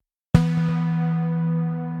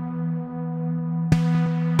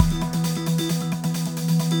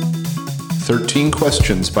13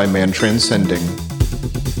 Questions by Man Transcending.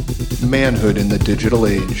 Manhood in the Digital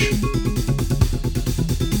Age.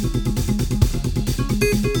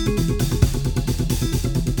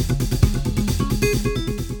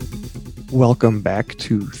 Welcome back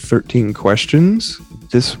to 13 Questions.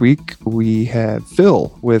 This week we have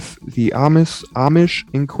Phil with the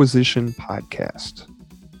Amish Inquisition podcast.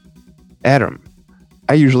 Adam,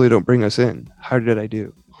 I usually don't bring us in. How did I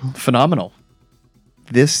do? Phenomenal.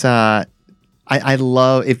 This, I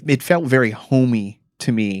love, it felt very homey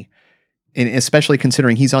to me, and especially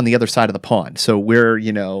considering he's on the other side of the pond. So we're,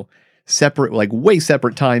 separate, like way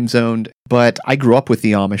separate time zoned, but I grew up with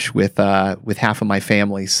the Amish with half of my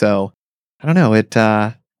family. So I don't know, it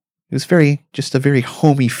was just a very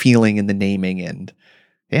homey feeling in the naming. And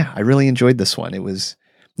yeah, I really enjoyed this one. It was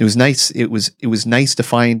nice. It was nice to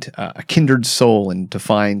find a kindred soul and to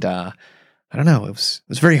find, I don't know, it was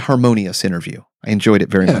a very harmonious interview. I enjoyed it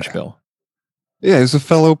very much, Bill. Yeah, he's a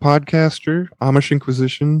fellow podcaster, Amish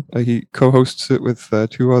Inquisition. He co-hosts it with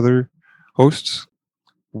two other hosts.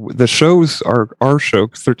 The shows are our show,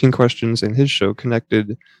 13 Questions, and his show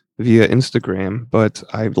connected via Instagram, but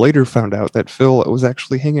I later found out that Phil was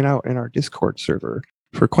actually hanging out in our Discord server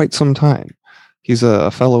for quite some time. He's a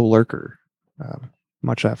fellow lurker,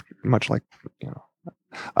 much like,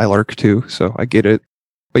 I lurk too, so I get it.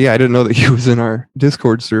 But yeah, I didn't know that he was in our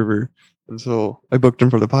Discord server until I booked him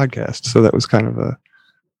for the podcast, so that was kind of a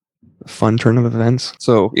fun turn of events.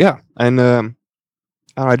 So yeah, and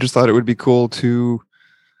I just thought it would be cool to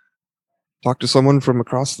talk to someone from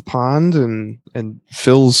across the pond, and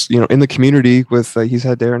Phil's, in the community with, he's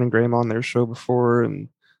had Darren and Graham on their show before, and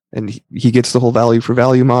he gets the whole value for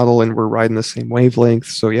value model, and we're riding the same wavelength.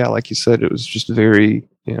 So yeah, like you said, it was just very,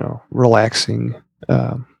 relaxing.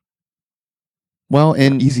 Well,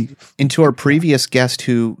 and easy. And to our previous guest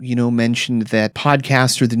who, mentioned that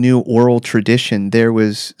podcasts are the new oral tradition, there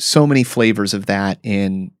was so many flavors of that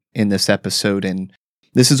in this episode. And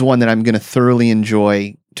this is one that I'm going to thoroughly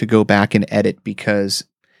enjoy to go back and edit because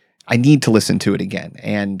I need to listen to it again.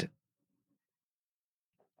 And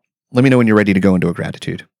let me know when you're ready to go into a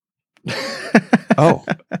gratitude. Yeah,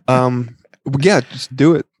 just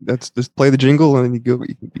do it. Just play the jingle and you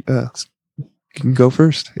can go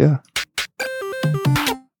first. Yeah.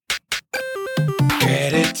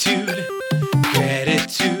 Gratitude,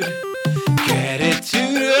 gratitude,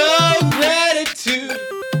 gratitude, oh gratitude.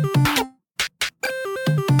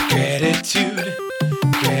 Gratitude,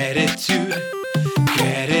 gratitude,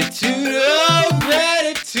 gratitude, oh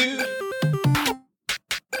gratitude.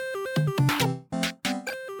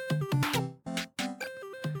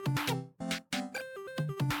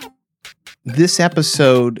 This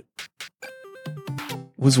episode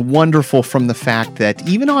was wonderful from the fact that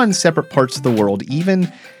even on separate parts of the world,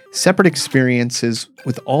 even separate experiences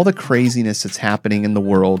with all the craziness that's happening in the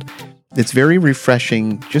world, it's very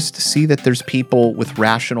refreshing just to see that there's people with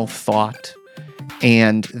rational thought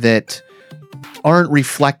and that aren't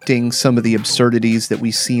reflecting some of the absurdities that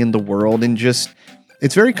we see in the world. And just,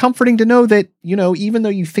 it's very comforting to know that, even though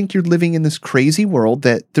you think you're living in this crazy world,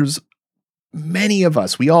 that there's many of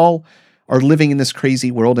us, we all are living in this crazy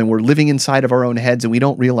world, and we're living inside of our own heads, and we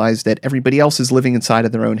don't realize that everybody else is living inside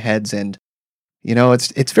of their own heads. And,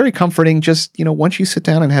 it's very comforting just, once you sit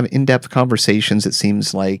down and have in-depth conversations, it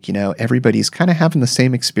seems like, everybody's kind of having the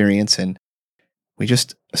same experience, and we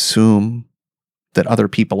just assume that other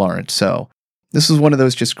people aren't. So this is one of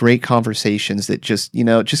those just great conversations that just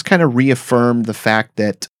kind of reaffirmed the fact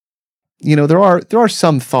that, there are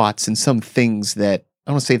some thoughts and some things that,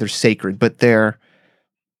 I don't want to say they're sacred, but they're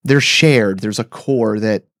shared. There's a core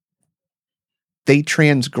that they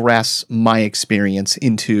transgress my experience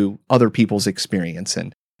into other people's experience.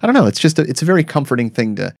 And I don't know, it's a very comforting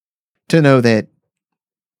thing to know that,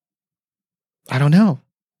 I don't know,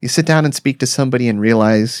 you sit down and speak to somebody and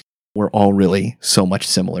realize we're all really so much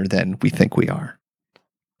similar than we think we are.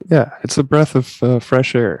 Yeah, it's a breath of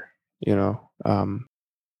fresh air,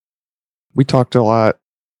 We talked a lot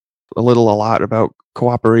about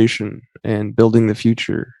cooperation and building the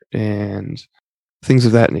future and things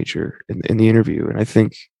of that nature in the interview. And I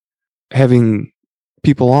think having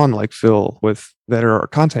people on like Phil that are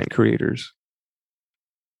content creators,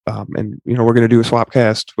 and we're going to do a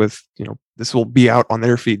swapcast with, this will be out on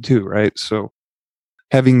their feed too, right? So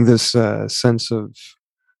having this sense of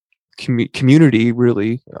community,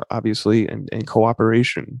 really, obviously, and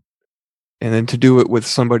cooperation. And then to do it with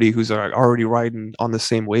somebody who's already riding on the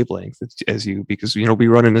same wavelength as you, because we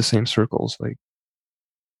run in the same circles. Like,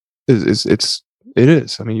 it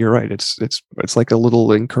is. I mean, you're right. It's like a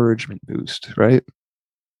little encouragement boost, right?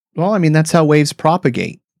 Well, I mean, that's how waves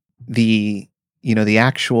propagate. The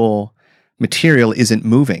actual material isn't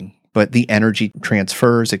moving, but the energy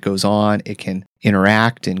transfers, it goes on, it can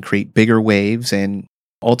interact and create bigger waves. And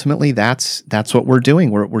ultimately that's what we're doing.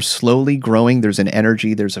 We're slowly growing. There's an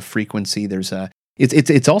energy, there's a frequency,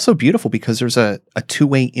 it's also beautiful because there's a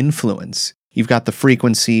two-way influence. You've got the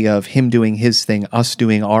frequency of him doing his thing, us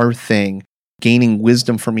doing our thing, gaining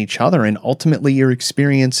wisdom from each other, and ultimately your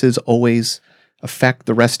experiences always affect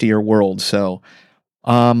the rest of your world. So,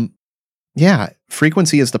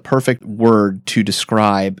 frequency is the perfect word to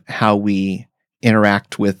describe how we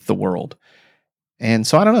interact with the world. And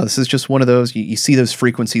so I don't know, this is just one of those, you see those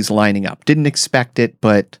frequencies lining up. Didn't expect it,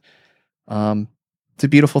 but it's a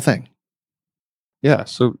beautiful thing. Yeah,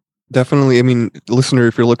 so definitely, I mean, listener,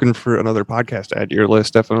 if you're looking for another podcast to add to your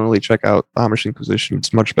list, definitely check out Amish Inquisition.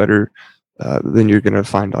 It's much better than you're going to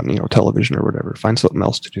find on, television or whatever. Find something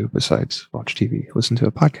else to do besides watch TV, listen to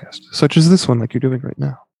a podcast, such as this one like you're doing right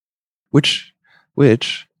now. Which,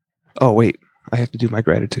 oh wait, I have to do my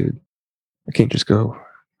gratitude. I can't just go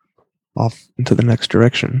off into the next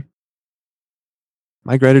direction.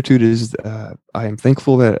 My gratitude is I am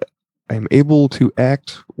thankful that I am able to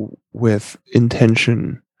act with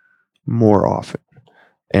intention more often.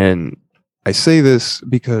 And I say this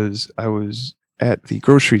because I was at the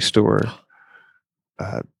grocery store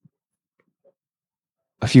a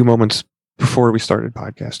few moments before we started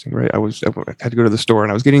podcasting, right? I had to go to the store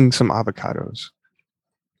and I was getting some avocados.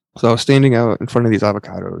 So I was standing out in front of these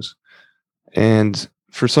avocados, and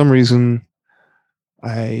for some reason,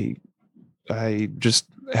 I just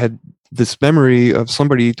had this memory of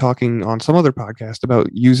somebody talking on some other podcast about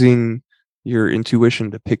using your intuition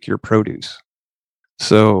to pick your produce.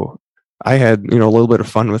 So I had, a little bit of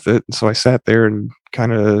fun with it. And so I sat there and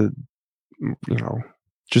kind of,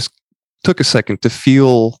 just took a second to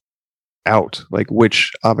feel out like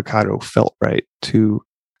which avocado felt right to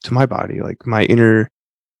my body, like my inner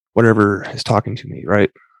whatever is talking to me,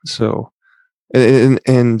 right? So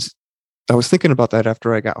and I was thinking about that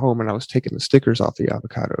after I got home and I was taking the stickers off the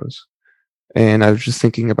avocados, and I was just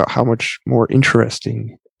thinking about how much more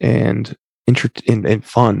interesting and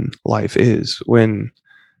fun life is when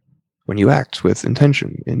you act with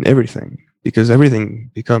intention in everything, because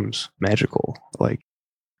everything becomes magical, like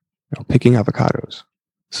picking avocados.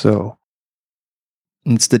 So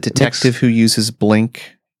it's the detective who uses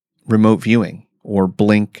blink remote viewing or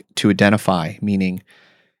blink to identify, meaning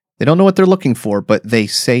they don't know what they're looking for, but they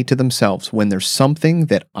say to themselves, when there's something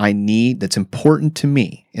that I need that's important to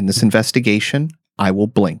me in this investigation, I will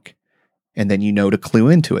blink. And then to clue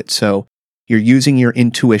into it. So you're using your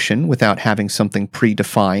intuition without having something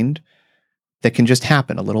predefined that can just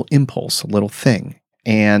happen, a little impulse, a little thing.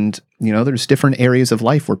 And, there's different areas of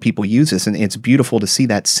life where people use this, and it's beautiful to see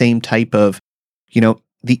that same type of,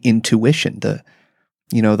 the intuition, the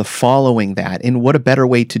following that. And what a better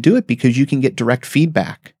way to do it, because you can get direct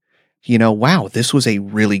feedback. Wow, this was a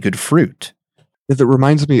really good fruit. That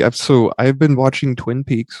reminds me, I've been watching Twin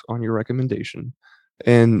Peaks on your recommendation,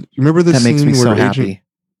 and remember the that scene makes me where so happy.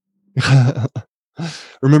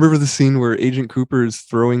 Remember the scene where Agent Cooper is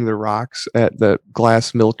throwing the rocks at that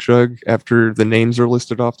glass milk jug after the names are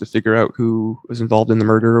listed off to figure out who was involved in the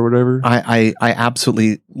murder or whatever? I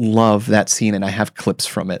absolutely love that scene, and I have clips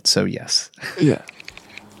from it. So yes. Yeah.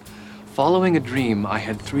 Following a dream I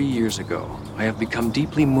had 3 years ago, I have become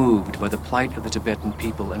deeply moved by the plight of the Tibetan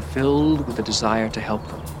people and filled with a desire to help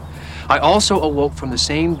them. I also awoke from the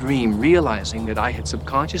same dream realizing that I had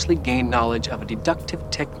subconsciously gained knowledge of a deductive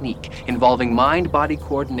technique involving mind-body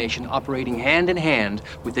coordination operating hand in hand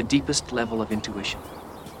with the deepest level of intuition.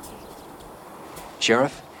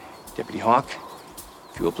 Sheriff, Deputy Hawk,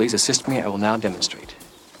 if you will please assist me, I will now demonstrate.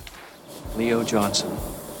 Leo Johnson.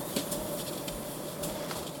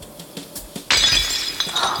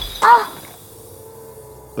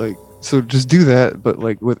 Like, so just do that, but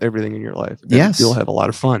like with everything in your life. Yes. You'll have a lot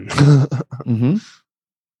of fun. Mm-hmm.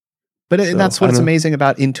 But that's what's amazing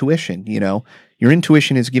about intuition. Your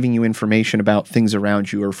intuition is giving you information about things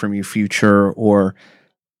around you or from your future, or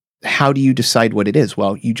how do you decide what it is?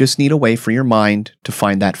 Well, you just need a way for your mind to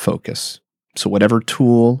find that focus. So whatever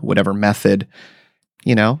tool, whatever method,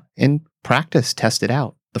 and practice, test it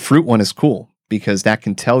out. The fruit one is cool because that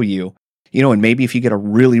can tell you, and maybe if you get a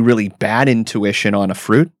really, really bad intuition on a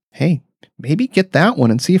fruit, hey, maybe get that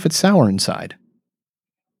one and see if it's sour inside.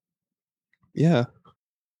 Yeah.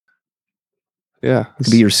 Yeah. It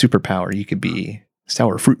could be your superpower. You could be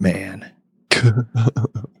sour fruit man.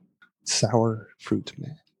 Sour fruit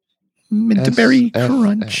man. Mint berry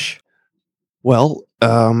crunch. Well,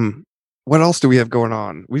 what else do we have going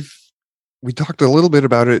on? We talked a little bit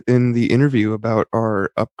about it in the interview about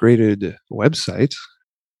our upgraded website.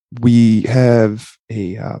 we have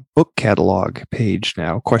a book catalog page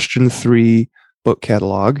now. Question 3 book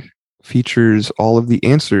catalog features all of the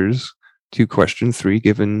answers to question 3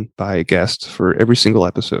 given by a guest for every single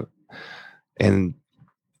episode. And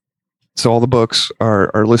so all the books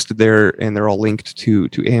are listed there, and they're all linked to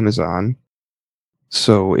Amazon.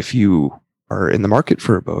 So if you are in the market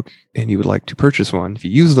for a book and you would like to purchase one, if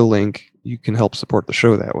you use the link, you can help support the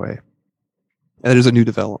show that way. That is a new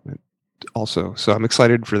development also. So I'm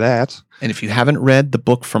excited for that. And if you haven't read the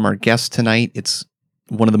book from our guest tonight, it's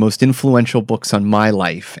one of the most influential books on my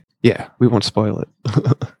life. Yeah, we won't spoil it.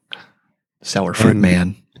 Sour Fruit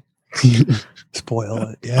Man. Spoil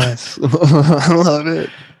it. Yes. I love it.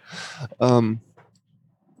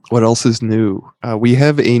 What else is new? We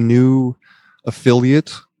have a new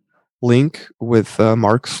affiliate link with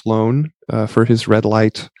Mark Sloan for his red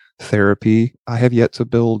light therapy. I have yet to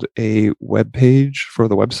build a web page for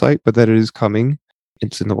the website, but that is coming.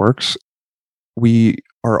 It's in the works. We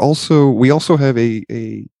also have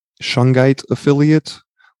a Shungite affiliate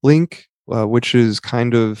link, which is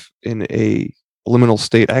kind of in a liminal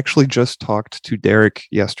state. I actually just talked to Derek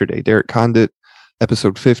yesterday. Derek Condit,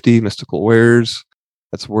 episode 50, Mystical Wares.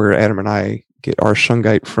 That's where Adam and I get our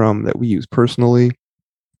Shungite from that we use personally.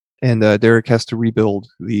 And Derek has to rebuild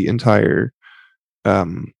the entire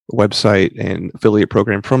website and affiliate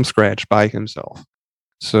program from scratch by himself.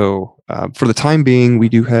 So for the time being, we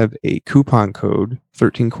do have a coupon code,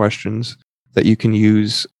 13 questions, that you can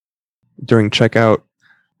use during checkout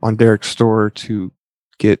on Derek's store to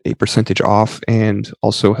get a percentage off and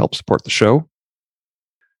also help support the show.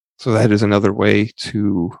 So that is another way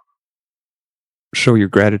to show your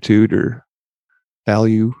gratitude or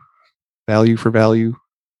value for value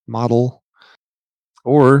model.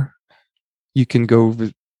 Or you can go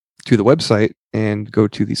to the website and go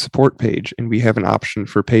to the support page, and we have an option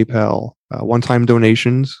for PayPal one-time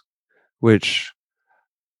donations, which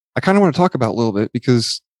I kind of want to talk about a little bit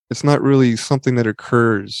because it's not really something that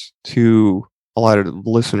occurs to a lot of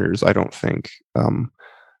listeners, I don't think.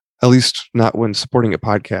 At least not when supporting a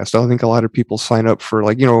podcast. I don't think a lot of people sign up for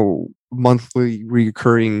monthly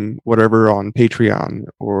recurring whatever on Patreon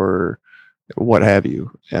or what have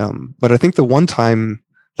you. But I think that one-time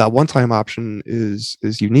option is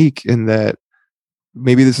unique in that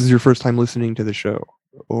maybe this is your first time listening to the show,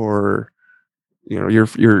 or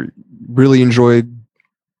you're really enjoyed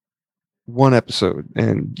one episode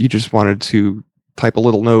and you just wanted to type a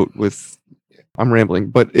little note with I'm rambling,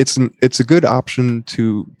 but it's a good option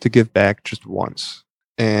to give back just once.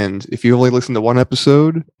 And if you only listen to one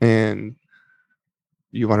episode and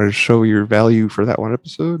you wanted to show your value for that one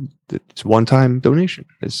episode, it's one-time donation.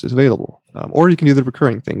 It's available. Or you can do the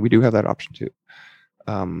recurring thing. We do have that option too.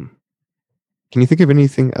 Can you think of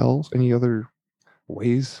anything else? Any other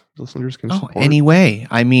ways listeners can support? Anyway.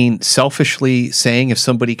 I mean, selfishly saying if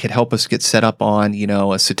somebody could help us get set up on, a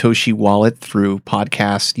Satoshi wallet through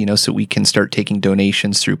podcast, so we can start taking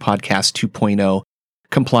donations through podcast 2.0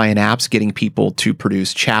 compliant apps, getting people to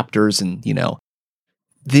produce chapters and,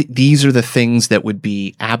 these are the things that would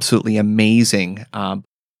be absolutely amazing.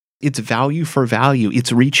 It's value for value.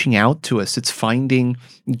 It's reaching out to us. It's finding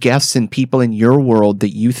guests and people in your world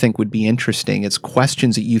that you think would be interesting. It's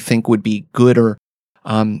questions that you think would be good or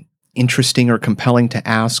interesting or compelling to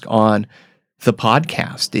ask on the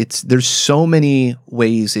podcast. There's so many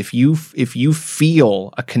ways. If you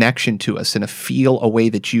feel a connection to us and feel a way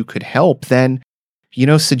that you could help, then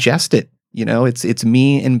suggest it. It's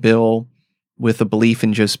me and Bill with a belief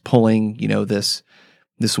in just pulling this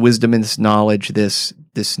wisdom and this knowledge, this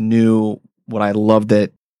new, what I love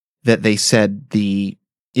that they said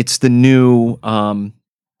it's the new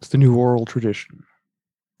oral tradition.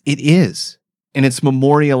 It is. And it's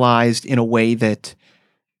memorialized in a way that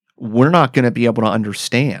we're not going to be able to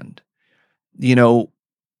understand. I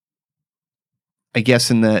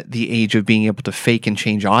guess in the age of being able to fake and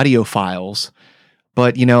change audio files,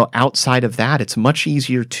 but outside of that, it's much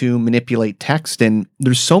easier to manipulate text, and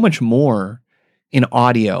there's so much more in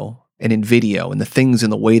audio and in video and the things in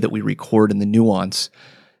the way that we record and the nuance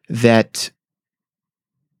that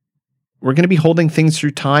we're going to be holding things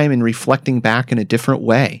through time and reflecting back in a different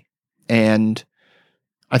way. And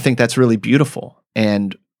I think that's really beautiful.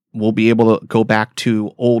 And we'll be able to go back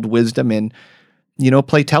to old wisdom and,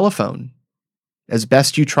 play telephone. As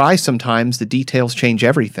best you try, sometimes the details change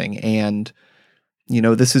everything. And,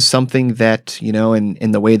 this is something that,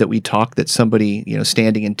 in the way that we talk, that somebody,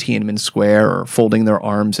 standing in Tiananmen Square or folding their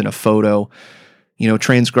arms in a photo,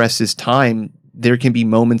 transgresses time. There can be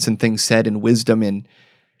moments and things said in wisdom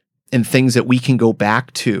and things that we can go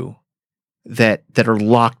back to that are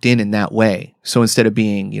locked in that way. So instead of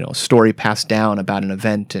being, a story passed down about an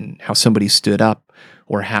event and how somebody stood up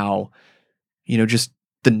or how, just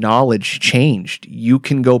the knowledge changed, you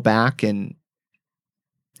can go back and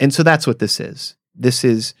so that's what this is. This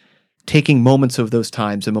is taking moments of those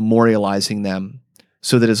times and memorializing them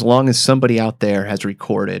so that as long as somebody out there has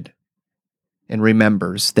recorded and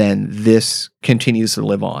remembers, then this continues to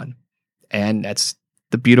live on. And that's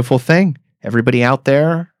the beautiful thing. Everybody out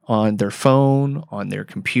there on their phone, on their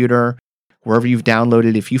computer, wherever you've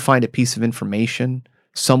downloaded, if you find a piece of information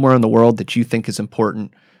somewhere in the world that you think is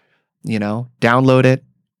important, download it,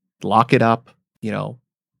 lock it up,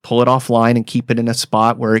 pull it offline and keep it in a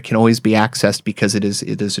spot where it can always be accessed because it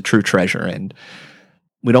is a true treasure. And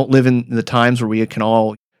we don't live in the times where we can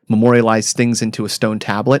all memorialize things into a stone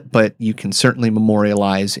tablet, but you can certainly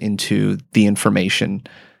memorialize into the information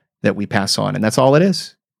that we pass on. And that's all it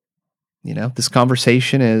is. This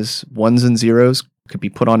conversation is ones and zeros, could be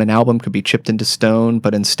put on an album, could be chipped into stone,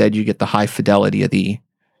 but instead you get the high fidelity of the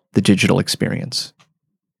digital experience.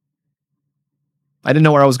 I didn't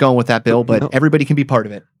know where I was going with that, Bill, but everybody can be part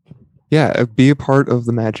of it. Yeah, be a part of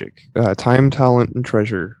the magic. Time, talent, and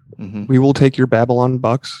treasure. Mm-hmm. We will take your Babylon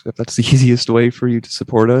bucks if that's the easiest way for you to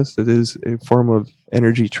support us. It is a form of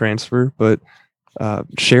energy transfer, but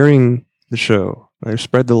sharing the show, or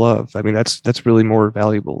spread the love. I mean, that's really more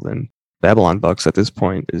valuable than Babylon bucks at this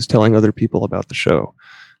point, is telling other people about the show.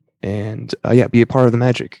 And be a part of the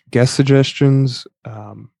magic. Guest suggestions.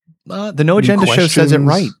 The No Agenda Show says it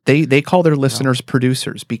right. They call their listeners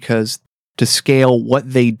producers because to scale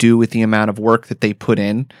what they do with the amount of work that they put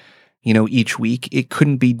in, each week, it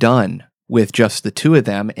couldn't be done with just the two of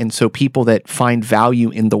them. And so people that find value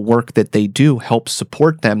in the work that they do help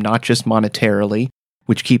support them, not just monetarily,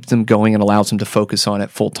 which keeps them going and allows them to focus on it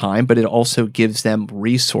full time, but it also gives them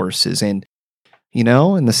resources. And, in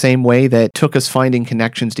the same way that took us finding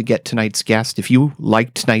connections to get tonight's guest, if you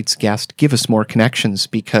like tonight's guest, give us more connections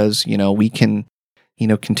because, we can,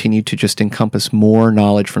 continue to just encompass more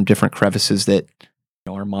knowledge from different crevices that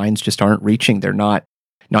our minds just aren't reaching. They're not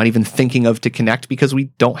even thinking of to connect because we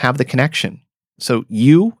don't have the connection. So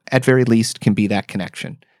you, at very least, can be that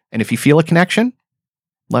connection. And if you feel a connection,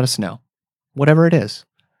 let us know. Whatever it is.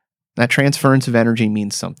 That transference of energy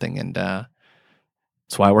means something, and that's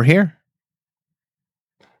why we're here.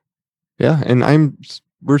 Yeah, and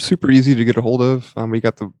we're super easy to get a hold of. We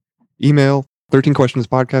got the email,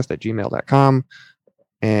 13questionspodcast@gmail.com.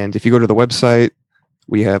 And if you go to the website,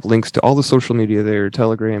 we have links to all the social media there,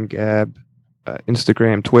 Telegram, Gab,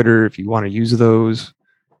 Instagram, Twitter, if you want to use those.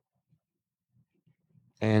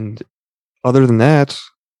 And other than that,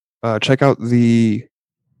 check out the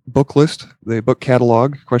book list, the book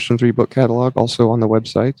catalog, Question 3 book catalog, also on the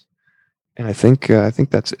website. And I think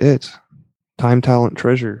that's it. Time, talent,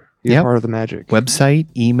 treasure. Be a part of the magic. Website,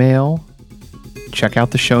 email, check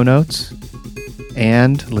out the show notes,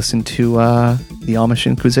 and listen to the Amish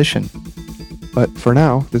Inquisition. But for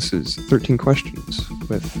now, this is 13 Questions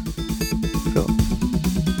with Phil.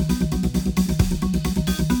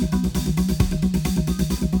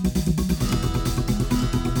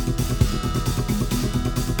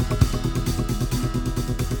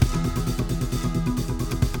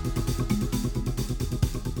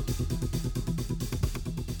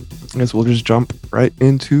 I guess we'll just jump right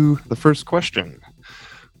into the first question,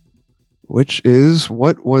 which is,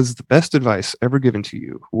 what was the best advice ever given to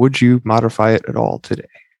you? Would you modify it at all today?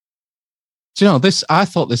 Do you know, I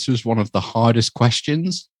thought this was one of the hardest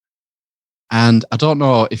questions. And I don't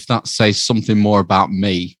know if that says something more about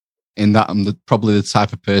me, in that I'm probably the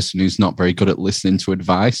type of person who's not very good at listening to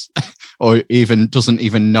advice or even doesn't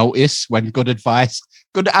even notice when good advice.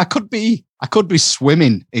 I could be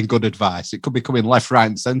swimming in good advice. It could be coming left, right,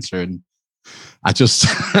 and center. And I just,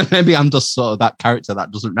 maybe I'm just sort of that character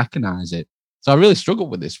that doesn't recognize it. So I really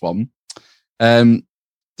struggled with this one. There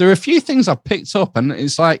are a few things I picked up, and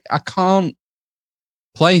it's like I can't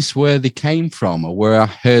place where they came from or where I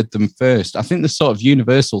heard them first. I think the sort of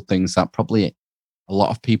universal things that probably a lot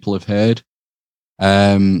of people have heard.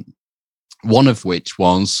 One of which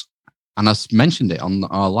was, and I mentioned it on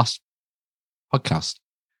our last podcast,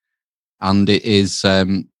 and it is,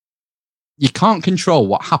 you can't control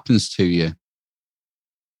what happens to you.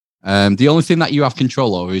 The only thing that you have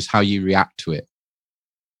control over is how you react to it.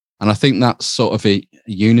 And I think that's sort of a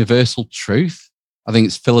universal truth. I think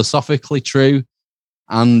it's philosophically true,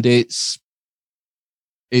 and it's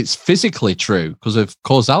physically true because of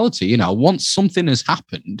causality. Once something has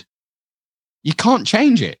happened, you can't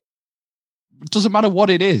change it. It doesn't matter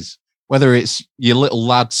what it is, whether it's your little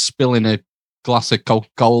lad spilling a glass of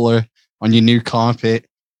Coca-Cola on your new carpet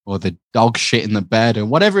or the dog shit in the bed or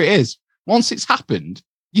whatever it is. Once it's happened,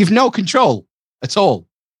 you've no control at all.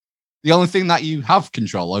 The only thing that you have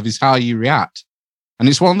control of is how you react. And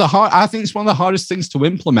it's I think it's one of the hardest things to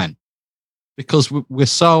implement because we're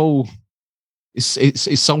so,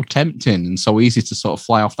 it's so tempting and so easy to sort of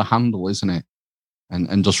fly off the handle, isn't it?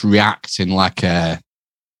 And just react in like a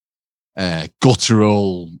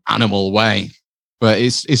guttural animal way. But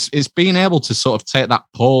it's being able to sort of take that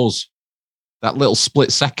pause, that little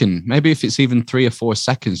split second, maybe if it's even 3 or 4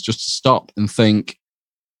 seconds, just to stop and think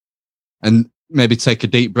and maybe take a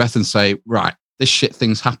deep breath and say, right, this shit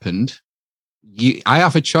thing's happened. I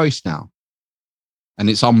have a choice now. And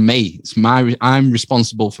it's on me. I'm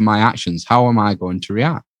responsible for my actions. How am I going to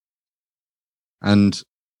react? And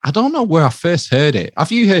I don't know where I first heard it.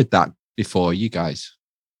 Have you heard that before, you guys?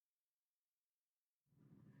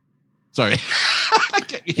 Sorry.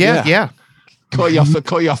 Yeah. Caught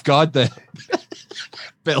you off guard there.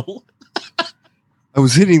 Bill. I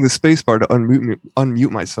was hitting the space bar to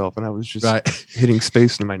unmute myself, and I was just hitting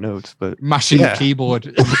space in my notes, but mashing the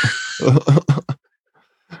keyboard.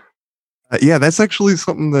 Yeah, that's actually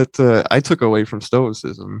something that I took away from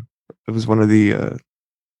Stoicism. It was one of the,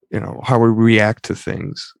 how we react to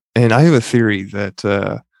things. And I have a theory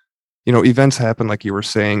that, events happen like you were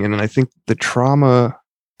saying, and then I think the trauma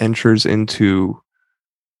enters into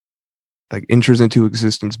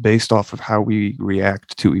existence based off of how we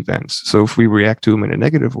react to events. So if we react to them in a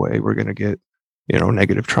negative way, we're going to get,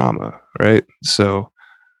 negative trauma, right? So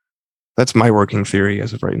that's my working theory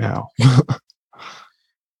as of right now.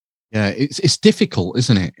 Yeah, it's difficult,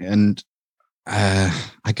 isn't it? And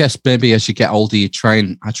I guess maybe as you get older, I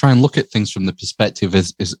try and look at things from the perspective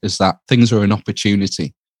is that things are an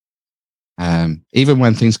opportunity. Even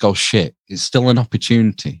when things go shit, it's still an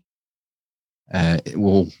opportunity. I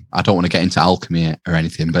don't want to get into alchemy or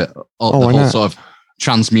anything, but the whole sort of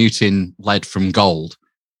transmuting lead from gold,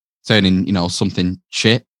 turning something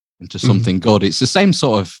shit into something good. It's the same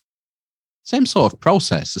sort of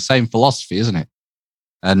process, the same philosophy, isn't it?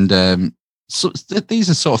 And so these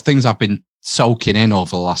are sort of things I've been soaking in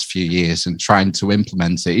over the last few years and trying to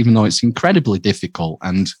implement it, even though it's incredibly difficult.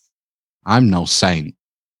 And I'm no saint.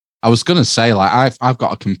 I was going to say, like, I've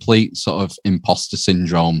got a complete sort of imposter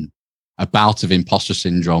syndrome, a bout of imposter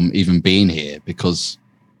syndrome, even being here, because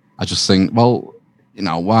I just think, well,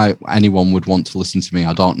 why anyone would want to listen to me,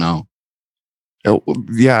 I don't know.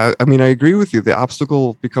 Yeah, I mean, I agree with you. The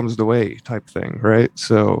obstacle becomes the way type thing, right?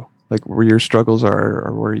 So, like, where your struggles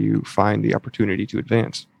are where you find the opportunity to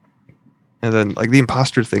advance. And then, like, the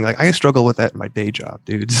imposter thing, like, I struggle with that in my day job,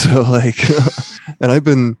 dude. So, like, and I've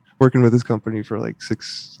been working with this company for like 5,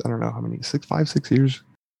 6 years.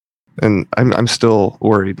 And I'm still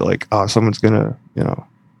worried, like, oh, someone's gonna,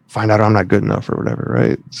 find out I'm not good enough or whatever,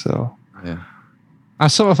 right? So, yeah. I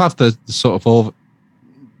sort of have the sort of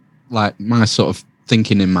my sort of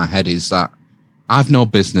thinking in my head is that I've no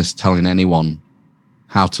business telling anyone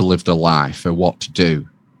how to live their life or what to do.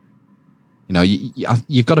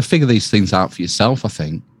 You've got to figure these things out for yourself, I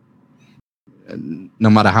think, no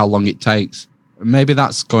matter how long it takes. Maybe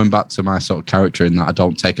that's going back to my sort of character in that I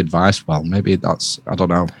don't take advice well. Maybe that's, I don't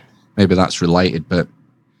know, maybe that's related, but.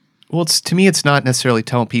 Well, to me, it's not necessarily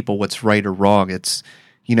telling people what's right or wrong. It's,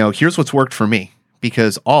 here's what's worked for me,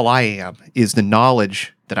 because all I am is the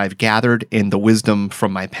knowledge that I've gathered and the wisdom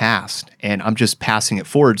from my past, and I'm just passing it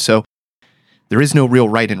forward. So there is no real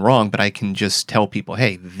right and wrong, but I can just tell people,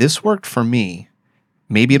 hey, this worked for me.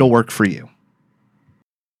 Maybe it'll work for you.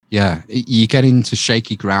 Yeah, you get into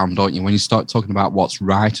shaky ground, don't you? When you start talking about what's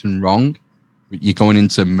right and wrong, you're going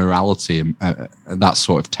into morality and that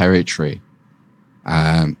sort of territory.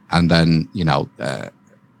 And then,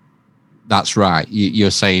 that's right.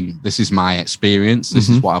 You're saying, this is my experience. This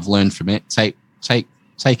is what I've learned from it. Take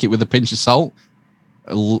it with a pinch of salt.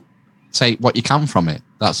 Take what you can from it.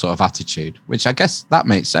 That sort of attitude, which I guess that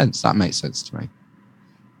makes sense. That makes sense to me.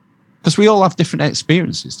 Because we all have different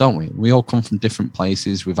experiences, don't we? We all come from different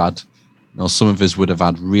places. We've had, some of us would have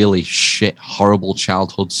had really shit, horrible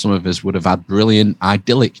childhoods. Some of us would have had brilliant,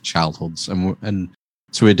 idyllic childhoods. And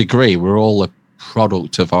to a degree, we're all a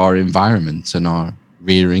product of our environment and our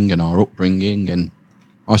rearing and our upbringing and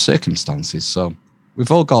our circumstances. So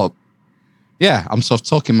we've all got, I'm sort of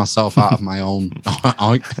talking myself out of my own,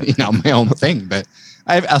 my own thing. But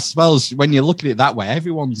I suppose when you look at it that way,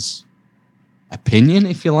 everyone's opinion,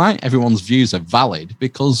 if you like, everyone's views are valid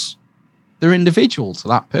because they're individual to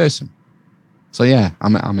that person. So yeah,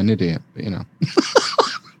 I'm an idiot, but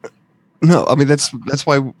No, I mean that's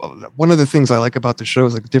why one of the things I like about the show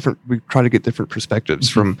is like we try to get different perspectives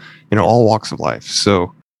from all walks of life.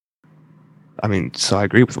 So I mean, so I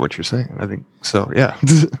agree with what you're saying. I think so. Yeah,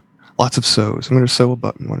 Lots of sews. I'm going to sew a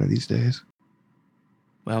button one of these days.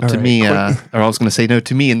 Well, All to right, me, quick. or I was going to say no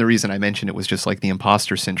to me, and the reason I mentioned it was just like the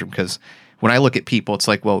imposter syndrome, because when I look at people, it's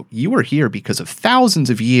like, well, you were here because of thousands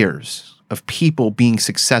of years of people being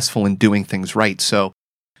successful and doing things right. So,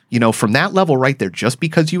 from that level right there, just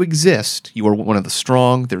because you exist, you are one of the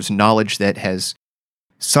strong. There's knowledge that has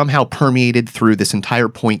somehow permeated through this entire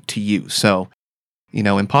point to you. So,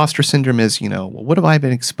 imposter syndrome is, well, what have I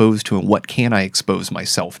been exposed to and what can I expose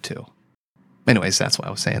myself to? Anyways, that's why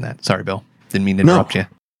I was saying that. Sorry, Bill. Didn't mean to No. interrupt you.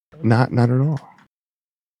 Not at all.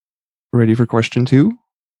 Ready for question 2?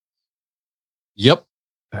 Yep.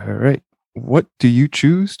 All right. What do you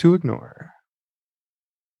choose to ignore?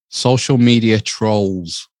 Social media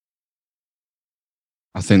trolls.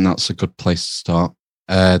 I think that's a good place to start.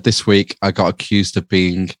 This week, I got accused of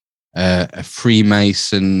being a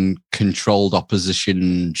Freemason controlled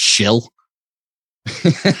opposition shill.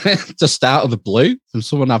 Just out of the blue from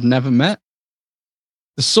someone I've never met.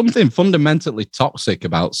 There's something fundamentally toxic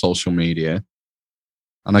about social media.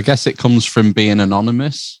 And I guess it comes from being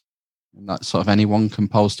anonymous. And that sort of anyone can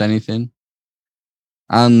post anything.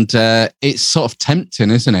 And it's sort of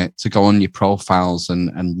tempting, isn't it, to go on your profiles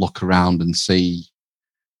and look around and see.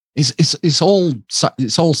 It's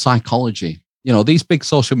all psychology. These big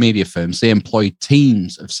social media firms, they employ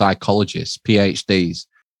teams of psychologists, PhDs,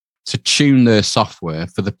 to tune their software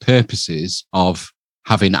for the purposes of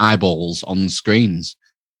having eyeballs on screens.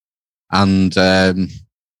 And I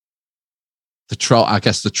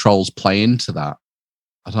guess the trolls play into that.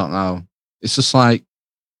 I don't know. It's just like,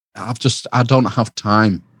 I don't have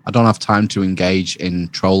time. I don't have time to engage in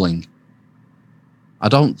trolling. I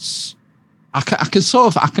can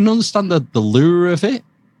understand the lure of it.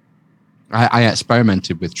 I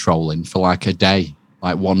experimented with trolling for like a day,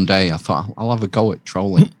 like one day. I thought I'll have a go at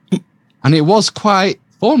trolling. And it was quite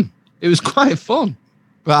fun. It was quite fun,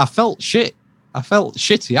 but I felt shit. I felt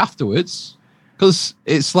shitty afterwards because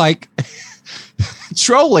it's like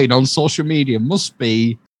trolling on social media must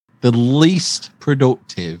be the least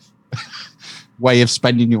productive way of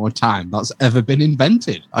spending your time that's ever been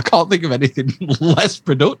invented. I can't think of anything less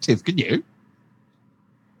productive. Can you?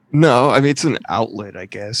 No, I mean, it's an outlet, I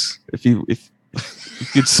guess. If you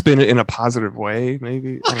could spin it in a positive way,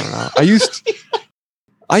 maybe. I don't know.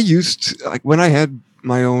 I used like when I had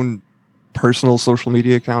my own personal social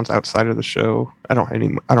media accounts outside of the show. I don't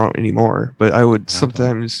anymore, but I would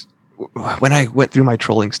sometimes, when I went through my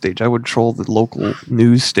trolling stage, I would troll the local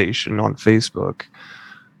news station on Facebook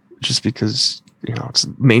just because, it's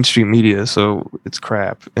mainstream media, so it's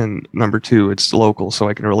crap. And number 2, it's local, so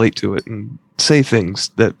I can relate to it and say things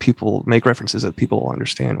that people make references that people will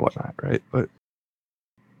understand, whatnot, right? But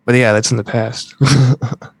yeah, that's in the past.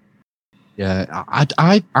 Yeah,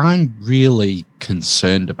 I'm really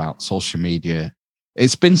concerned about social media.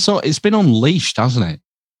 It's been unleashed, hasn't it,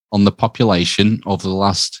 on the population over the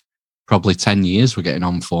last probably 10 years we're getting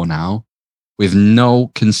on for now, with no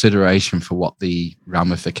consideration for what the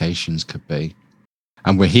ramifications could be.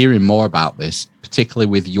 And we're hearing more about this, particularly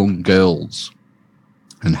with young girls,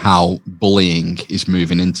 and how bullying is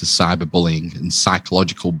moving into cyberbullying and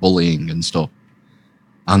psychological bullying and stuff.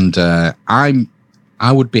 And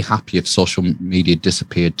I would be happy if social media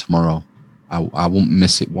disappeared tomorrow. I won't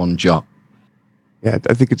miss it one jot. Yeah,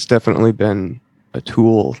 I think it's definitely been a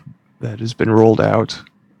tool that has been rolled out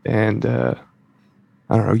and,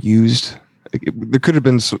 used. There could have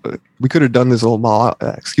been, we could have done this a lot,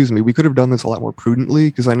 we could have done this a lot more prudently,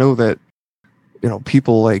 because I know that,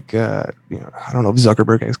 people like, I don't know if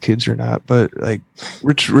Zuckerberg has kids or not, but like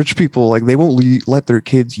rich people, like they won't let their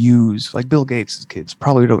kids use, like Bill Gates' kids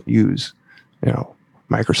probably don't use,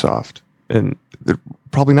 Microsoft, and they're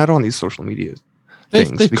probably not on these social media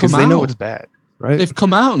things because they know it's bad, right? They've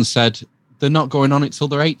come out and said they're not going on it till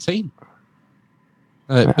they're 18.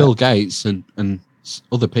 Bill Gates and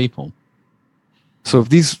other people. So if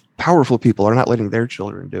these powerful people are not letting their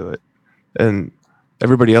children do it, and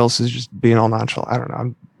everybody else is just being all nonchalant, I don't know.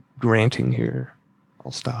 I'm ranting here.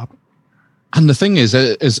 I'll stop. And the thing is,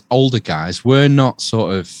 as older guys, we're not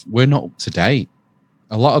up to date.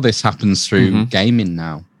 A lot of this happens through gaming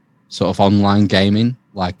now, sort of online gaming,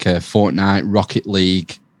 like Fortnite, Rocket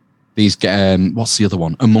League. These what's the other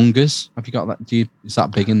one? Among Us. Have you got that? Is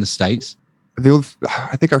that big in the States?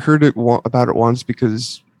 I think I heard about it once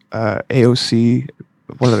because AOC,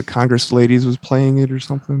 one of the Congress ladies, was playing it or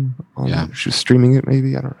something. She was streaming it,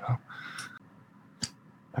 maybe. I don't know.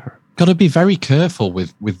 Got to be very careful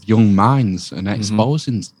with young minds and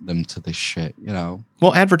exposing them to this shit,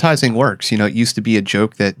 Well, advertising works. It used to be a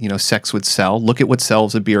joke that, sex would sell. Look at what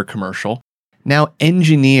sells a beer commercial. Now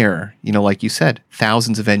engineer, like you said,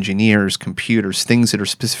 thousands of engineers, computers, things that are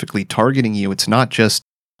specifically targeting you. It's not just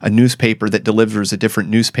a newspaper that delivers a different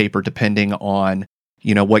newspaper depending on,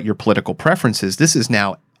 what your political preference is. This is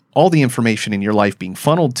now all the information in your life being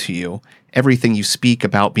funneled to you, everything you speak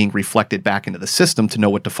about being reflected back into the system to know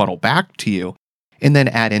what to funnel back to you, and then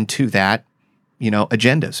add into that,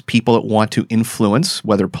 agendas, people that want to influence,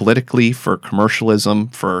 whether politically, for commercialism,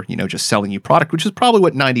 for, just selling you product, which is probably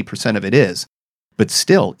what 90% of it is. But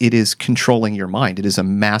still, it is controlling your mind. It is a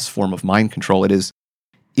mass form of mind control. It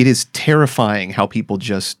is terrifying how people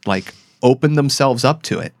just like open themselves up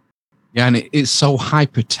to it. Yeah, and it's so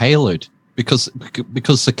hyper tailored because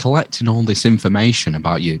they're collecting all this information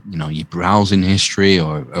about you, your browsing history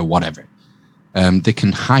or whatever. They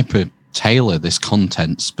can hyper tailor this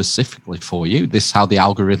content specifically for you. This is how the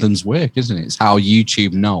algorithms work, isn't it? It's how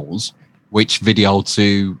YouTube knows which video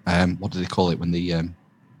to what do they call it when they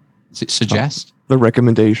does it suggest? The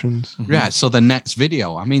recommendations. Mm-hmm. Yeah, so the next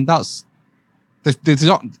video. I mean, that's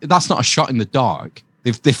not a shot in the dark.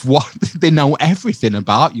 They know everything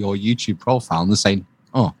about your YouTube profile, and they're saying,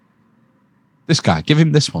 "Oh, this guy, give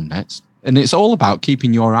him this one next." And it's all about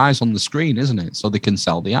keeping your eyes on the screen, isn't it? So they can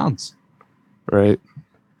sell the ads. Right.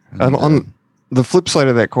 And on the flip side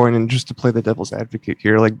of that coin, and just to play the devil's advocate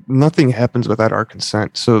here, like nothing happens without our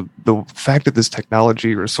consent. So the fact that this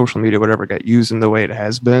technology or social media, whatever, got used in the way it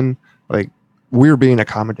has been, like we're being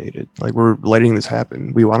accommodated. Like we're letting this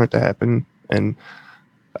happen. We want it to happen. And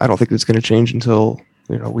I don't think it's going to change until,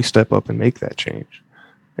 we step up and make that change.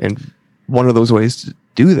 And one of those ways to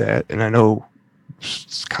do that, and I know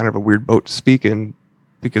it's kind of a weird boat to speak in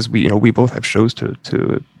because we both have shows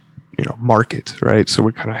to market, right? So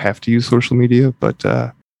we kind of have to use social media, but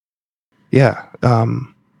I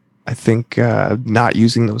think not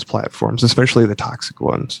using those platforms, especially the toxic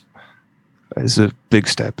ones, is a big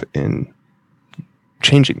step in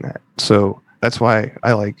changing that. So that's why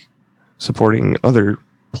I like supporting other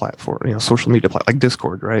platforms, social media like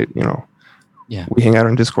Discord, right? Yeah, we hang out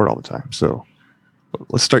on Discord all the time. So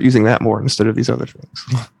let's start using that more instead of these other things.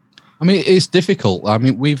 I mean, it's difficult. I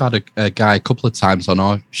mean, we've had a guy a couple of times on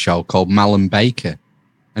our show called Malin Baker,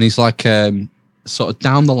 and he's like sort of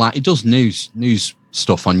down the line. He does news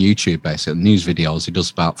stuff on YouTube, basically news videos. He does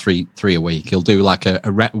about three a week. He'll do like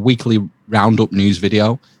a weekly roundup news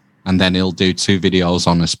video, and then he'll do 2 videos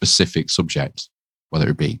on a specific subject, whether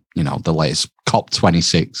it be the latest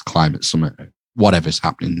COP26 climate summit, whatever's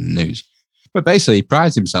happening in the news. But basically, he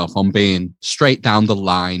prides himself on being straight down the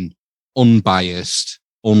line, unbiased,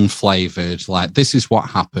 unflavored, like this is what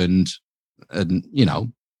happened, and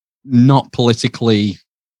not politically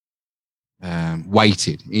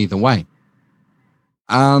weighted either way.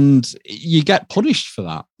 And you get punished for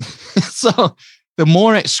that. So the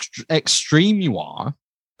more extreme you are,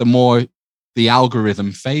 the more the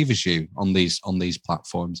algorithm favors you on these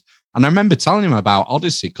platforms. And I remember telling him about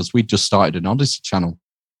Odyssey because we'd just started an Odyssey channel.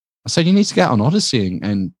 I said, you need to get on Odyssey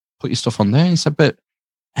and put your stuff on there. And he said, but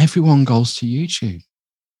everyone goes to YouTube.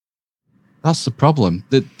 That's the problem.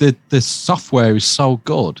 The software is so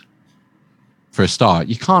good for a start.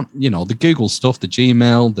 You can't, the Google stuff, the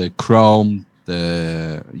Gmail, the Chrome,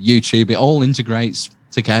 the YouTube, it all integrates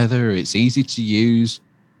together. It's easy to use.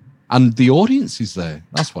 And the audience is there.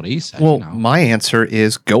 That's what he said. Well, my answer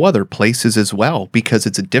is go other places as well, because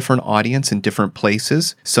it's a different audience in different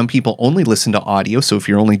places. Some people only listen to audio. So if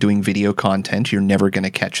you're only doing video content, you're never going to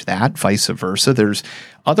catch that. Vice versa. There's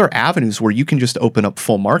other avenues where you can just open up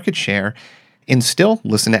full market share and still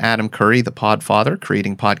listen to Adam Curry, the Podfather,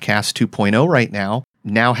 creating Podcast 2.0 right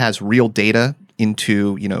now has real data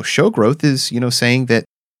into, show growth, is, saying that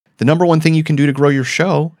the number one thing you can do to grow your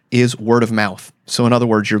show is word of mouth. So in other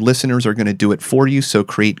words, your listeners are going to do it for you. So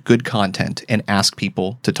create good content and ask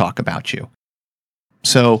people to talk about you.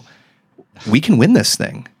 So we can win this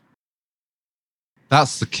thing.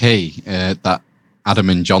 That's the key that Adam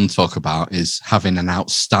and John talk about, is having an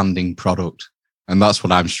outstanding product. And that's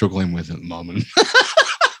what I'm struggling with at the moment.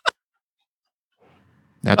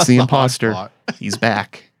 That's the imposter. He's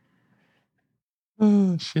back.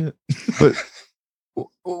 Oh, shit. But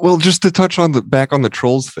well, just to touch on back on the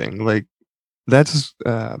trolls thing, like that's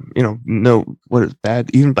no, what is bad?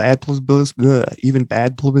 Even bad publicity, even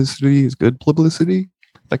bad publicity is good publicity.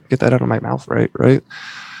 If I can get that out of my mouth, right.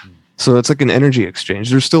 So it's like an energy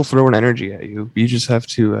exchange. They're still throwing energy at you. You just have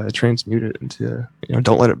to transmute it into,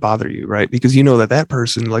 don't let it bother you, right? Because that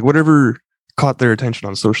person, like whatever caught their attention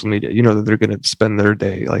on social media, that they're going to spend their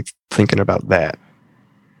day like thinking about that,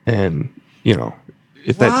 and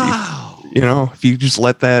if that. If you just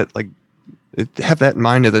let that, like, have that in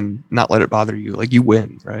mind and then not let it bother you, like, you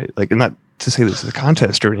win, right? Like, and not to say this is a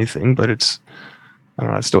contest or anything, but I don't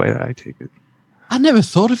know, that's the way that I take it. I never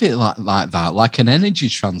thought of it like that, like an energy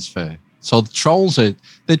transfer. So the trolls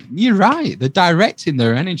you're right, they're directing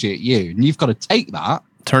their energy at you, and you've got to take that.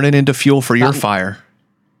 Turn it into fuel for your fire.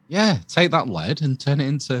 Yeah, take that lead and turn it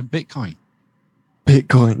into Bitcoin.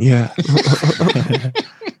 Bitcoin, yeah.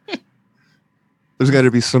 There's got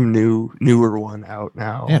to be some newer one out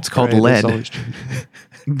now. Yeah, it's called right? lead.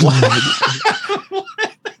 Lead.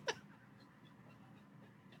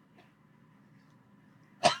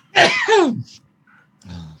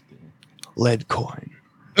 Lead coin.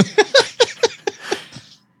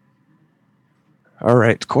 All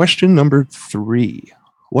right. Question number 3.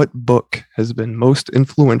 What book has been most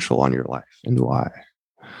influential on your life and why?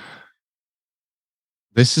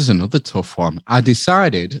 This is another tough one. I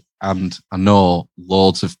decided, and I know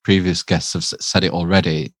loads of previous guests have said it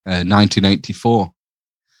already, 1984.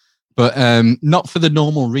 But not for the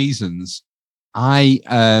normal reasons. I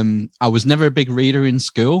was never a big reader in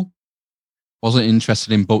school. Wasn't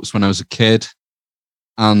interested in books when I was a kid.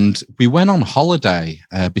 And we went on holiday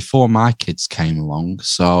before my kids came along.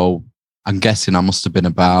 So I'm guessing I must have been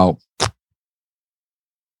about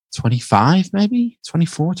 25, maybe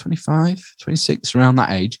 24, 25, 26, around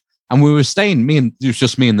that age. And we were staying, it was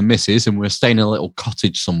just me and the missus, and we were staying in a little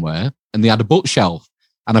cottage somewhere, and they had a bookshelf.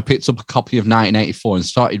 And I picked up a copy of 1984 and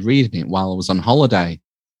started reading it while I was on holiday.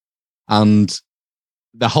 And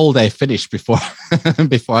the whole day finished before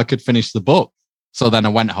I could finish the book. So then I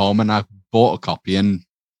went home and I bought a copy and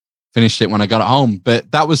finished it when I got home.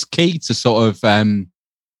 But that was key to sort of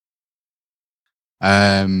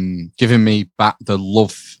giving me back the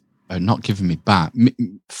love, not giving me back,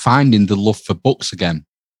 finding the love for books again.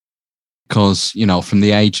 Because, from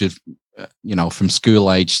the age of, from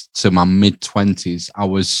school age to my mid-20s, I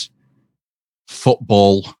was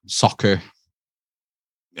football, soccer,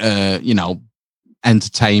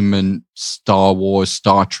 entertainment, Star Wars,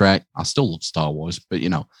 Star Trek. I still love Star Wars, but,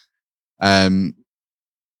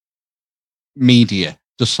 media,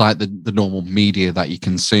 just like the normal media that you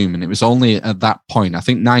consume. And it was only at that point, I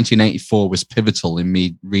think 1984 was pivotal in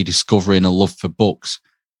me rediscovering a love for books.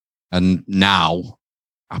 And now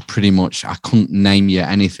I couldn't name you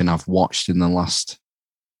anything I've watched in the last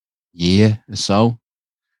year or so.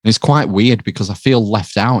 And it's quite weird because I feel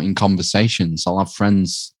left out in conversations. I'll have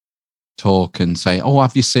friends talk and say, "Oh,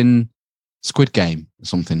 have you seen Squid Game?" or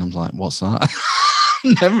something. I'm like, "What's that?"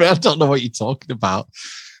 I don't know what you're talking about.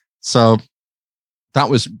 So that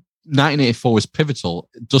was 1984 was pivotal.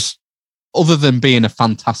 Just other than being a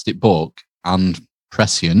fantastic book and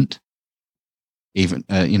prescient, even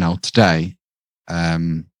today,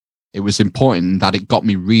 it was important that it got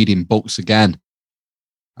me reading books again,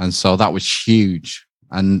 and so that was huge.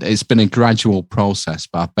 And it's been a gradual process,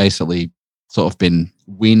 but I've basically sort of been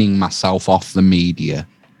weaning myself off the media,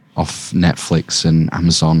 off Netflix and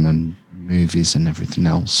Amazon and movies and everything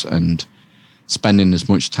else, and spending as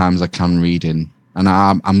much time as I can reading. And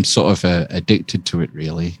I'm sort of addicted to it,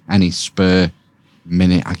 really. Any spare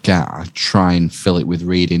minute I get, I try and fill it with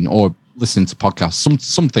reading or listening to podcasts.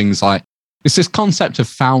 Some things like, it's this concept of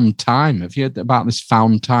found time. Have you heard about this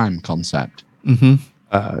found time concept?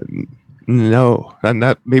 Mm-hmm. No,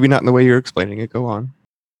 and maybe not in the way you're explaining it. Go on.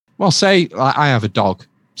 Well, say I have a dog,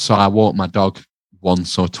 so I walk my dog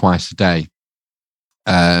once or twice a day.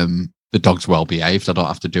 The dog's well behaved. I don't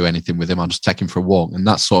have to do anything with him. I'll just take him for a walk, and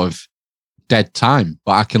that's sort of dead time.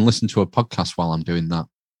 But I can listen to a podcast while I'm doing that.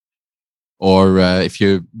 Or if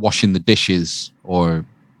you're washing the dishes or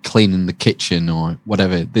cleaning the kitchen or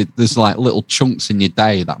whatever, there's like little chunks in your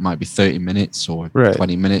day that might be 30 minutes or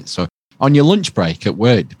 20 minutes. Or on your lunch break at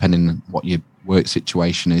work, depending on what your work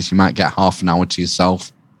situation is, you might get half an hour to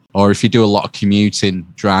yourself. Or if you do a lot of commuting,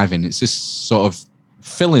 driving, it's just sort of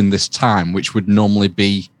filling this time, which would normally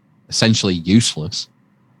be essentially useless.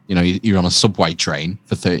 You're on a subway train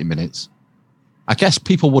for 30 minutes. I guess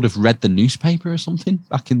people would have read the newspaper or something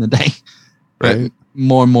back in the day. Right.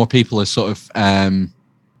 More and more people are sort of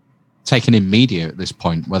taking in media at this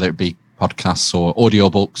point, whether it be podcasts or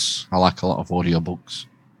audiobooks. I like a lot of audiobooks.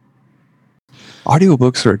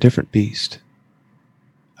 Audiobooks are a different beast,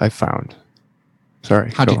 I found.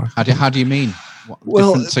 Sorry. How do you mean?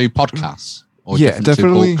 Different to podcasts? Or yeah,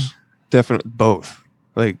 definitely books? Both.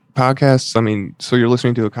 Like podcasts, so you're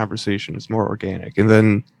listening to a conversation, it's more organic. And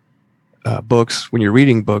then books, when you're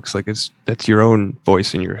reading books, like that's your own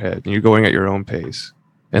voice in your head and you're going at your own pace.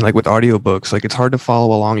 And like with audiobooks, like it's hard to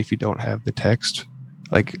follow along if you don't have the text,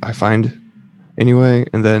 like I find anyway.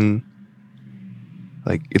 And then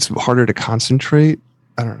like it's harder to concentrate.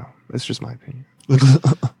 I don't know. It's just my opinion. You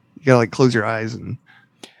gotta like close your eyes and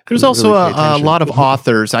There's also a lot of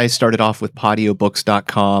authors. I started off with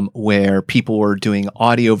podiobooks.com where people were doing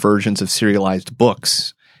audio versions of serialized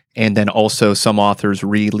books, and then also some authors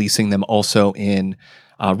releasing them also in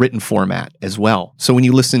written format as well. So when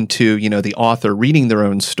you listen to, the author reading their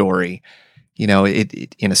own story,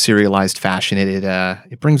 it in a serialized fashion,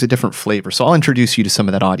 it brings a different flavor. So I'll introduce you to some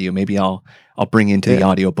of that audio. Maybe I'll bring into the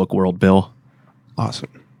audiobook world, Bill. Awesome.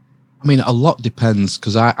 I mean, a lot depends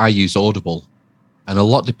because I use Audible, and a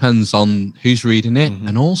lot depends on who's reading it,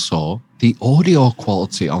 and also the audio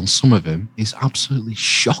quality on some of them is absolutely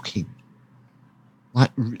shocking,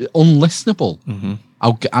 like unlistenable.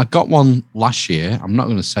 I got one last year. I'm not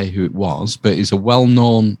going to say who it was, but he's a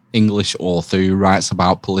well-known English author who writes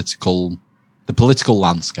about the political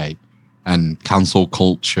landscape and cancel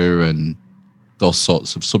culture and those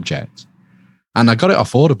sorts of subjects. And I got it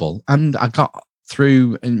off Audible, and I got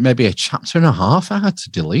through maybe a chapter and a half. I had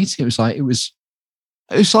to delete it. It was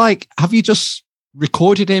like, have you just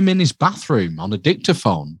recorded him in his bathroom on a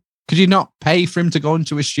dictaphone? Could you not pay for him to go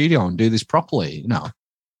into a studio and do this properly?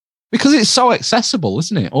 Because it's so accessible,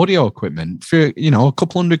 isn't it? Audio equipment for, a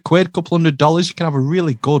couple $100, couple $100, you can have a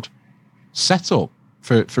really good setup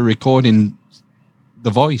for recording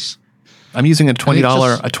the voice. I'm using a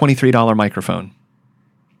 $23 microphone.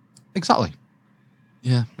 Exactly.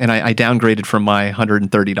 Yeah. And I downgraded from my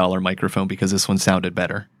 $130 microphone because this one sounded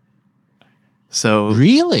better. So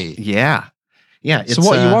really? Yeah. Yeah. So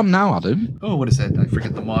what are you on now, Adam? Oh, what is that? I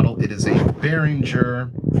forget the model. It is a Behringer.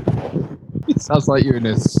 It sounds like you're in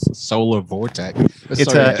a solar vortex.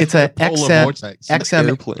 It's a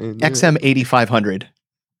XM 8500.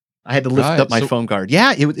 I had to lift up my phone guard.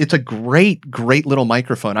 Yeah, it's a great little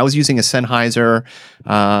microphone. I was using a Sennheiser,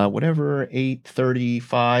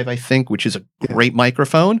 835, I think, which is a great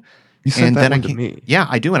microphone. You sent that one to me. Yeah,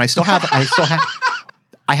 I do, and I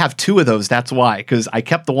have two of those. That's why, because I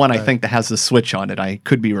kept the one I think that has the switch on it. I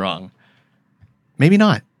could be wrong. Maybe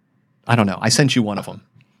not. I don't know. I sent you one of them.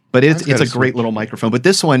 But it's a great little microphone. But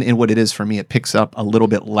this one, in what it is for me, it picks up a little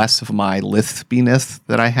bit less of my lispiness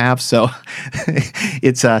that I have. So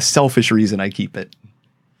it's a selfish reason I keep it.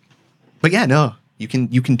 But yeah, no, you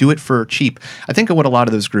can do it for cheap. I think what a lot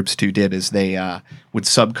of those groups too did is they would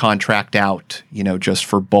subcontract out, just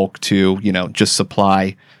for bulk to, just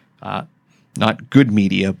supply not good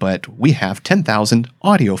media, but we have 10,000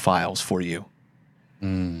 audio files for you.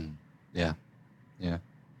 Yeah.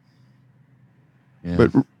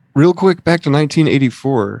 But real quick, back to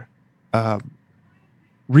 1984.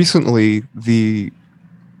 Recently, the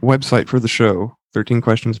website for the show,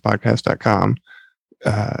 13questionspodcast.com,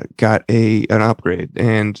 got an upgrade.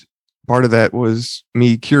 And part of that was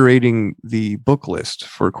me curating the book list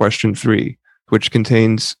for question 3, which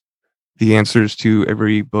contains the answers to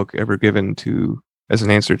every book ever given as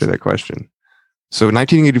an answer to that question. So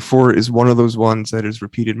 1984 is one of those ones that is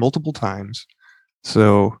repeated multiple times.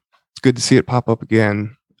 So it's good to see it pop up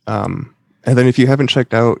again. And then if you haven't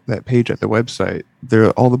checked out that page at the website,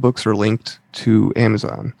 all the books are linked to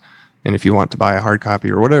Amazon. And if you want to buy a hard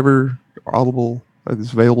copy or whatever, Audible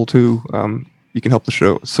is available too, you can help the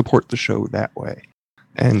show, support the show that way.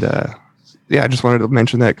 And I just wanted to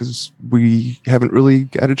mention that because we haven't really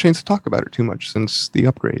had a chance to talk about it too much since the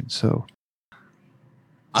upgrade. So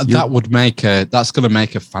that's going to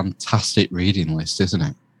make a fantastic reading list, isn't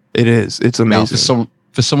it? It is. It's amazing.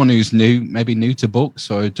 For someone who's maybe new to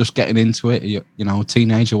books or just getting into it, a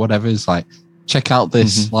teenager, whatever, is like, check out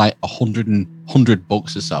this like 100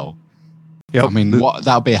 books or so. Yep. I mean,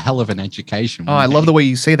 that would be a hell of an education. Oh, I love the way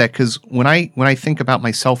you say that, because when I think about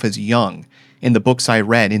myself as young in the books I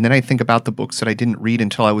read, and then I think about the books that I didn't read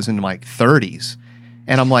until I was in my 30s,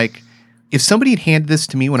 and I'm like, if somebody had handed this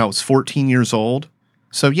to me when I was 14 years old,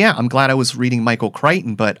 so yeah, I'm glad I was reading Michael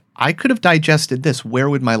Crichton, but I could have digested this. Where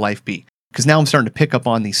would my life be? Because now I'm starting to pick up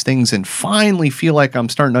on these things and finally feel like I'm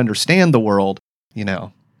starting to understand the world,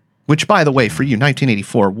 Which, by the way, for you,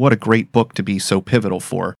 1984, what a great book to be so pivotal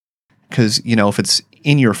for. Because, if it's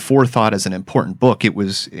in your forethought as an important book,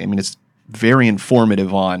 it's very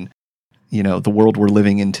informative on, the world we're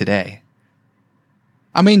living in today.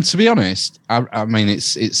 I mean, to be honest,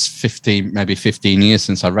 it's 15 years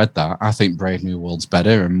since I read that. I think Brave New World's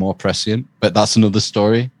better and more prescient, but that's another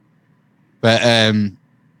story. But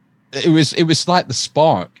it was like the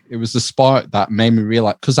spark. It was the spark that made me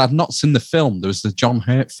realize, because I'd not seen the film. There was the John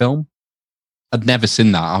Hurt film. I'd never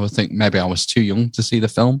seen that. I would think maybe I was too young to see the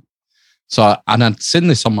film. And I'd seen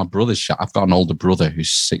this on my brother's shelf. I've got an older brother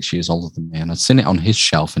who's 6 years older than me, and I'd seen it on his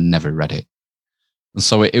shelf and never read it. And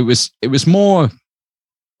so it was more.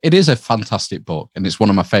 It is a fantastic book, and it's one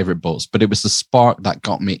of my favorite books. But it was the spark that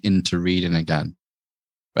got me into reading again.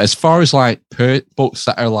 But as far as like books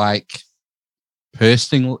that are like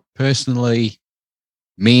personally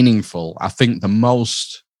meaningful, I think the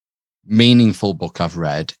most meaningful book I've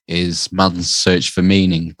read is Man's Search for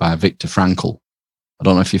Meaning by Viktor Frankl. I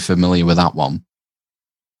don't know if you're familiar with that one.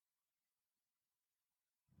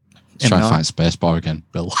 Let's try and find Spacebar again,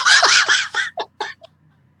 Bill.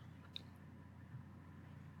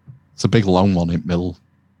 It's a big long one, it, Bill.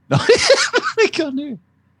 No, I can't do.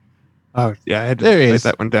 Oh yeah, I had to There he write is.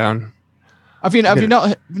 that one down. Have you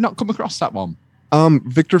not come across that one?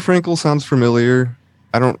 Viktor Frankl sounds familiar.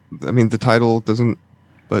 I mean, the title doesn't,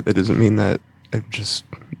 but it doesn't mean that I'm just,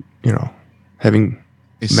 having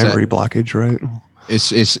memory blockage, right?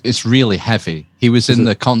 It's really heavy. He was in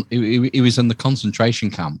he was in the concentration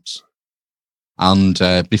camps, and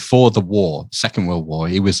before the war, Second World War,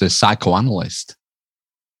 he was a psychoanalyst.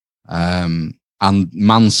 And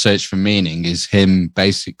Man's Search for Meaning is him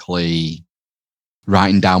basically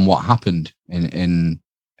writing down what happened in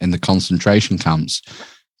the concentration camps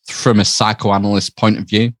from a psychoanalyst point of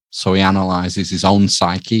view. So he analyzes his own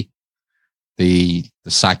psyche, the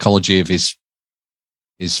psychology of his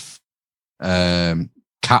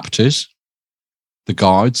captors, the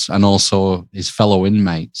guards, and also his fellow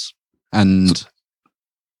inmates. And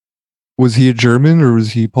was he a German or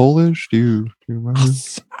was he Polish? Do you remember?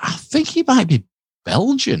 I think he might be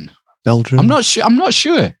Belgian. Belgian? I'm not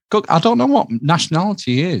sure. I don't know what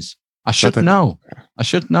nationality he is. I should know.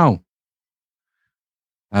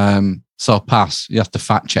 So pass. You have to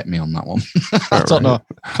fact check me on that one. I don't know.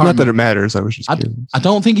 Not that it matters. I was just curious. I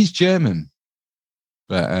don't think he's German.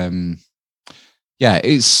 But yeah,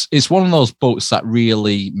 it's one of those books that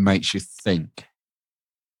really makes you think.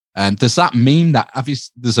 And there's that meme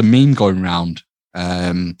there's a meme going around,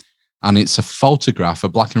 and it's a photograph, a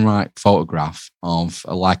black and white photograph of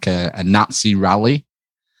a Nazi rally,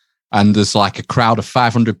 and there's like a crowd of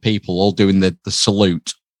 500 people all doing the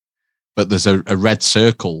salute, but there's a red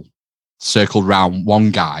circle round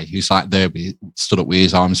one guy who's like there, stood up with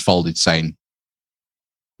his arms folded, saying,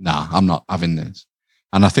 "Nah, I'm not having this."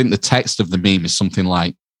 And I think the text of the meme is something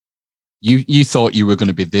like, "You thought you were going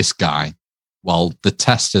to be this guy. Well, the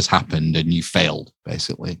test has happened and you failed,"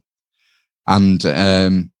 basically. And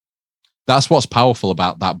that's what's powerful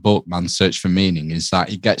about that book, Man's Search for Meaning, is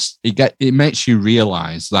that it makes you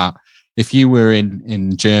realize that if you were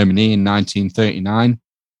in Germany in 1939,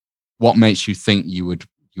 what makes you think you would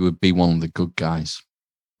be one of the good guys?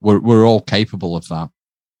 We're all capable of that.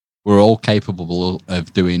 We're all capable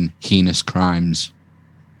of doing heinous crimes,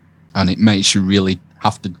 and it makes you really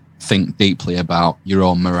have to think deeply about your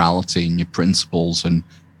own morality and your principles, and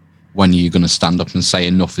when you're going to stand up and say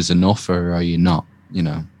enough is enough, or are you not?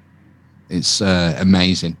 It's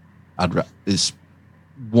amazing. It's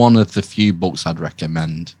one of the few books I'd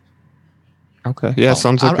recommend. Okay. Yeah,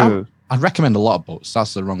 sounds like I'd recommend a lot of books.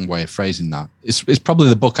 That's the wrong way of phrasing that. It's probably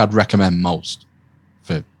the book I'd recommend most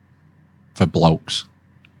for blokes.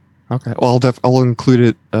 Okay. Well, I'll include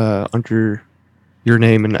it under your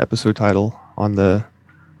name and episode title on the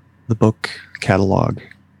book catalog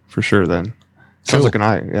for sure. Then sounds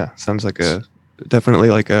Cool. Sounds like definitely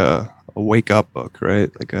like a wake up book, right?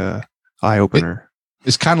 Like a eye opener.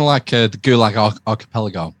 It's kind of like the Gulag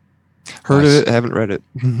Archipelago. Heard of it, haven't read it.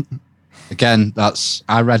 Again,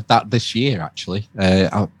 I read that this year actually,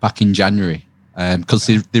 back in January, because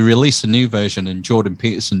they released a new version and Jordan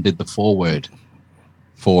Peterson did the foreword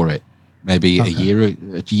for it, maybe a year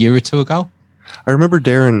or two ago. I remember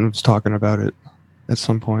Darren was talking about it at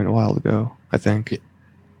some point a while ago, I think.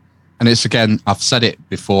 And it's, again, I've said it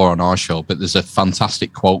before on our show, but there's a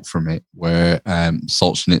fantastic quote from it where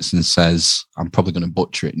Solzhenitsyn says, I'm probably going to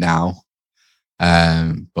butcher it now,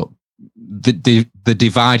 but the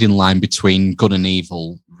dividing line between good and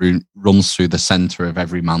evil runs through the center of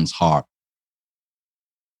every man's heart.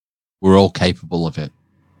 We're all capable of it,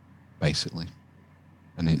 basically.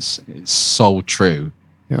 And it's so true.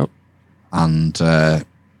 Yep. And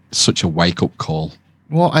such a wake-up call.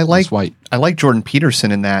 Well, I like Jordan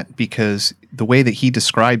Peterson in that, because the way that he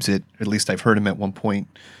describes it, at least I've heard him at one point,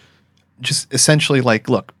 just essentially like,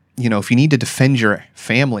 look, if you need to defend your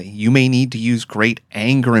family, you may need to use great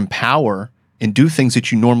anger and power and do things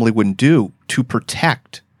that you normally wouldn't do to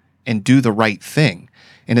protect and do the right thing.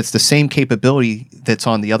 And it's the same capability that's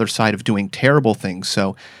on the other side of doing terrible things.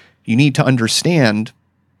 So you need to understand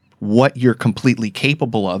what you're completely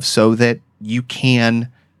capable of so that you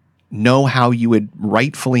can know how you would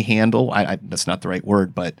rightfully handle. That's not the right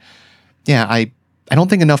word, but yeah, I don't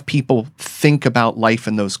think enough people think about life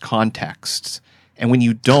in those contexts. And when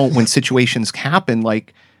you don't, when situations happen,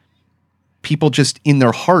 like, people just in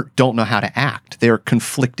their heart don't know how to act. They're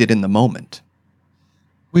conflicted in the moment.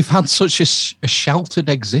 we've had such a sheltered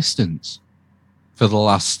existence for the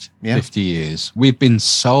last 50 years. We've been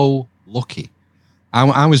so lucky.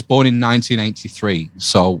 I was born in 1983,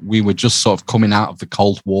 so we were just sort of coming out of the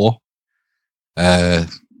Cold War.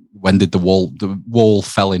 When did the wall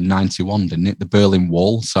fell in 91, didn't it? The Berlin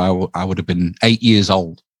Wall. So I would have been 8 years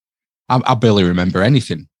old. I barely remember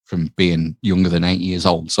anything from being younger than 8 years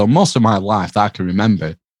old. So most of my life that I can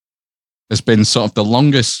remember has been sort of the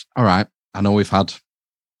longest. All right, I know we've had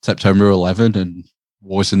September 11 and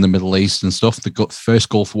wars in the Middle East and stuff, the first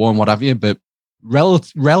Gulf War and what have you, but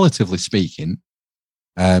relatively speaking,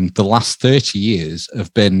 the last 30 years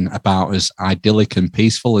have been about as idyllic and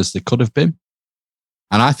peaceful as they could have been.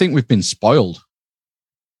 And I think we've been spoiled.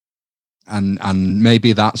 And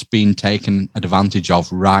maybe that's been taken advantage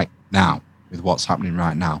of right now with what's happening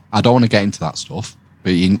right now. I don't want to get into that stuff,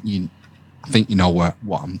 but I think you know what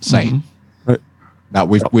I'm saying. Mm-hmm. Right. That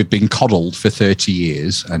we've been coddled for 30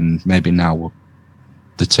 years, and maybe now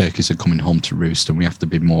the turkeys are coming home to roost, and we have to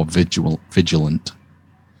be more vigilant.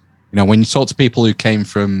 You know, when you talk to people who came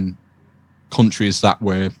from countries that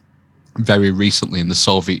were very recently in the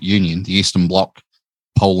Soviet Union, the Eastern Bloc,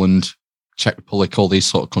 Poland, Czech Republic, all these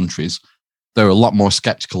sort of countries, they're a lot more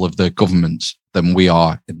skeptical of their governments than we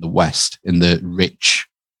are in the West, in the rich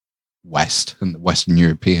West and the Western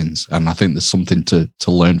Europeans. And I think there's something to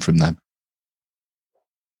learn from them.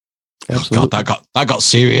 Absolutely. Oh God, that got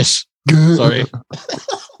serious. Sorry.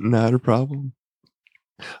 Not a problem.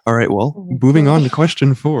 All right, well, moving on to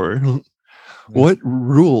question 4. What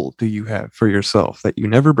rule do you have for yourself that you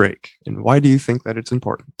never break, and why do you think that it's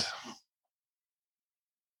important?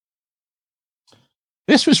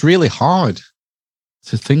 This was really hard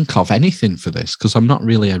to think of anything for this because I'm not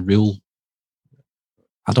really I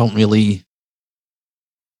don't really,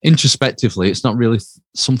 introspectively, it's not really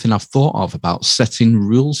something I've thought of about setting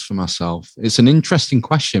rules for myself. It's an interesting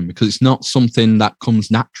question because it's not something that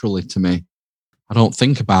comes naturally to me. I don't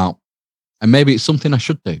think about, and maybe it's something I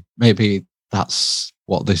should do. Maybe that's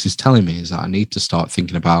what this is telling me, is that I need to start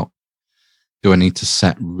thinking about, do I need to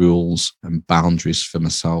set rules and boundaries for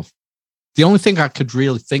myself? The only thing I could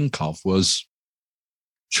really think of was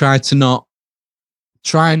try not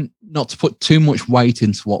to put too much weight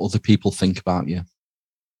into what other people think about you.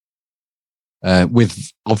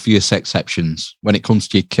 With obvious exceptions. When it comes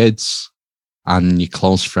to your kids and your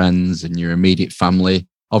close friends and your immediate family,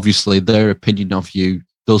 obviously their opinion of you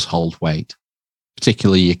does hold weight,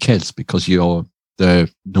 particularly your kids, because you're their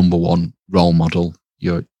number one role model.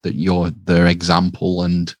 You're their example,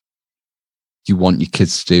 and you want your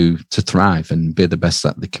kids to thrive and be the best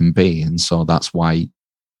that they can be. And so that's why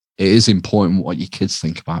it is important what your kids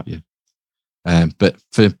think about you. But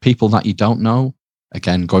for people that you don't know,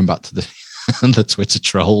 again, going back to the Twitter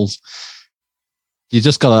trolls, you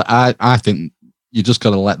just gotta, I think you just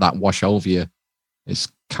gotta let that wash over you. It's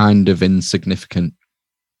kind of insignificant.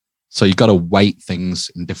 So you gotta weight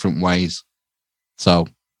things in different ways. So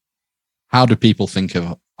how do people think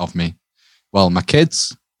of me? Well, my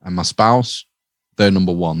kids and my spouse, they're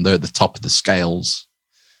number one. They're at the top of the scales.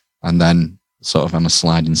 And then sort of on a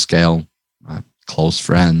sliding scale, my close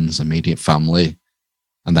friends, immediate family.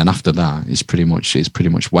 And then after that, it's pretty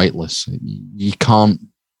much weightless. You can't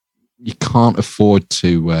afford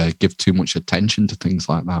to give too much attention to things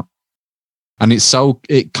like that. And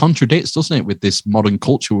it contradicts, doesn't it, with this modern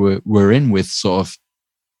culture we're in, with sort of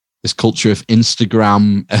this culture of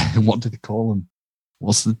Instagram. What do they call them?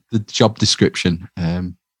 What's the job description?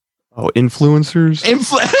 Influencers.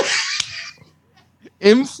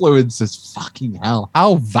 Influencers. Fucking hell!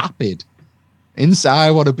 How vapid. Inside,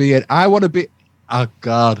 I want to be. Oh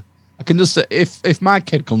God! I can just, if my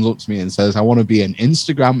kid comes up to me and says, "I want to be an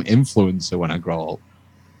Instagram influencer when I grow up,"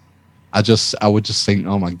 I would just think,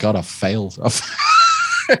 "Oh my God, I've failed.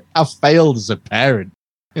 I've failed as a parent."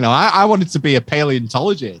 You know, I wanted to be a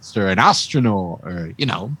paleontologist or an astronaut or, you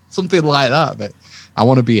know, something like that. But I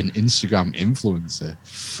want to be an Instagram influencer.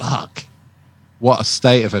 Fuck. What a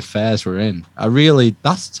state of affairs we're in.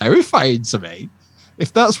 That's terrifying to me.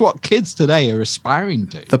 If that's what kids today are aspiring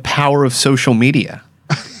to. The power of social media.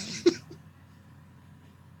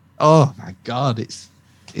 Oh my God.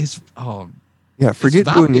 Yeah, forget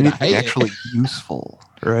vapid. doing I hate anything it. actually useful,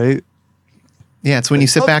 right? Yeah, it's when you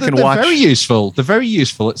sit back and watch. They're very useful. They're very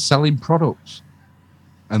useful at selling products.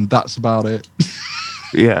 And that's about it.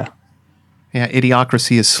 Yeah. Yeah,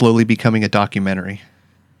 Idiocracy is slowly becoming a documentary.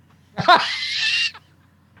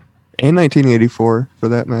 And 1984, for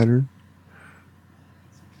that matter.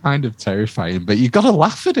 Kind of terrifying, but you got to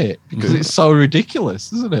laugh at it because it's so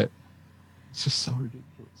ridiculous, isn't it? It's just so ridiculous.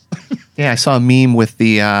 Yeah, I saw a meme with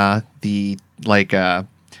the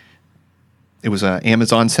it was an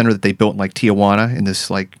Amazon center that they built in like Tijuana in this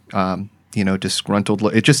like, disgruntled,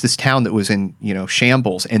 it's just this town that was in,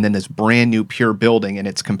 shambles, and then this brand new pure building, and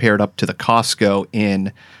it's compared up to the Costco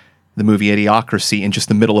in the movie Idiocracy in just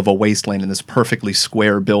the middle of a wasteland in this perfectly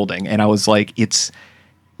square building. And I was like,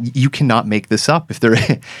 you cannot make this up. If there,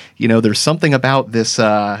 there's something about this,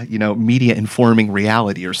 media informing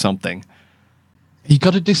reality or something. You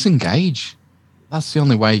got to disengage. That's the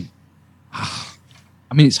only way.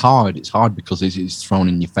 I mean, it's hard. It's hard because it's thrown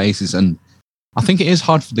in your faces. And I think it is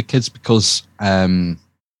hard for the kids because you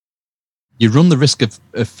run the risk of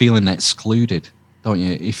feeling excluded, don't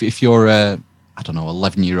you? If you're a,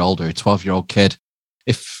 11-year-old or a 12-year-old kid,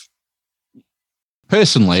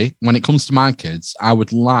 personally, when it comes to my kids, I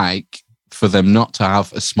would like for them not to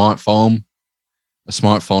have a smartphone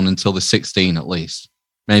until they're 16 at least,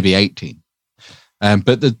 maybe 18.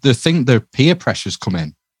 But the peer pressures come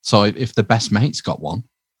in. So if the best mate's got one,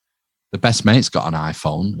 the best mate's got an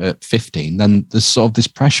iPhone at 15, then there's sort of this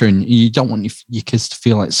pressure, and you don't want your kids to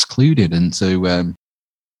feel excluded. And to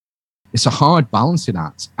it's a hard balancing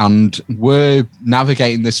act, and we're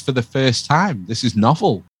navigating this for the first time. This is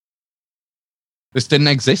novel. This didn't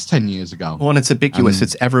exist 10 years ago. Well, and it's ubiquitous.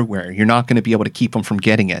 It's everywhere. You're not going to be able to keep them from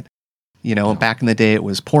getting it. Back in the day, it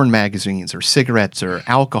was porn magazines or cigarettes or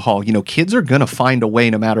alcohol. Kids are going to find a way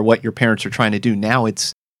no matter what your parents are trying to do. Now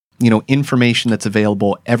it's, information that's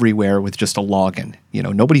available everywhere with just a login.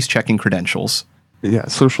 Nobody's checking credentials. Yeah,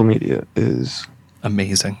 social media is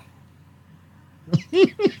amazing.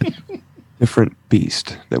 Different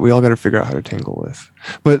beast that we all got to figure out how to tangle with.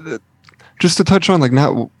 But just to touch on, like,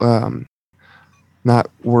 not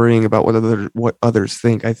worrying about what others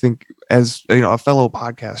think. I think as a fellow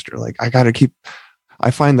podcaster, like I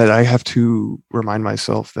find that I have to remind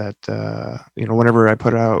myself that whenever I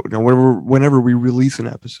put out, whenever we release an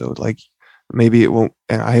episode, like maybe it won't,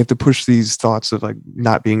 and I have to push these thoughts of like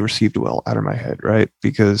not being received well out of my head, right?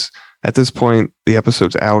 Because at this point the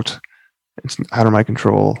episode's out, it's out of my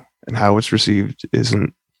control, and how it's received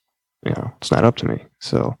isn't, it's not up to me.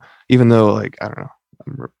 So even though, like, I don't know,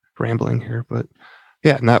 I'm rambling here, but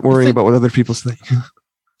yeah, not worrying about what other people think.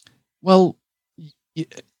 Well,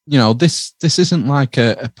 this isn't like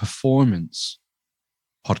a performance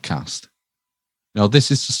podcast.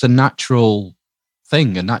 This is just a natural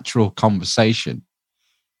thing, a natural conversation.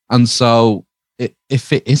 And so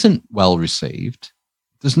if it isn't well received,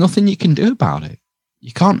 there's nothing you can do about it.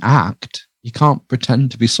 You can't act. You can't pretend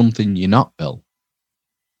to be something you're not, Bill.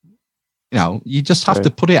 You just have to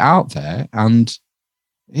put it out there, and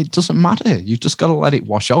it doesn't matter. You've just got to let it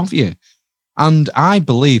wash over you. And I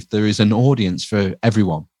believe there is an audience for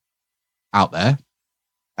everyone out there.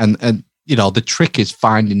 And the trick is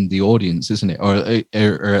finding the audience, isn't it?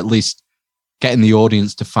 Or at least getting the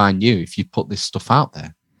audience to find you if you put this stuff out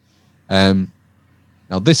there.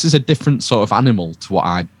 Now, this is a different sort of animal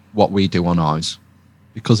to what we do on ours,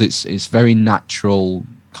 because it's very natural,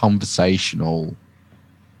 conversational,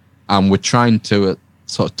 and we're trying to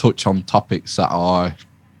sort of touch on topics that are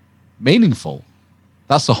meaningful.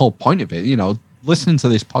 That's the whole point of it. Listening to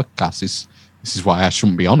this podcast this is why I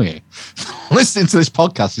shouldn't be on here. Listening to this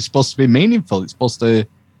podcast is supposed to be meaningful. It's supposed to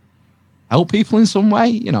help people in some way.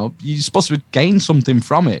 You're supposed to gain something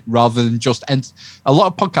from it rather than just a lot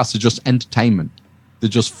of podcasts are just entertainment. They're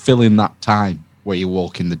just filling that time where you're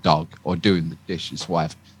walking the dog or doing the dishes,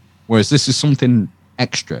 whatever. Whereas this is something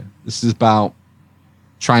extra. This is about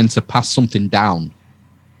trying to pass something down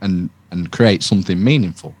and create something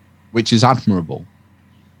meaningful, which is admirable.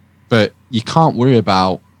 But you can't worry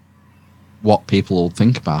about what people will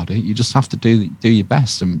think about it. You just have to do your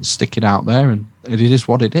best and stick it out there, and it is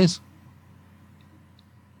what it is.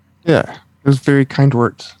 Yeah, those very kind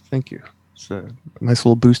words. Thank you. It's a nice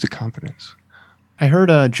little boost of confidence. I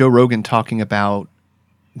heard Joe Rogan talking about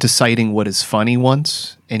deciding what is funny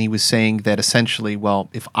once, and he was saying that essentially, well,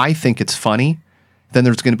 if I think it's funny, then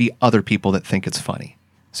there's going to be other people that think it's funny.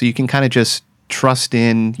 So you can kind of just trust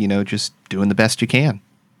in, just doing the best you can.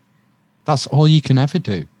 That's all you can ever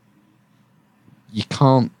do. You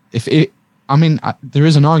can't, there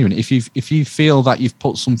is an argument. If you feel that you've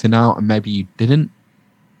put something out and maybe you didn't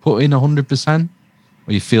put in 100%,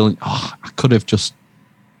 or you feel, I could have just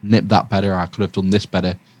nipped that better, I could have done this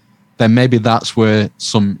better, then maybe that's where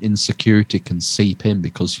some insecurity can seep in.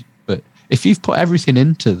 But if you've put everything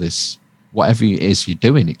into this, whatever it is you're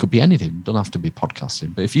doing, it could be anything, it don't have to be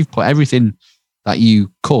podcasting, but if you've put everything that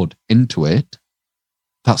you could into it,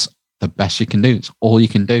 that's the best you can do. It's all you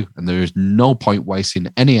can do. And there is no point wasting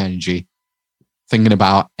any energy thinking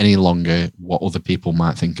about any longer what other people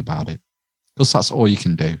might think about it, because that's all you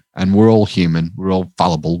can do. And we're all human. We're all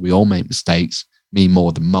fallible. We all make mistakes, me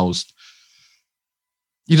more than most.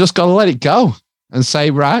 you just got to let it go and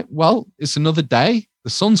say, right, well, it's another day. The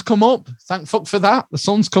sun's come up. Thank fuck for that. The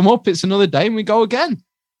sun's come up. It's another day and we go again.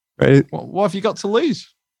 Right. What have you got to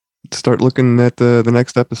lose? Start looking at the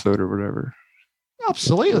next episode or whatever.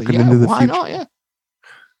 Absolutely. Looking Yeah. into the Why future. not? Yeah.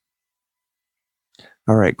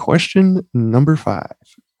 All right. Question number 5.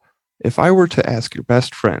 If I were to ask your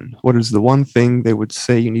best friend, what is the one thing they would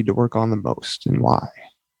say you need to work on the most and why?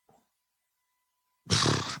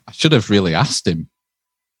 I should have really asked him.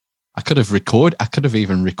 I could have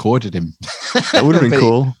even recorded him. That would have been But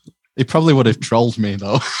cool. He probably would have trolled me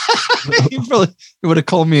though. he would have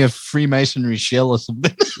called me a Freemasonry shill or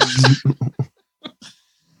something.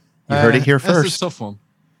 You heard it here That's first. a tough one.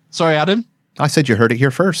 Sorry, Adam. I said you heard it here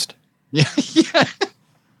first. Yeah, yeah.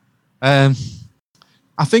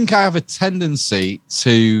 I think I have a tendency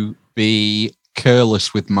to be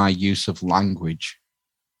careless with my use of language.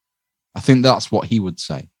 I think that's what he would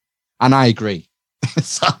say, and I agree.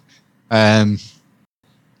 So,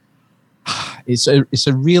 it's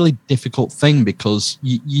a really difficult thing because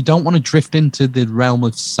you don't want to drift into the realm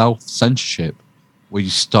of self-censorship where you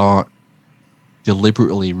start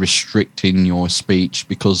deliberately restricting your speech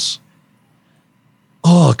because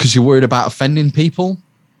you're worried about offending people,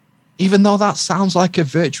 even though that sounds like a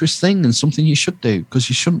virtuous thing and something you should do because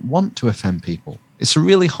you shouldn't want to offend people. It's a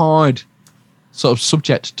really hard sort of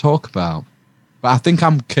subject to talk about. But I think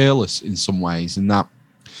I'm careless in some ways in that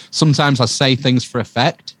sometimes I say things for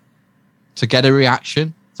effect, to get a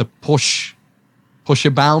reaction, to push a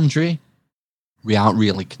boundary without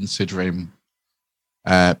really considering.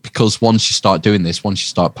 Because once you start doing this, once you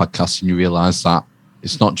start podcasting, you realize that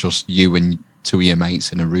it's not just you and 2 of your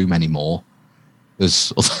mates in a room anymore.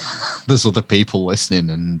 There's other people listening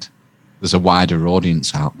and there's a wider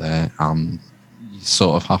audience out there. And you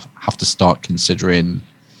sort of have to start considering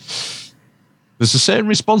there's a certain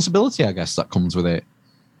responsibility, I guess, that comes with it.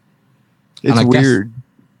 It's weird.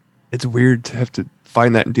 It's weird to have to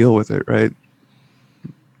find that and deal with it, right?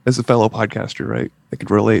 As a fellow podcaster, right? I could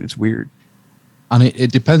relate. It's weird. And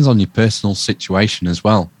it depends on your personal situation as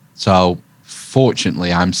well. So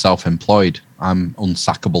fortunately, I'm self-employed. I'm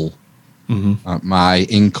unsackable. Mm-hmm. My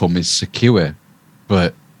income is secure.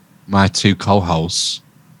 But my 2 co-hosts,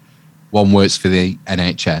 one works for the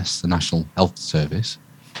NHS, the National Health Service,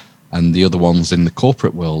 and the other one's in the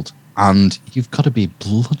corporate world. And you've got to be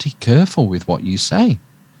bloody careful with what you say.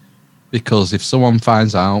 Because if someone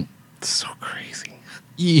finds out... It's so crazy.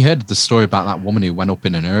 You heard the story about that woman who went up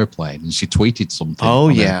in an airplane and she tweeted something. Oh,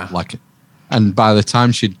 yeah. And by the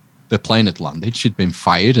time the plane had landed, she'd been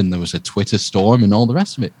fired and there was a Twitter storm and all the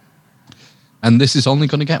rest of it. And this is only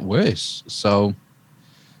going to get worse. So,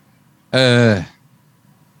 I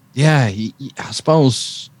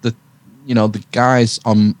suppose that, the guys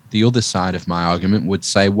on the other side of my argument would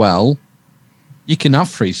say, well, you can have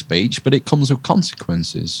free speech, but it comes with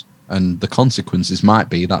consequences. And the consequences might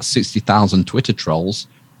be that 60,000 Twitter trolls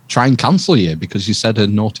try and cancel you because you said a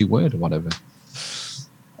naughty word or whatever.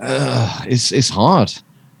 It's hard.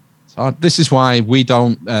 It's hard. This is why we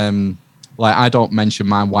don't, I don't mention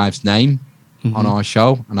my wife's name on our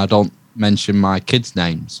show, and I don't mention my kids'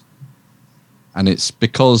 names. And it's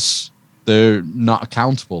because they're not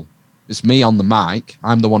accountable. It's me on the mic.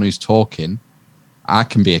 I'm the one who's talking. I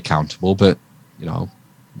can be accountable, but,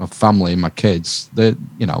 my family, my kids, they're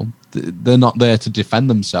not there to defend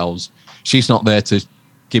themselves. She's not there to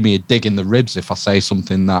give me a dig in the ribs if I say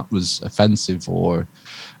something that was offensive or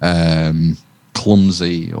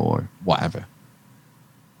clumsy or whatever.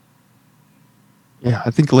 Yeah,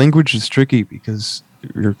 I think language is tricky because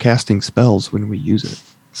you're casting spells when we use it.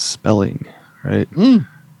 Spelling, right? And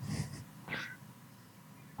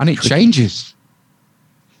it changes.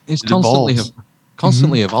 It's It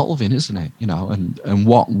constantly evolving, isn't it? And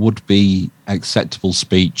what would be acceptable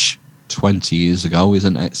speech 20 years ago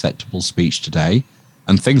isn't acceptable speech today.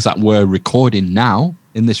 And things that we're recording now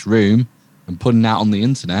in this room and putting out on the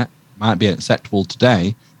internet might be acceptable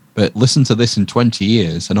today, but listen to this in 20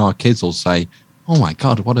 years and our kids will say, oh my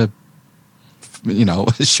God, what a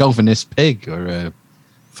chauvinist pig or a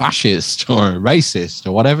fascist or a racist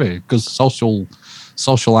or whatever, because social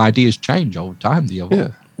ideas change over time.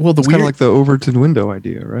 Yeah. Well, It's kind of like the Overton window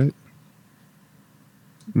idea, right?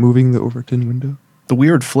 Moving the Overton window. The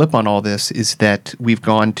weird flip on all this is that we've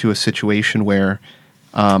gone to a situation where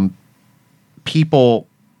people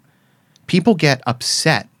get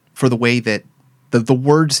upset for the way that the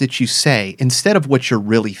words that you say instead of what you're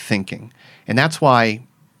really thinking. And that's why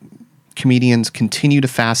comedians continue to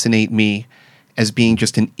fascinate me as being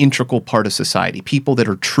just an integral part of society. People that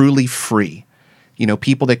are truly free.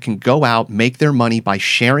 People that can go out, make their money by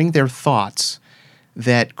sharing their thoughts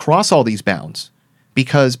that cross all these bounds.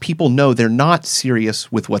 because people know they're not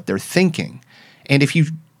serious with what they're thinking. And if you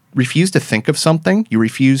refuse to think of something, you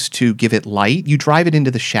refuse to give it light, you drive it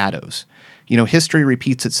into the shadows. History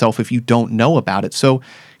repeats itself if you don't know about it. So,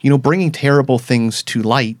 bringing terrible things to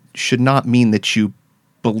light should not mean that you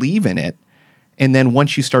believe in it. And then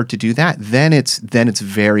once you start to do that, then it's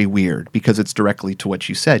very weird, because it's directly to what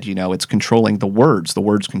you said. It's controlling the words. The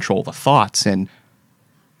words control the thoughts. And,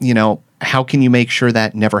 how can you make sure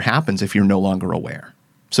that never happens if you're no longer aware?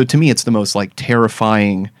 So to me, it's the most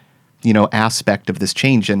terrifying, aspect of this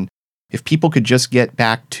change. And if people could just get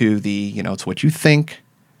back to the, it's what you think,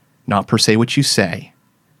 not per se what you say.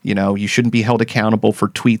 You shouldn't be held accountable for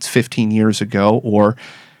tweets 15 years ago, or,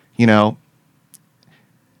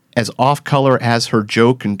 as off color as her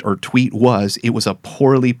joke or tweet was, it was a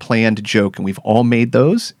poorly planned joke, and we've all made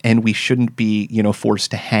those, and we shouldn't be,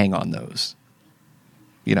 forced to hang on those.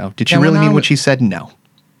 Did she really mean what she said? No,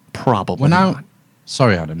 probably not.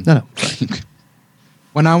 Sorry, Adam. No.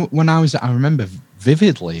 When I remember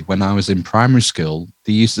vividly when I was in primary school,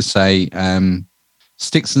 they used to say,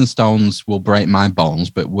 "Sticks and stones will break my bones,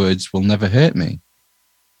 but words will never hurt me."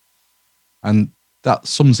 And that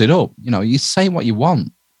sums it up. You say what you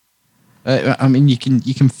want. You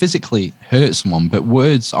can physically hurt someone, but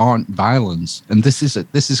words aren't violence. And this is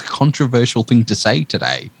a controversial thing to say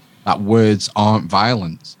today, that words aren't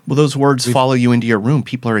violence. Well, those words follow you into your room.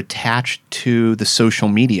 People are attached to the social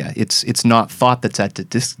media. It's not thought that's a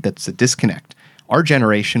disconnect. Our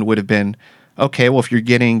generation would have been, okay, well, if you're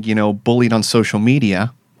getting, bullied on social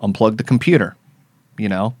media, unplug the computer.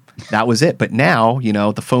 That was it. But now,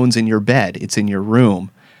 the phone's in your bed. It's in your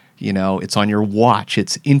room. It's on your watch.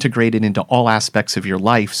 It's integrated into all aspects of your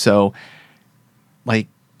life. So, I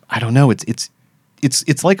don't know.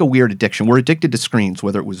 It's like a weird addiction. We're addicted to screens,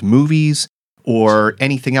 whether it was movies or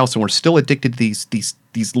anything else, and we're still addicted to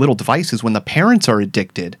these little devices. When the parents are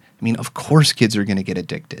addicted, of course kids are going to get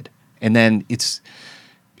addicted. And then it's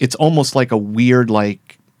almost like a weird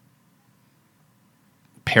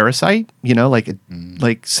parasite,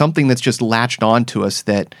 like something that's just latched onto us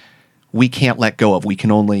that we can't let go of. We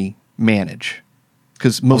can only manage,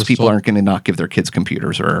 because most people aren't going to not give their kids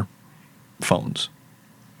computers or phones.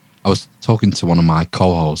 I was talking to one of my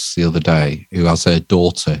co-hosts the other day who has a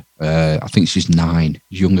daughter. I think she's 9,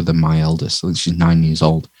 younger than my eldest. I think she's 9 years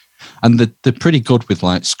old. And they're pretty good with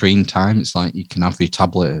screen time. It's like you can have your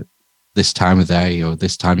tablet at this time of day, or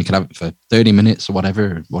this time you can have it for 30 minutes or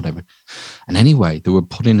whatever. And anyway, he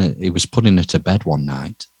was putting her to bed one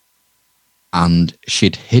night, and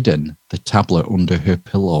she'd hidden the tablet under her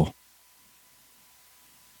pillow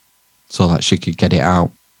so that she could get it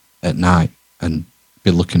out at night and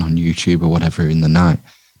be looking on YouTube or whatever in the night.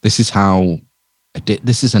 This is a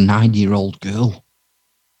 9-year-old girl.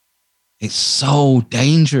 It's so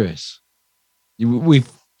dangerous.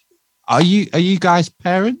 Are you guys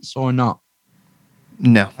parents or not?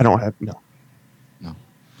 No, I don't have no.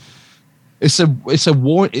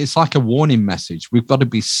 It's like a warning message. We've got to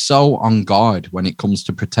be so on guard when it comes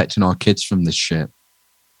to protecting our kids from this shit.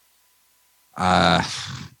 I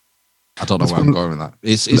don't know where I'm going with that.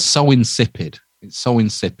 It's so insipid. It's so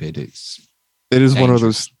insipid. It is dangerous. One of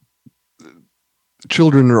those.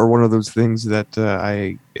 Children are one of those things that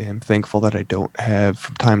I am thankful that I don't have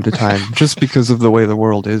from time to time, just because of the way the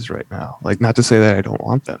world is right now. Not to say that I don't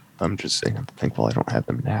want them. I'm just saying I'm thankful I don't have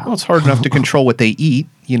them now. Well, it's hard enough to control what they eat,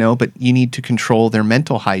 but you need to control their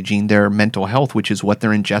mental hygiene, their mental health, which is what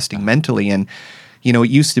they're ingesting mentally. And, it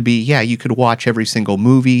used to be, you could watch every single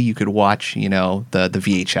movie. You could watch, the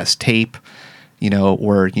VHS tape,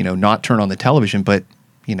 or, not turn on the television. But,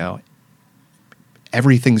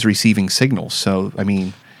 everything's receiving signals. So,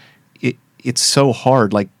 it's so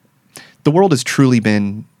hard. The world has truly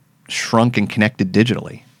been shrunk and connected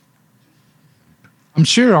digitally. I'm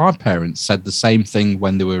sure our parents said the same thing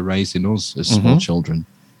when they were raising us as small children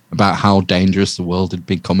about how dangerous the world had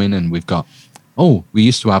becoming. And we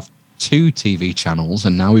used to have 2 TV channels,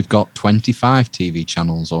 and now we've got 25 TV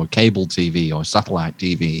channels, or cable TV, or satellite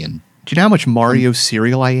TV. And do you know how much Mario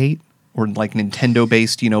cereal I ate? Or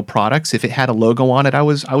Nintendo-based, products. If it had a logo on it, I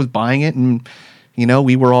was buying it, and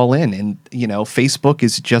we were all in. And Facebook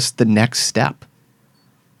is just the next step.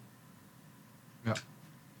 Yeah.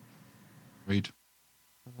 Read.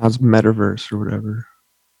 That's metaverse or whatever.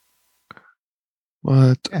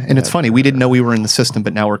 What? Yeah, and it's funny, we didn't know we were in the system,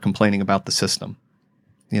 but now we're complaining about the system.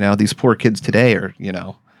 These poor kids today are,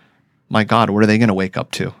 my God, what are they going to wake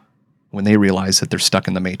up to when they realize that they're stuck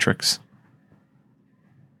in the Matrix?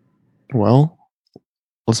 Well,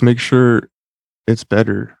 let's make sure it's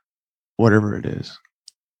better, whatever it is.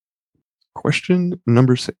 Question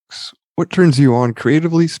number 6. What turns you on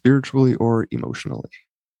creatively, spiritually, or emotionally?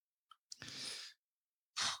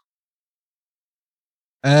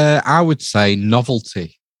 I would say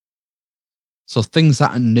novelty. So things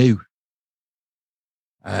that are new.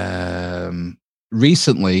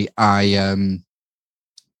 Recently,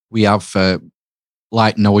 we have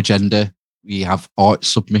like No Agenda. We have art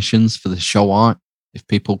submissions for the show art. If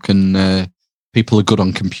people are good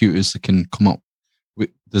on computers, they can come up.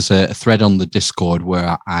 There's a thread on the Discord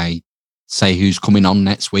where I say who's coming on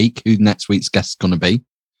next week, who next week's guest is going to be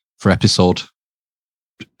for episode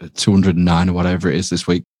 209 or whatever it is this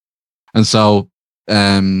week. And so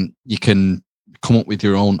you can come up with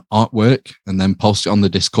your own artwork and then post it on the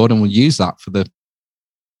Discord, and we'll use that for the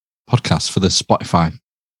podcast, for the Spotify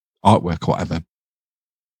artwork or whatever.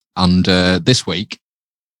 And this week,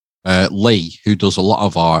 Lee, who does a lot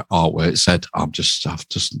of our artwork, said, I've just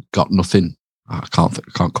got nothing. I can't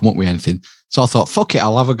come up with anything. So I thought, fuck it,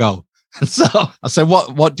 I'll have a go. And so I said,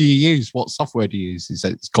 what do you use? What software do you use? He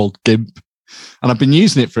said, it's called GIMP. And I've been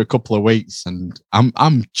using it for a couple of weeks, and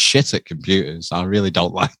I'm shit at computers. I really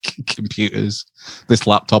don't like computers. This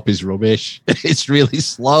laptop is rubbish. It's really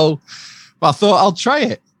slow. But I thought I'll try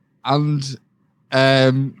it. And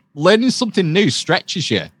learning something new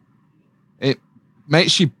stretches you. It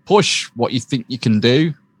makes you push what you think you can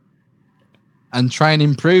do and try and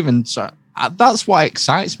improve. And so that's what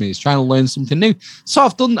excites me, is trying to learn something new. So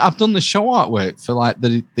I've done the show artwork for like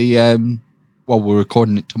the we're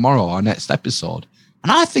recording it tomorrow, our next episode,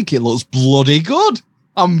 and I think it looks bloody good.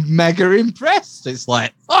 I'm mega impressed. It's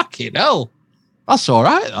like, fucking hell, that's all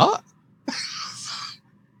right, that.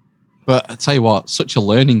 But I tell you what, such a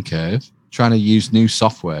learning curve trying to use new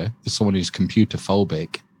software for someone who's computer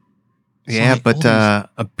phobic. Yeah, but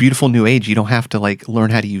a beautiful new age, you don't have to like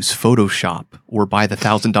learn how to use Photoshop or buy the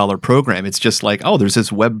 $1,000 program. It's just like, oh, there's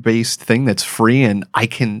this web-based thing that's free and I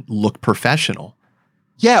can look professional.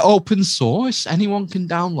 Yeah, open source. Anyone can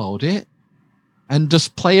download it and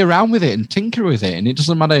just play around with it and tinker with it. And it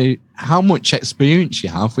doesn't matter how much experience you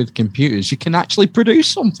have with computers, you can actually produce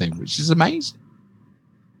something, which is amazing.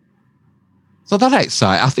 So that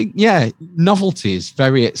excites. I think, yeah, novelty is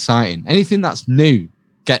very exciting. Anything that's new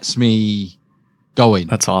gets me going.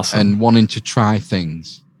 That's awesome. And wanting to try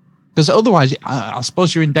things. Because otherwise, I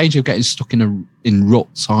suppose you're in danger of getting stuck in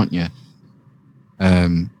ruts, aren't you?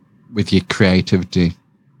 With your creativity.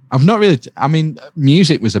 I've not really,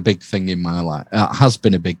 music was a big thing in my life. It has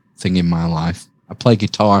been a big thing in my life. I play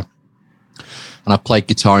guitar, and I've played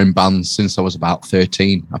guitar in bands since I was about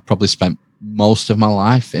 13. I've probably spent most of my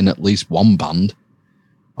life in at least one band.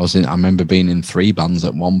 I remember being in 3 bands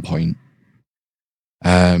at one point.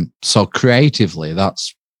 So creatively,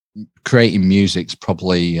 creating music's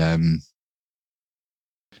probably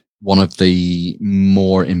one of the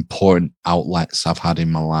more important outlets I've had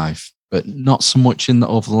in my life, but not so much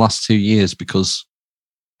over the last 2 years because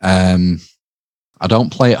I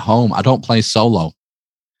don't play at home. I don't play solo.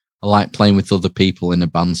 I like playing with other people in a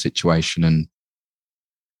band situation, and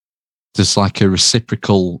there's like a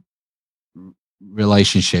reciprocal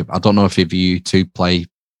relationship. I don't know if you two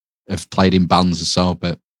have played in bands or so,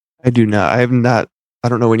 but I do not. I have not. I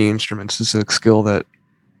don't know any instruments. It's a skill that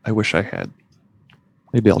I wish I had.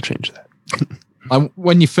 Maybe I'll change that.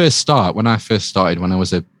 When I first started, when I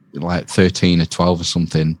was like 13 or 12 or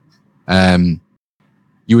something,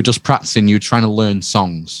 you were just practicing. You were trying to learn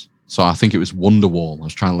songs. So I think it was Wonderwall. I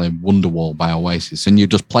was trying to learn Wonderwall by Oasis, and you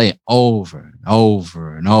just play it over and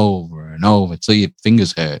over and over and over till your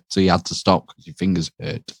fingers hurt. So you had to stop because your fingers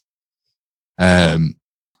hurt. And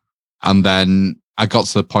then I got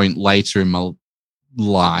to the point later in my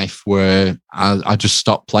life where I just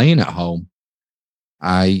stopped playing at home.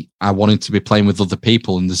 I wanted to be playing with other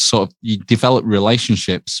people, and there's sort of, you develop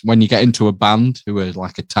relationships when you get into a band who are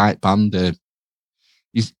like a tight band.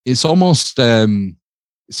 It's almost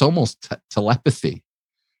telepathy.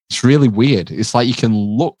 It's really weird. It's like you can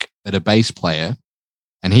look at a bass player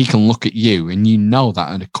and he can look at you, and you know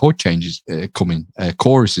that a chord change is coming, a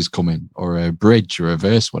chorus is coming, or a bridge or a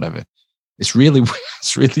verse, whatever. It's really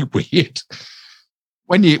weird.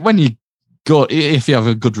 When you go, if you have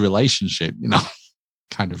a good relationship,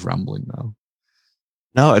 kind of rambling now.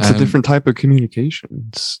 No, it's a different type of communication.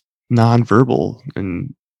 It's non-verbal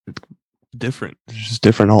and it's different. It's just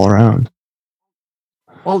different all around.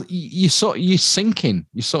 Well, you're syncing.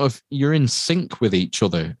 You're in sync with each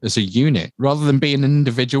other as a unit, rather than being an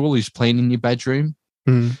individual who's playing in your bedroom.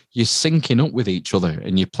 Mm. You're syncing up with each other,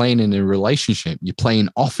 and you're playing in a relationship. You're playing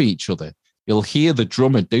off each other. You'll hear the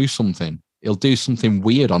drummer do something. He'll do something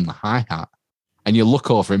weird on the hi-hat, and you'll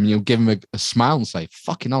look over him and you'll give him a smile and say,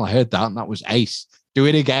 "Fucking hell, I heard that, and that was ace. Do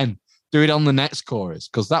it again." do it on the next chorus,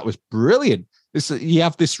 because that was brilliant. You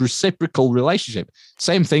have this reciprocal relationship.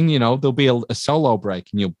 Same thing, there'll be a solo break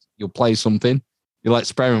and you'll play something, you'll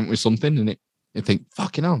experiment with something, and you think,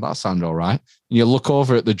 fucking hell, that sounded all right. And you look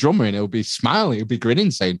over at the drummer and he'll be smiling, he'll be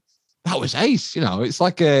grinning, saying, that was ace. It's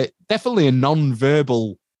like definitely a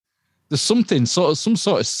non-verbal. There's some sort of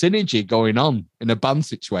synergy going on in a band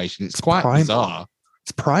situation. It's quite primal. bizarre.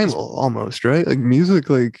 It's primal almost, right? Like music,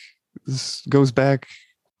 like this goes back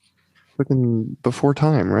fucking before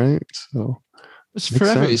time, right? So it's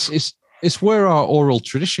forever. It's where our oral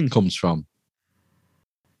tradition comes from.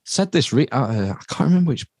 Said this. I can't remember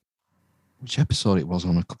which episode it was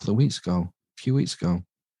on a few weeks ago.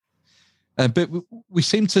 But we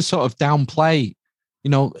seem to sort of downplay.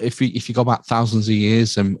 If you go back thousands of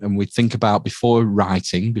years and we think about before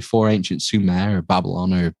writing, before ancient Sumer or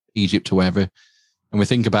Babylon or Egypt or wherever, and we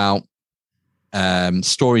think about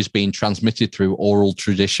stories being transmitted through oral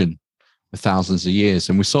tradition for thousands of years,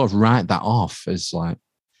 and we sort of write that off as like,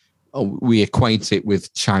 we equate it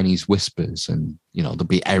with Chinese whispers, and there'll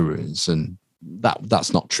be errors, and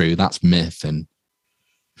that's not true. That's myth. And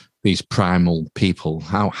these primal people,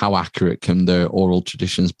 how accurate can their oral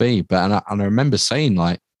traditions be? But I remember saying,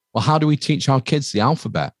 like, well, how do we teach our kids the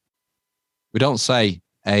alphabet? We don't say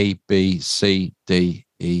A, B, C, D,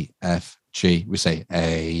 E, F, G. We say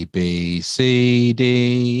A, B, C, D,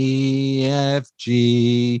 E, F,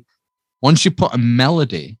 G. Once you put a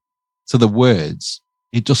melody to the words,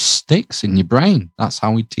 it just sticks in your brain. That's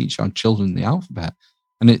how we teach our children the alphabet.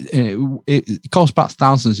 And it goes back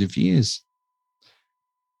thousands of years.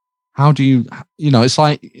 How do you, it's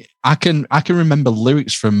like, I can remember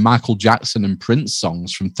lyrics from Michael Jackson and Prince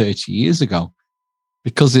songs from 30 years ago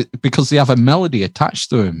because they have a melody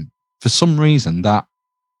attached to them. For some reason, that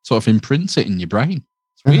sort of imprints it in your brain.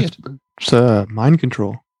 It's weird. It's mind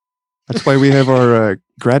control. That's why we have our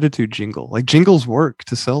gratitude jingle. Like, jingles work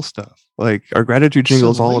to sell stuff. Like, our gratitude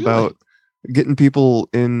jingle is all about getting people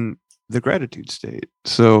in the gratitude state.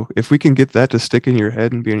 So if we can get that to stick in your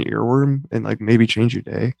head and be an earworm and like maybe change your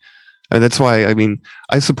day. And that's why,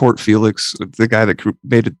 I support Felix, the guy that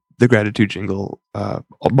made the gratitude jingle on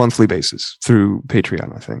a monthly basis through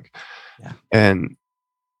Patreon, I think. Yeah. And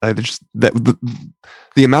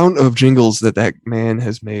the amount of jingles that man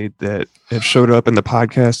has made that have showed up in the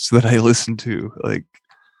podcasts that I listen to, like,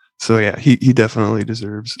 so yeah, he definitely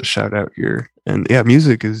deserves a shout out here. And yeah,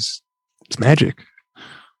 music it's magic.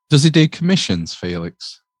 Does he do commissions,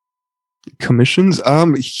 Felix? Commissions? I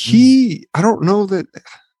don't know that.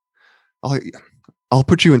 I'll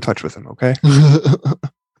put you in touch with him, okay?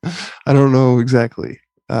 I don't know exactly.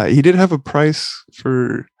 He did have a price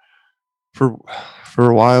for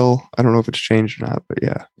a while. I don't know if it's changed or not, but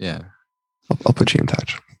yeah. Yeah. I'll put you in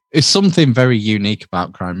touch. It's something very unique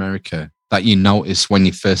about Grimerica that you notice when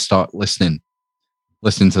you first start listening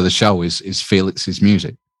to the show is Felix's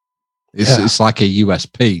music. It's like a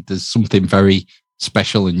USP. There's something very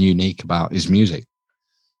special and unique about his music.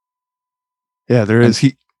 Yeah, there is.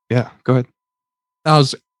 Go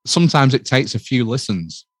ahead. Sometimes it takes a few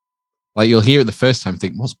listens. Like, you'll hear it the first time,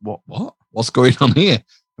 think, what's going on here?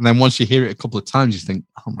 And then once you hear it a couple of times, you think,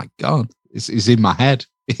 oh my God, it's in my head.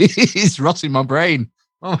 It's rotting my brain.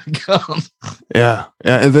 Oh my God. Yeah.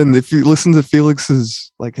 And then if you listen to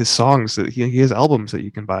Felix's, like, his songs, that he has albums that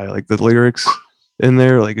you can buy, like the lyrics in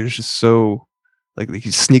there, like, it's just so, like,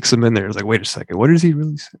 he sneaks them in there. It's like, wait a second, what is he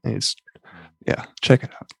really saying? Check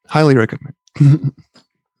it out. Highly recommend.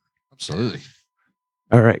 Absolutely.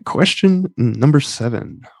 All right. Question number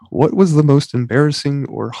 7. What was the most embarrassing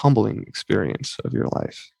or humbling experience of your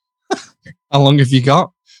life? How long have you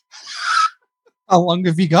got? How long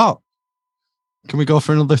have you got? Can we go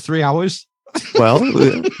for another 3 hours? Well,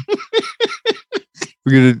 we're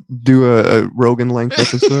going to do a Rogan length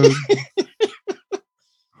episode.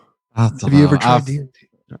 Have you ever tried DMT?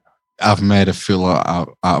 I've made a fool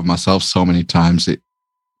out of myself so many times.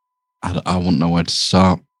 I wouldn't know where to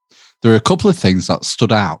start. There are a couple of things that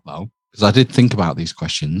stood out, though, because I did think about these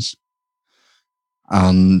questions.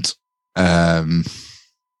 And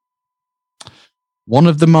one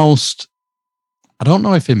of the most, I don't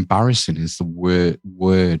know if embarrassing is the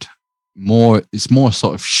word. It's more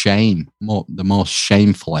sort of shame, the most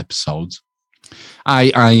shameful episodes.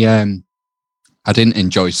 I didn't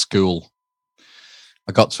enjoy school.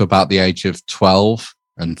 I got to about the age of 12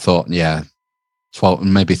 and thought, 12,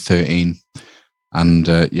 maybe 13. And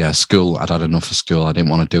school, I'd had enough of school. I didn't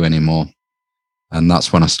want to do anymore. And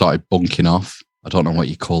that's when I started bunking off. I don't know what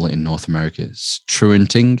you call it in North America. It's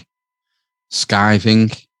truanting,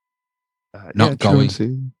 skiving, not going.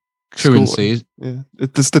 Truancy. Yeah,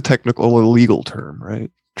 it's the technical or legal term,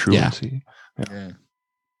 right? Truancy. Yeah.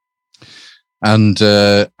 And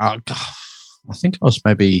I think I was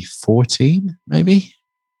maybe 14, maybe.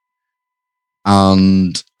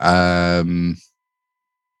 And I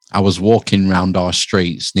was walking around our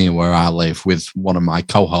streets near where I live with one of my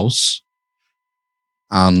co-hosts.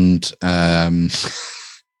 And my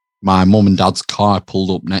mum and dad's car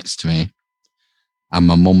pulled up next to me. And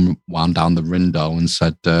my mum wound down the window and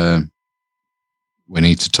said, we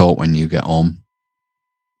need to talk when you get home.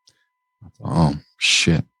 I thought, oh,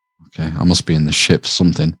 shit. Okay, I must be in the ship for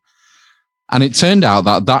something. And it turned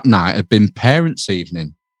out that night had been parents'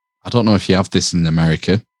 evening. I don't know if you have this in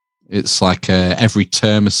America. It's like every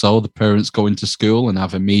term or so, the parents go into school and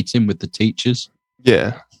have a meeting with the teachers.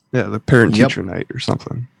 Yeah, the parent-teacher night or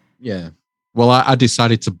something. Yeah. Well, I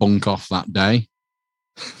decided to bunk off that day,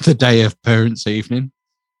 the day of parents' evening.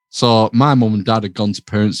 So my mum and dad had gone to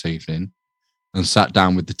parents' evening and sat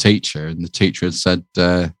down with the teacher, and the teacher had said,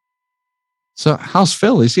 so how's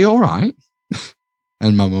Phil? Is he all right?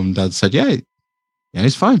 And my mum and dad said, yeah,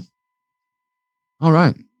 he's fine. All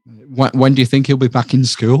right. When do you think he'll be back in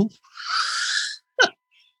school?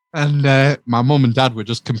 And my mum and dad were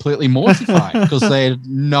just completely mortified because they had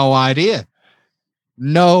no idea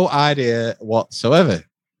whatsoever.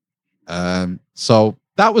 So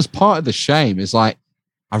that was part of the shame. Is like,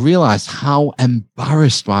 I realized how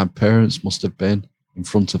embarrassed my parents must have been in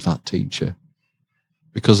front of that teacher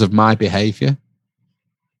because of my behavior.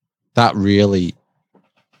 That really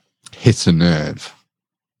hit a nerve.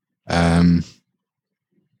 And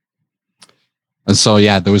so,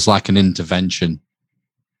 yeah, there was like an intervention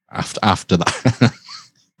after that.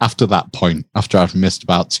 After that point, after I've missed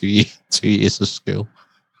about 2 years of school.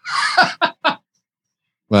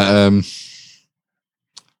 But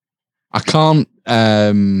I can't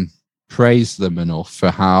praise them enough for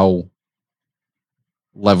how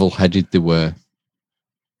level-headed they were.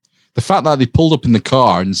 The fact that they pulled up in the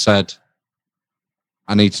car and said,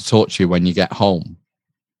 I need to talk to you when you get home.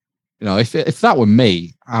 You know, if that were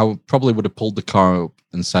me, I probably would have pulled the car up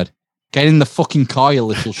and said, get in the fucking car, you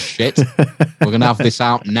little shit. We're going to have this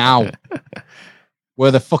out now.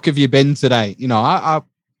 Where the fuck have you been today? You know,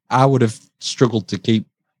 I would have struggled to keep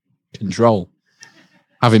control,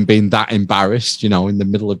 having been that embarrassed, you know, in the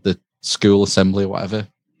middle of the school assembly or whatever.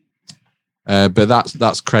 But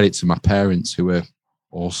that's credit to my parents, who were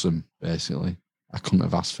awesome, basically. I couldn't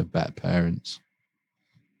have asked for better parents.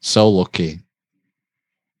 So lucky.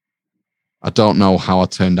 I don't know how I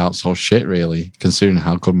turned out so shit, really, considering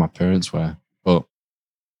how good my parents were. But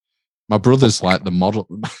my brother's like the model.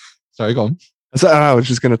 Sorry, go on. I was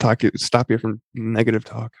just going to stop you from negative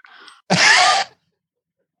talk. I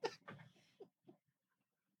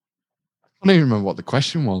don't even remember what the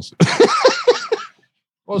question was.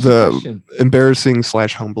 What was the question? Embarrassing /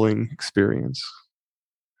 humbling experience.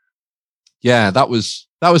 Yeah, that was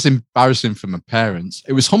embarrassing for my parents.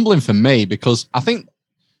 It was humbling for me because I think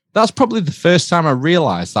that's probably the first time I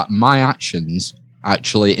realized that my actions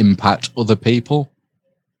actually impact other people.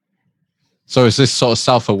 So it's this sort of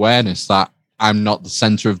self-awareness that I'm not the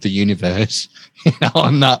center of the universe, you know,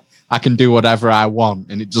 and that I can do whatever I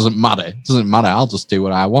want and it doesn't matter. It doesn't matter. I'll just do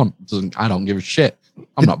what I want. I don't give a shit.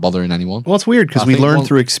 I'm not bothering anyone. Well, it's weird because we learn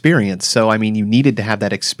through experience. So, I mean, you needed to have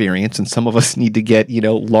that experience, and some of us need to get, you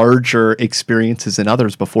know, larger experiences than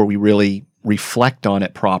others before we really reflect on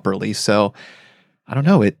it properly. So, I don't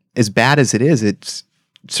know. As bad as it is, it's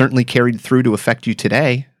certainly carried through to affect you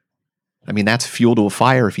today. I mean, that's fuel to a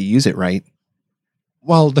fire if you use it right.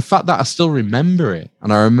 Well, the fact that I still remember it,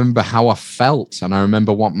 and I remember how I felt, and I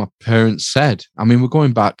remember what my parents said. I mean, we're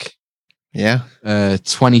going back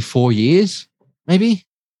 24 years, maybe.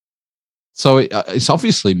 So it's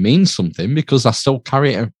obviously means something because I still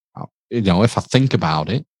carry it. You know, if I think about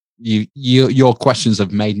it, your questions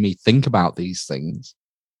have made me think about these things,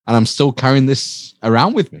 and I'm still carrying this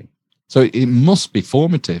around with me. So it must be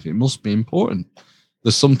formative. It must be important.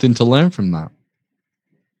 There's something to learn from that.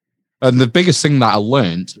 And the biggest thing that I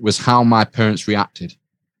learned was how my parents reacted,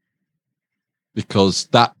 because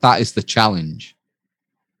that is the challenge.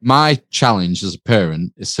 My challenge as a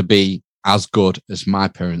parent is to be as good as my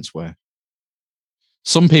parents were.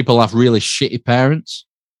 Some people have really shitty parents,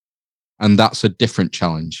 and that's a different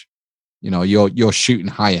challenge. You know, you're shooting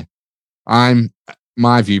higher.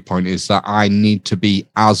 My viewpoint is that I need to be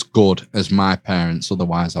as good as my parents,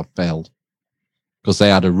 otherwise I've failed, because they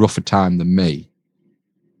had a rougher time than me.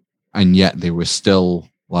 And yet they were still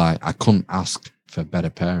like, I couldn't ask for better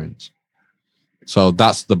parents. So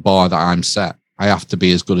that's the bar that I'm set. I have to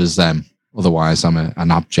be as good as them. Otherwise, I'm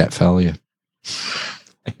an abject failure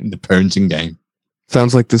in the parenting game.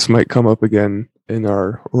 Sounds like this might come up again in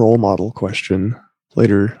our role model question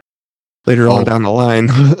later later on Oh. down the line.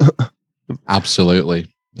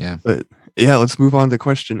 Absolutely. Yeah. But yeah, let's move on to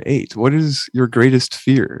question 8. What is your greatest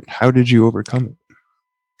fear? How did you overcome it?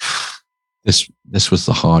 This was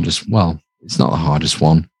the hardest. Well, it's not the hardest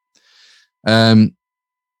one. The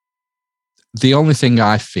only thing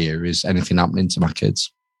I fear is anything happening to my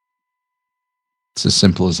kids. It's as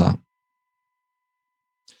simple as that.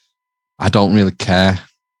 I don't really care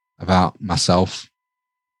about myself.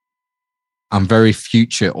 I'm very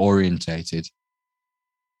future orientated.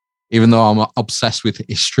 Even though I'm obsessed with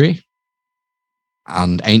history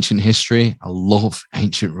and ancient history, I love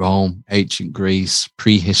ancient Rome, ancient Greece,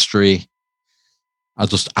 prehistory. I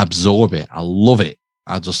just absorb it. I love it.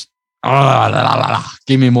 I just,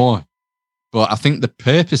 give me more. But I think the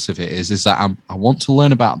purpose of it is that I want to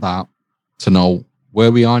learn about that to know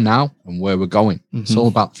where we are now and where we're going. Mm-hmm. It's all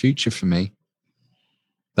about the future for me.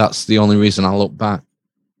 That's the only reason I look back.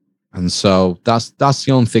 And so that's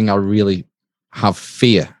the only thing I really have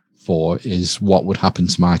fear for is what would happen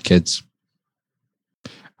to my kids.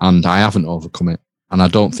 And I haven't overcome it. And I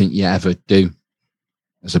don't think you ever do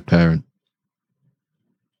as a parent.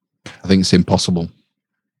 I think it's impossible.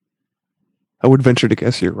 I would venture to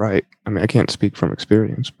guess you're right. I mean, I can't speak from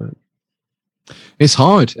experience, but It's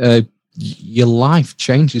hard. Your life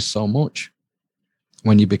changes so much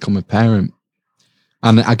when you become a parent.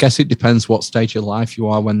 And I guess it depends what stage of life you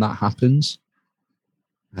are when that happens.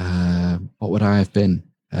 What would I have been?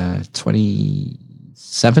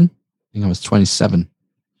 27? I think I was 27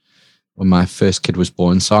 when my first kid was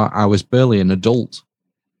born. So I was barely an adult.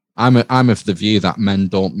 I'm of the view that men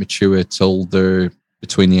don't mature till they're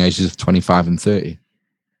between the ages of 25 and 30.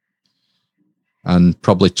 And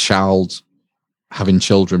probably having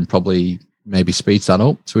children probably maybe speeds that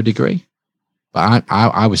up to a degree. But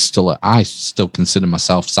I still consider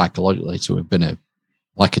myself psychologically to have been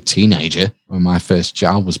like a teenager when my first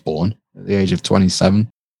child was born at the age of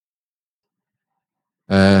 27.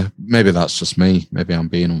 Maybe that's just me. Maybe I'm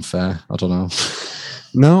being unfair. I don't know.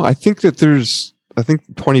 no, I think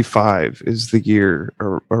 25 is the year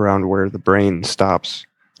around where the brain stops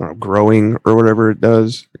growing or whatever it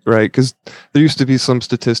does, right? Because there used to be some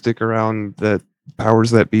statistic around that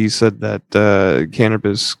powers that be said that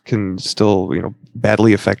cannabis can still,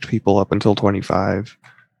 badly affect people up until 25.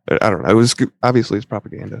 I don't know. It was obviously it's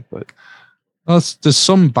propaganda, but There's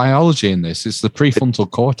some biology in this. It's the prefrontal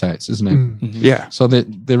cortex, isn't it? Mm-hmm. yeah. So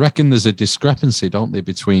they reckon there's a discrepancy, don't they,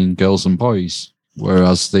 between girls and boys?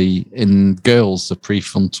 Whereas in girls, the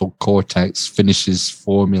prefrontal cortex finishes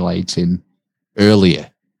formulating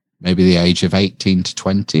earlier, maybe the age of 18 to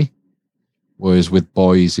 20. Whereas with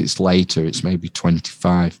boys, it's later, it's maybe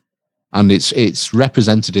 25. And it's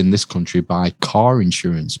represented in this country by car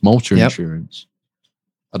insurance, motor insurance.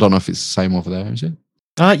 I don't know if it's the same over there, is it?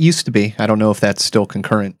 It used to be. I don't know if that's still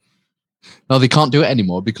concurrent. No, they can't do it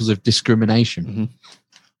anymore because of discrimination. Mm-hmm.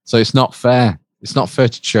 So it's not fair. It's not fair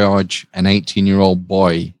to charge an 18-year-old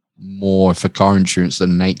boy more for car insurance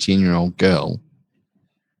than an 18-year-old girl.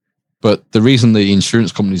 But the reason the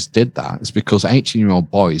insurance companies did that is because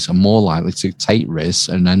 18-year-old boys are more likely to take risks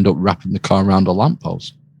and end up wrapping the car around a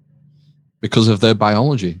lamppost because of their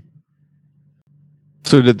biology.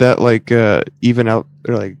 So did that even out,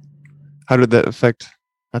 or how did that affect?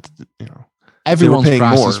 That's Everyone's paying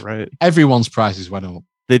prices, more, right? Everyone's prices went up.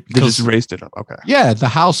 They just raised it up. Okay, Yeah, the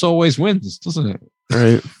house always wins, doesn't it?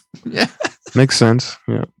 right. Yeah. Makes sense.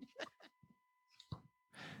 Yeah.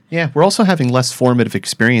 Yeah, we're also having less formative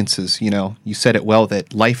experiences. You said it well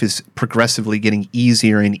that life is progressively getting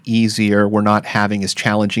easier and easier. We're not having as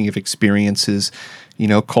challenging of experiences.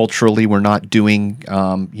 Culturally, we're not doing,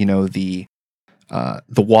 the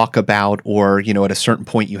walkabout, or at a certain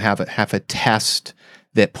point you have a test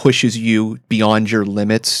that pushes you beyond your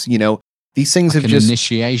limits. These things Like have an just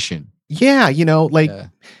initiation. Yeah,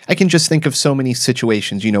 I can just think of so many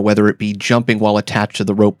situations, whether it be jumping while attached to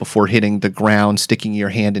the rope before hitting the ground, sticking your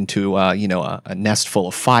hand into, a nest full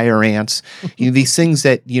of fire ants. These things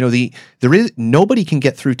that, nobody can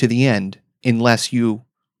get through to the end unless you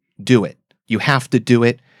do it. You have to do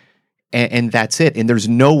it, and that's it. And there's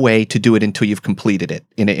no way to do it until you've completed it.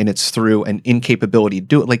 And it's through an incapability to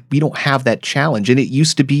do it. We don't have that challenge. And it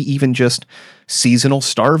used to be even just seasonal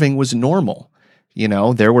starving was normal.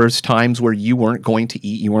 There was times where you weren't going to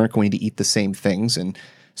eat the same things. And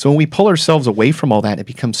so when we pull ourselves away from all that, it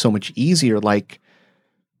becomes so much easier.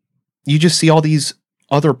 You just see all these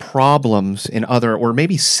other problems and or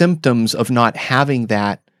maybe symptoms of not having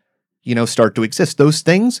that, start to exist. Those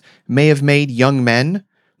things may have made young men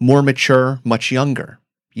more mature, much younger,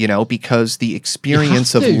 because the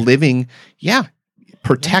experience of living,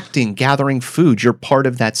 protecting, gathering food, you're part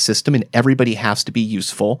of that system and everybody has to be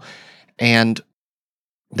useful. And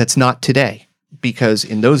that's not today, because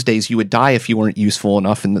in those days you would die if you weren't useful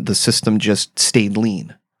enough, and the system just stayed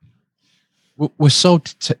lean. We're so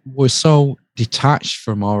detached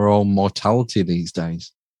from our own mortality these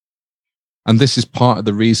days. And this is part of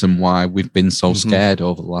the reason why we've been so scared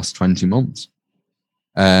over the last 20 months.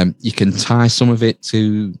 You can tie some of it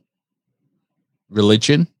to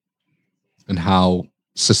religion and how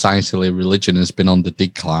societally religion has been on the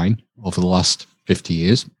decline over the last 50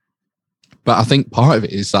 years. But I think part of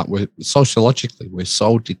it is that we're sociologically, we're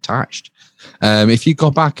so detached. If you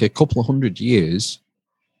go back a couple of 100 years,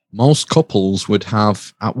 most couples would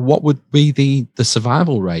have, what would be the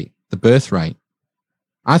survival rate, the birth rate?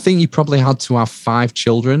 I think you probably had to have 5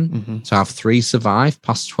 children to have 3 survive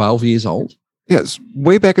past 12 years old. Yes,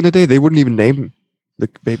 way back in the day, they wouldn't even name the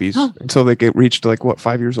babies until they get reached like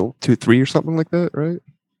 5 years old, 2, 3 or something like that, right?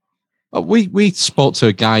 We spoke to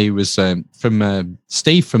a guy who was from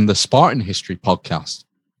Steve from the Spartan History podcast,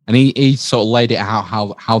 and he sort of laid it out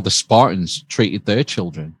how the Spartans treated their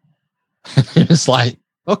children. It's like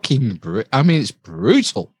it's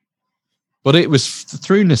brutal, but it was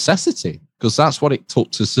through necessity, because that's what it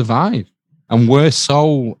took to survive. And we're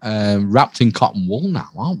so wrapped in cotton wool now,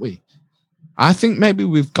 aren't we? I think maybe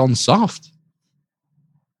we've gone soft.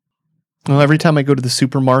 Well, every time I go to the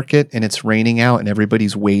supermarket and it's raining out and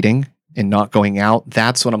everybody's waiting and not going out,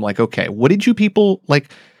 that's when I'm like, okay, what did you people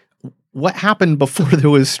like? What happened before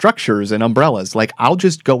there was structures and umbrellas? Like, I'll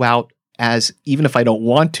just go out as, even if I don't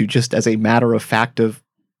want to, just as a matter of fact of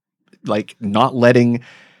like not letting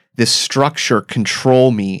this structure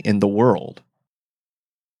control me in the world.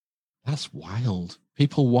 That's wild.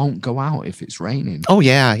 People won't go out if it's raining. Oh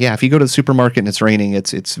yeah, yeah. If you go to the supermarket and it's raining,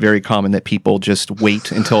 it's very common that people just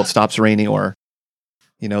wait until it stops raining, or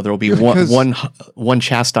there will be one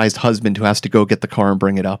chastised husband who has to go get the car and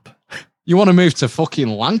bring it up. You want to move to fucking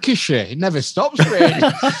Lancashire? It never stops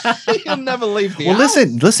raining. You'll never leave the house.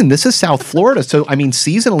 Listen. This is South Florida, so I mean,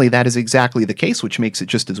 seasonally that is exactly the case, which makes it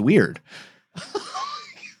just as weird.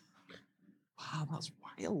 Wow, that's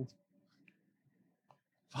wild.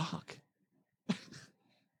 Fuck.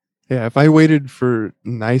 Yeah, if I waited for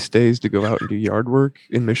nice days to go out and do yard work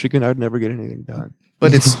in Michigan, I'd never get anything done.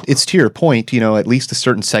 But it's to your point, at least a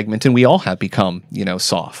certain segment, and we all have become,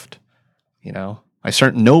 soft.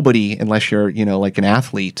 Nobody, unless you're, like an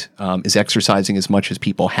athlete, is exercising as much as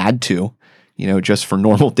people had to, just for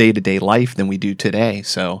normal day-to-day life than we do today.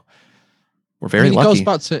 So we're very lucky. It goes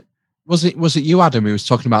back to, was it you, Adam, who was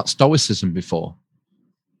talking about stoicism before?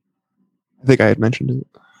 I think I had mentioned it.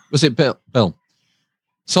 Was it Bill?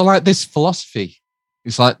 So like this philosophy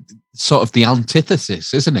is like sort of the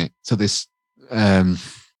antithesis, isn't it, to this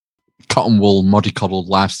cotton wool, mollycoddled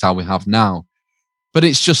lifestyle we have now. But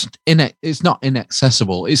it's just it's not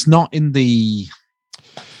inaccessible. It's not it's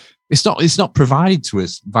not provided to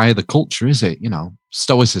us via the culture, is it?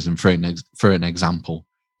 Stoicism for an example.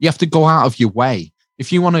 You have to go out of your way.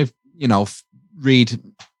 If you want to, read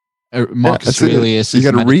Marcus Aurelius'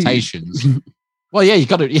 Meditations. Well, yeah, you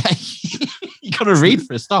got to read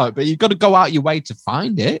for a start, but you've got to go out your way to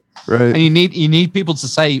find it. Right. And you need people to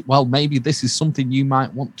say, well, maybe this is something you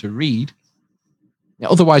might want to read.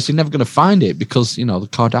 Otherwise, you're never going to find it because, the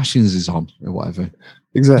Kardashians is on or whatever.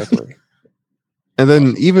 Exactly. And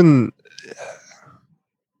then even,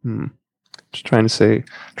 just trying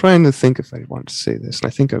to think if I want to say this, and I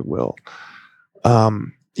think I will.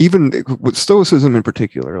 Even with Stoicism in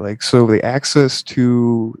particular, so the access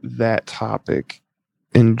to that topic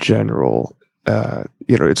in general,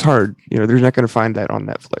 it's hard. They're not going to find that on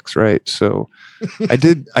Netflix, right? So I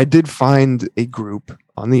did find a group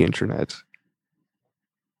on the internet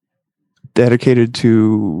dedicated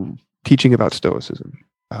to teaching about Stoicism.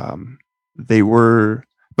 But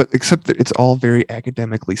except that it's all very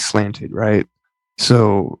academically slanted, right?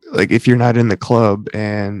 So if you're not in the club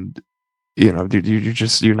and you're not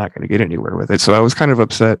going to get anywhere with it. So I was kind of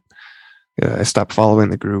upset. I stopped following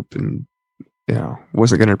the group and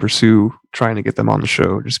wasn't going to pursue trying to get them on the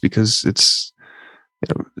show just because it's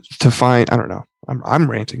to find. I don't know. I'm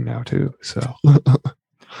ranting now too. So,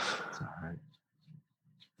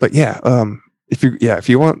 but yeah, if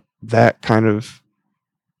you want that kind of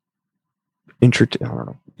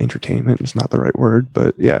entertainment is not the right word,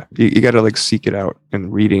 but yeah, you got to seek it out,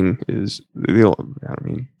 and reading is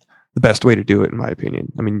the best way to do it, in my opinion.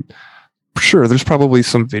 I mean, sure, there's probably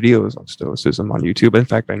some videos on Stoicism on YouTube. In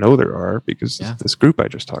fact, I know there are because of this group I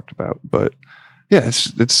just talked about. But yeah,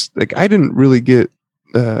 it's I didn't really get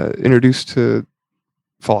introduced to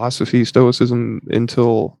philosophy, Stoicism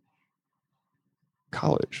until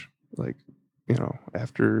college.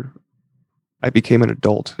 After I became an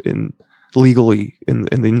adult in legally in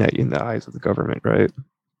the eyes of the government, right?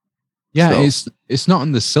 Yeah, So- it's not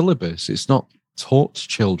in the syllabus. It's not taught to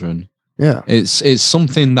children. Yeah. It's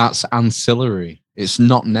something that's ancillary. It's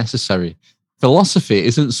not necessary. Philosophy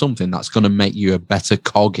isn't something that's going to make you a better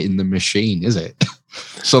cog in the machine, is it?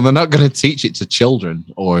 So they're not going to teach it to children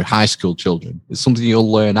or high school children. It's something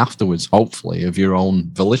you'll learn afterwards, hopefully, of your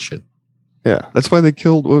own volition. Yeah, that's why they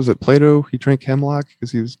killed, what was it, Plato? He drank hemlock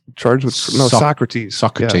because he was charged with, Socrates.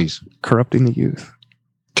 Socrates. Yeah, corrupting the youth.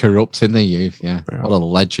 Corrupting the youth, yeah. Yeah. What a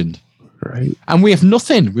legend. Right. And we have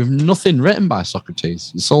nothing. We have nothing written by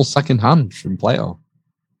Socrates. It's all secondhand from Plato.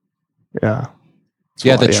 Yeah.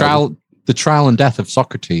 Yeah, the trial and death of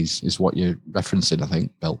Socrates is what you're referencing, I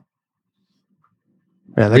think, Bill.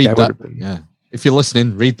 Yeah, that Read guy would that. have been. Yeah. If you're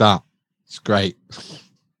listening, read that. It's great.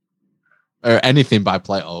 Or anything by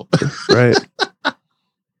Plato. Right.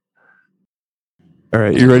 All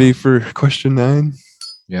right, you ready for question 9?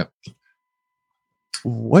 Yep.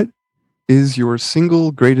 What is your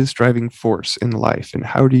single greatest driving force in life, and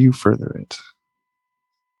how do you further it?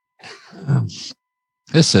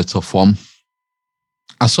 It's a tough one.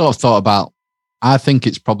 I sort of thought about, I think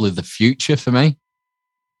it's probably the future for me.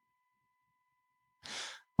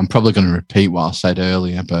 I'm probably going to repeat what I said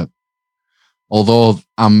earlier, but although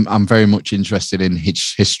I'm very much interested in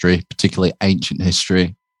history, particularly ancient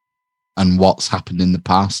history, and what's happened in the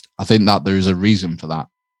past, I think that there is a reason for that.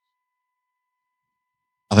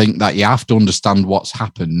 I think that you have to understand what's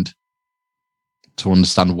happened to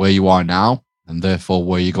understand where you are now and therefore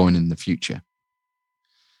where you're going in the future.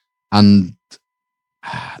 And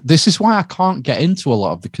this is why I can't get into a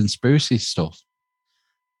lot of the conspiracy stuff.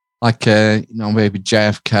 Like, maybe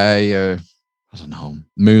JFK or, I don't know,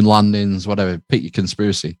 moon landings, whatever, pick your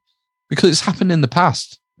conspiracy. Because it's happened in the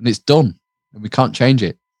past and it's done and we can't change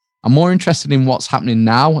it. I'm more interested in what's happening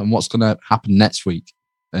now and what's going to happen next week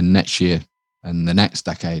and next year and the next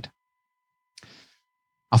decade.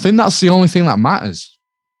 I think that's the only thing that matters.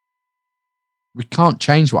 We can't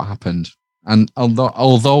change what happened. And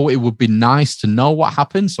although it would be nice to know what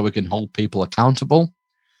happened so we can hold people accountable,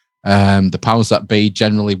 the powers that be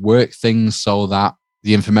generally work things so that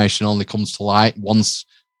the information only comes to light once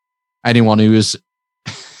anyone who is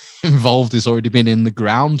involved has already been in the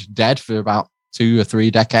ground, dead for about 2 or 3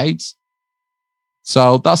 decades.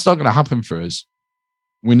 So that's not going to happen for us.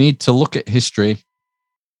 We need to look at history,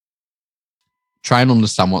 try and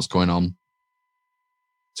understand what's going on,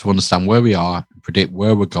 to understand where we are, predict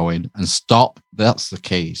where we're going, and stop. That's the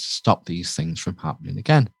key. Stop these things from happening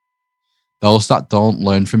again. Those that don't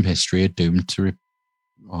learn from history are doomed to.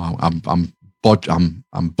 I'm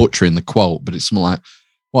butchering the quote, but it's something like,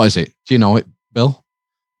 what is it? Do you know it, Bill?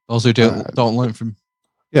 Those who don't learn from.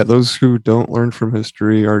 Yeah, those who don't learn from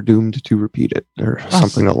history are doomed to repeat it, or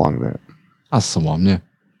something along that. That's the one, yeah.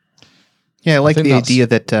 Yeah, I like the idea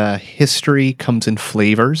that history comes in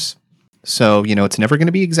flavors. So, it's never going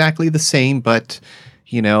to be exactly the same, but,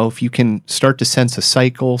 if you can start to sense a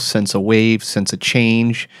cycle, sense a wave, sense a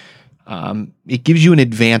change, it gives you an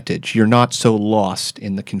advantage. You're not so lost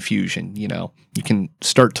in the confusion, You can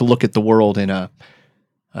start to look at the world in a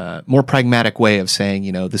more pragmatic way of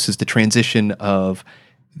saying, this is the transition of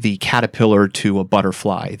the caterpillar to a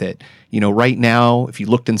butterfly that, right now, if you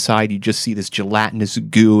looked inside, you just see this gelatinous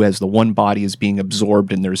goo as the one body is being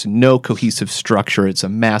absorbed and there's no cohesive structure. It's a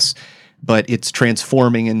mess, but it's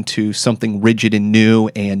transforming into something rigid and new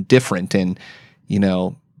and different. And, I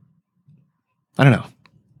don't know.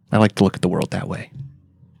 I like to look at the world that way.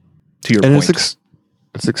 To your point.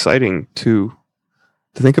 It's exciting to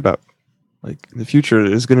think about. Like, the future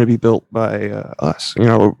is going to be built by us.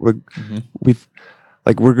 We're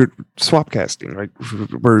swap casting, right?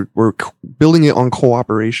 We're building it on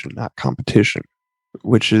cooperation, not competition,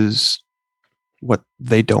 which is what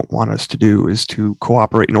they don't want us to do, is to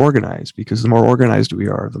cooperate and organize, because the more organized we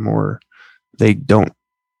are, the more they don't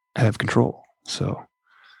have control. So,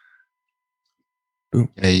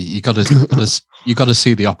 yeah, you got to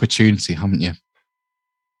see the opportunity, haven't you?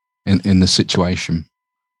 In the situation.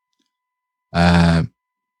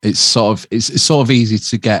 It's sort of easy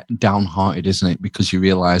to get downhearted, isn't it? Because you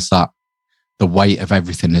realize that the weight of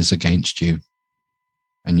everything is against you,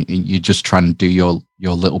 and you're just trying to do your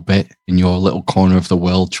little bit in your little corner of the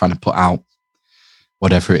world, trying to put out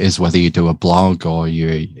whatever it is, whether you do a blog or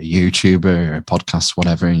you're a YouTuber or a podcast,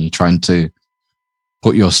 whatever, and you're trying to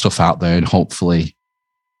put your stuff out there and hopefully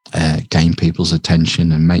gain people's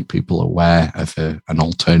attention and make people aware of an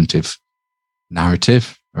alternative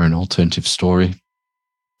narrative or an alternative story.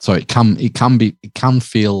 So it can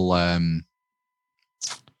feel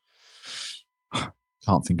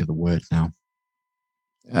can't think of the word now.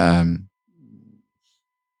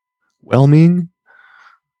 Whelming?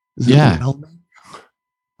 Is it Yeah. whelming?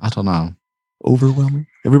 I don't know. Overwhelming?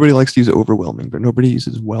 Everybody likes to use overwhelming, but nobody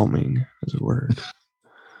uses whelming as a word.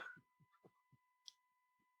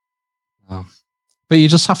 But you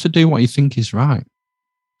just have to do what you think is right.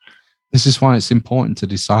 This is why it's important to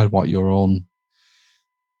decide what your own.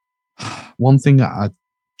 One thing that I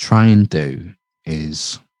try and do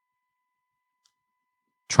is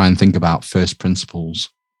try and think about first principles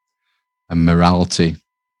and morality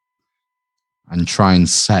and try and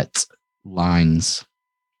set lines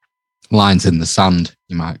in the sand,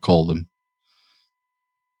 you might call them.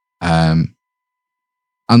 And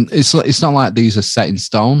it's not like these are set in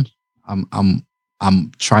stone.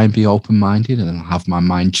 I'm trying to be open-minded and have my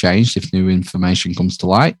mind changed if new information comes to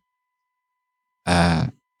light.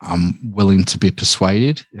 I'm willing to be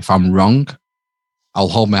persuaded. If I'm wrong, I'll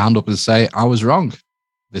hold my hand up and say, I was wrong.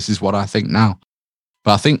 This is what I think now.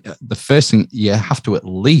 But I think the first thing, you have to at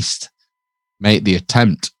least make the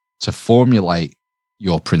attempt to formulate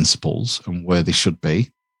your principles and where they should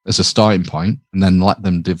be as a starting point, and then let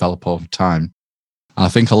them develop over time. And I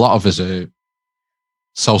think a lot of us are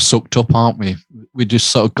so sucked up, aren't we? We just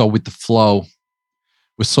sort of go with the flow.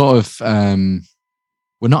 We're sort of,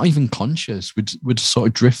 we're not even conscious. We're just sort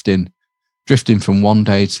of drifting from one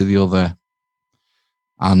day to the other.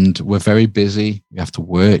 And we're very busy. We have to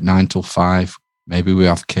work 9 till 5. Maybe we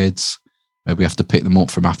have kids. Maybe we have to pick them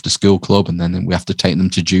up from after school club, and then we have to take them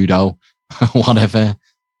to judo, whatever,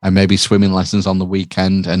 and maybe swimming lessons on the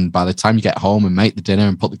weekend. And by the time you get home and make the dinner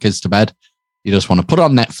and put the kids to bed, you just want to put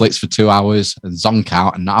on Netflix for 2 hours and zonk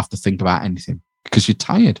out and not have to think about anything because you're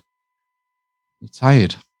tired. You're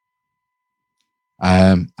tired.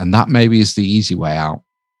 And that maybe is the easy way out.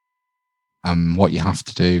 And what you have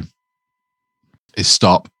to do is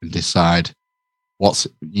stop and decide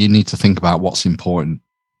you need to think about what's important.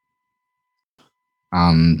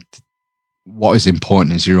 And what is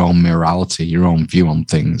important is your own morality, your own view on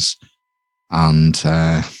things. And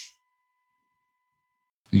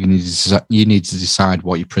you need to decide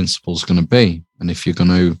what your principle is going to be. And if you're going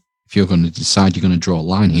to decide you're going to draw a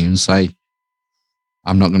line here and say,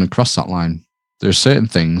 I'm not going to cross that line. There are certain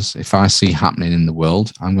things, if I see happening in the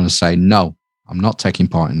world, I'm going to say, no, I'm not taking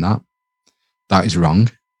part in that. That is wrong.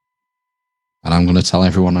 And I'm going to tell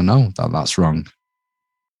everyone I know that that's wrong.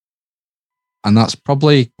 And that's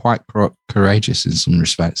probably quite courageous in some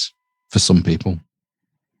respects for some people.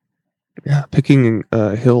 Yeah, picking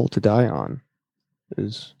a hill to die on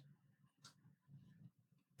is...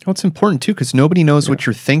 Well, it's important too, because nobody knows what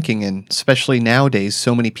you're thinking. And especially nowadays,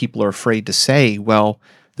 so many people are afraid to say, well,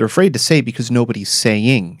 they're afraid to say because nobody's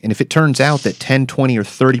saying. And if it turns out that 10, 20, or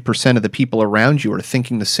 30% of the people around you are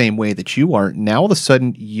thinking the same way that you are, now all of a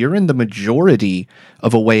sudden you're in the majority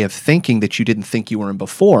of a way of thinking that you didn't think you were in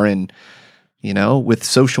before. And, you know, with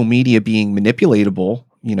social media being manipulatable,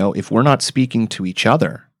 you know, if we're not speaking to each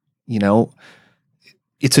other, you know,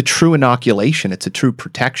 it's a true inoculation. It's a true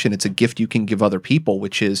protection. It's a gift you can give other people,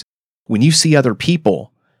 which is when you see other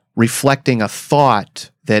people reflecting a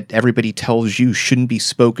thought that everybody tells you shouldn't be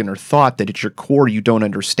spoken, or thought that at your core you don't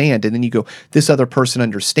understand, and then you go, this other person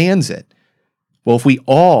understands it. Well, if we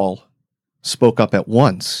all spoke up at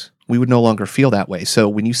once, we would no longer feel that way. So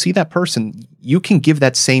when you see that person, you can give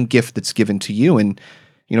that same gift that's given to you. And,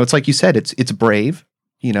 you know, it's like you said, it's brave,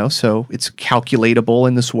 you know, so it's calculatable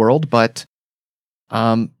in this world, but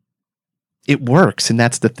it works. And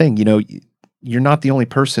that's the thing, you know, you're not the only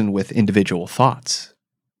person with individual thoughts.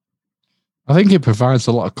 I think it provides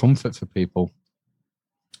a lot of comfort for people,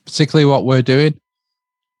 particularly what we're doing.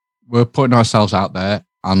 We're putting ourselves out there,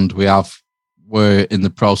 and we're in the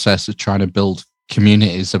process of trying to build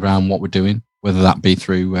communities around what we're doing, whether that be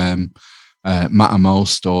through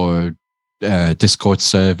Mattermost or Discord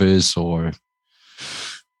servers or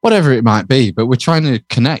whatever it might be. But we're trying to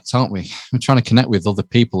connect, aren't we? We're trying to connect with other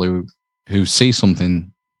people who see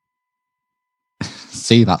something,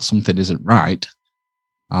 see that something isn't right,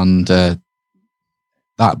 and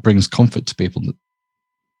that brings comfort to people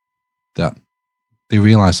that they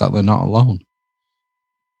realize that they're not alone,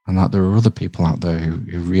 and that there are other people out there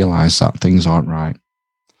who realize that things aren't right.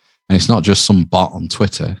 And it's not just some bot on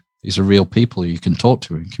Twitter. These are real people who you can talk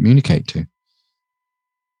to and communicate to.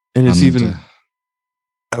 And it's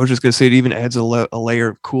I was just going to say, it even adds a layer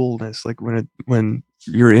of coolness. Like when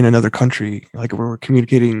you're in another country, like when we're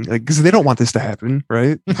communicating, like, because they don't want this to happen,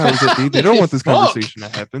 right? How does it be? They don't want this conversation to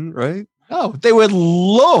happen, right? No, they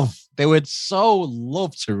would so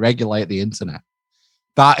love to regulate the internet.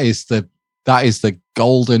 That is the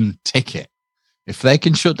golden ticket. If they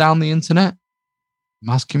can shut down the internet,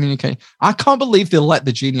 mass communication. I can't believe they'll let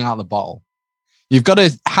the genie out of the bottle. You've got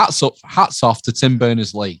to hats off to Tim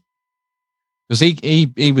Berners-Lee. because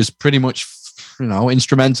he was pretty much,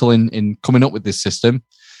 instrumental in coming up with this system,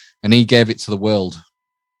 and he gave it to the world.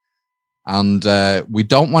 And we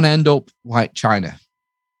don't want to end up like China,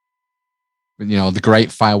 the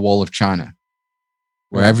Great Firewall of China,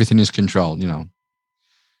 where everything is controlled.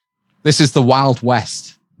 This is the Wild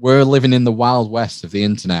West. We're living in the Wild West of the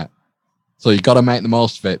internet. So you got to make the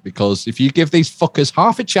most of it, because if you give these fuckers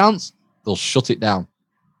half a chance, they'll shut it down.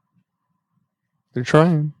 They're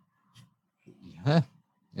trying. Yeah.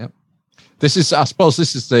 Yep. I suppose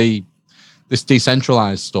this is this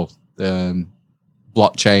decentralized stuff, the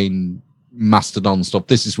blockchain, Mastodon stuff.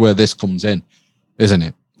 This is where this comes in, isn't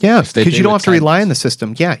it? Yeah, because you don't have to rely on the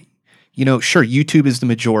system. Yeah. Sure, YouTube is the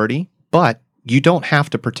majority, but you don't have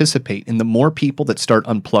to participate. And the more people that start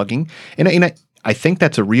unplugging, and I think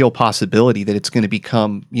that's a real possibility that it's going to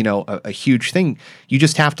become, a huge thing. You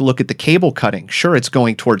just have to look at the cable cutting. Sure, it's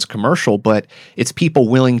going towards commercial, but it's people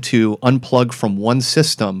willing to unplug from one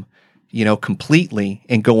system, completely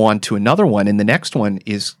and go on to another one. And the next one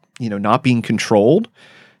is, not being controlled.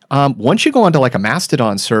 Once you go onto like a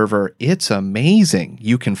Mastodon server, it's amazing.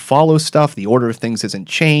 You can follow stuff. The order of things isn't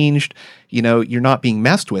changed. You're not being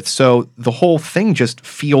messed with. So the whole thing just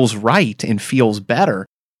feels right and feels better.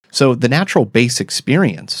 So the natural base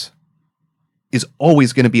experience is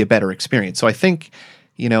always going to be a better experience. So I think,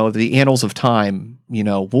 the annals of time,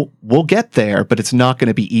 we'll get there, but it's not going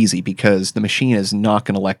to be easy because the machine is not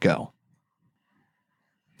going to let go.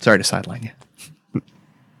 Sorry to sideline you.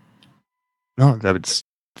 No, that's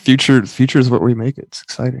future. The future is what we make it. It's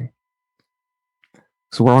exciting.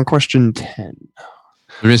 So we're on question 10.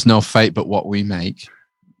 There is no fate but what we make.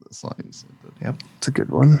 That's like, yep, it's a good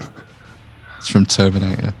one. It's from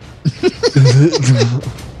Terminator.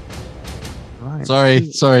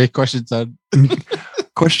 Right. Sorry. Question 10.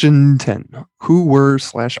 Question 10. Who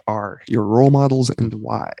were/are your role models and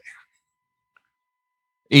why?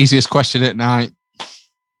 Easiest question at night.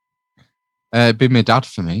 It'd be my dad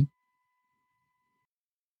for me.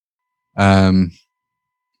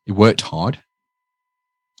 He worked hard.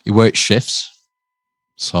 He worked shifts.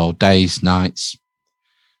 So days, nights,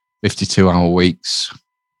 52-hour weeks.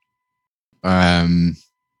 That's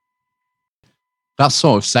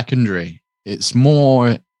sort of secondary. It's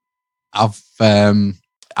more I've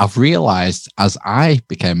realized as I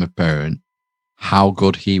became a parent how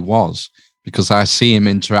good he was, because I see him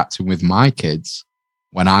interacting with my kids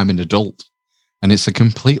when I'm an adult, and it's a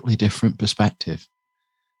completely different perspective.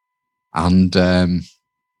 And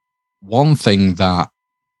one thing that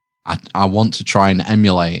I want to try and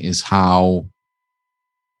emulate is how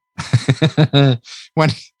when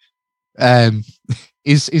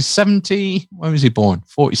is 70, when was he born?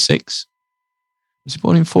 46? Was he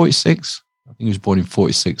born in 46? I think he was born in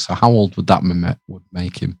 46. So how old would that would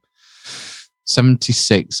make him?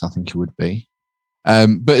 76, I think he would be.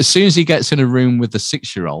 But as soon as he gets in a room with a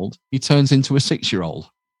 6-year-old, he turns into a 6-year-old.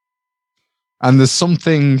 And there's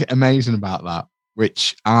something amazing about that,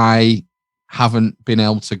 which I haven't been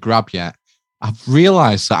able to grab yet. I've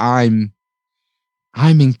realized that I'm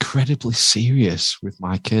incredibly serious with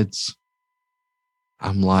my kids.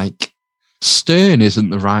 I'm like, stern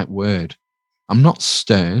isn't the right word. I'm not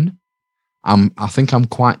stern. I think I'm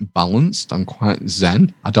quite balanced. I'm quite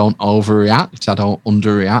zen. I don't overreact. I don't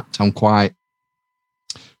underreact.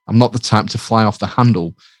 I'm not the type to fly off the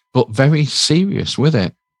handle, but very serious with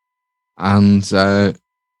it. And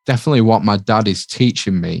definitely what my dad is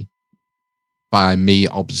teaching me by me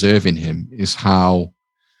observing him is how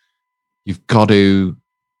you've got to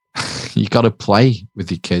play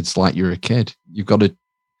with your kids like you're a kid. You've got to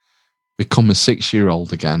become a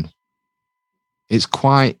 6-year-old again. It's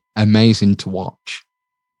quite amazing to watch.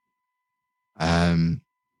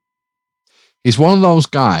 He's one of those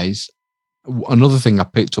guys. Another thing I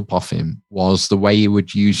picked up off him was the way he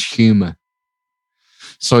would use humor.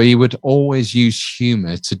 So he would always use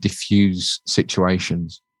humor to diffuse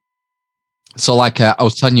situations. So like I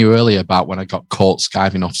was telling you earlier about when I got caught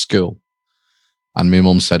skiving off school, and my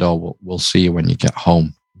mum said, "Oh, we'll see you when you get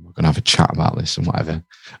home. We're going to have a chat about this and whatever."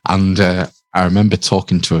 And I remember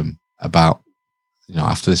talking to him about,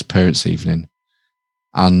 after this parents' evening,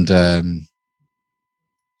 and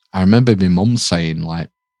I remember my mum saying, like,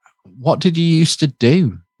 "What did you used to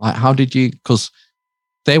do? Like, how did you?" Because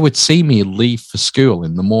they would see me leave for school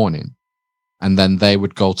in the morning, and then they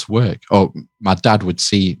would go to work. Or my dad would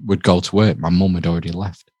go to work. My mum had already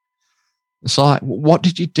left. So, like, what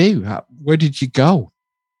did you do? Where did you go?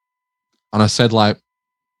 And I said, like,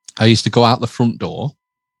 I used to go out the front door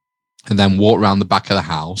and then walk around the back of the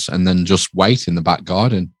house and then just wait in the back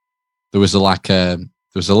garden. There was a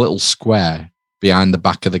little square behind the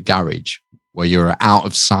back of the garage where you were out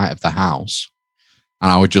of sight of the house.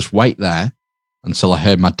 And I would just wait there until I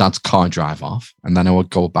heard my dad's car drive off, and then I would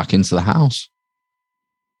go back into the house.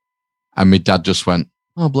 And my dad just went,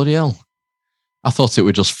 "Oh, bloody hell. I thought it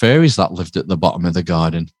were just fairies that lived at the bottom of the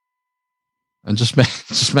garden." And just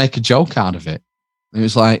make a joke out of it. And it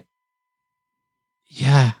was like,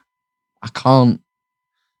 yeah, I can't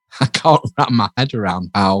wrap my head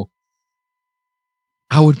around how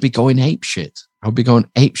I would be going apeshit. I would be going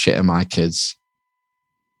apeshit at my kids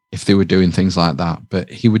if they were doing things like that. But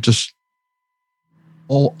he would just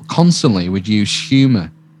constantly would use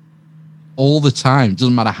humor all the time.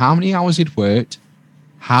 Doesn't matter how many hours he'd worked,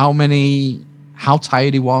 how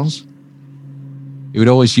tired he was. He would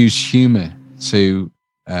always use humor to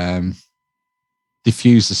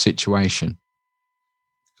diffuse the situation.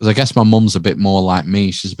 Because I guess my mum's a bit more like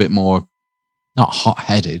me. She's a bit more, not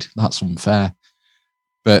hot-headed, that's unfair,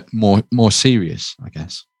 but more serious, I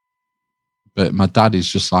guess. But my dad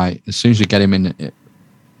is just like, as soon as you get him in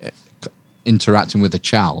interacting with a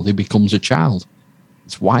child, he becomes a child.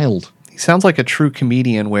 It's wild. He sounds like a true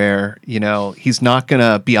comedian where, he's not going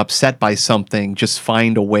to be upset by something, just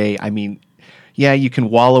find a way. I mean, yeah, you can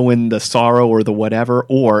wallow in the sorrow or the whatever,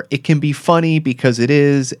 or it can be funny because it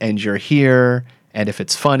is, and you're here. And if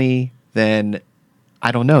it's funny, then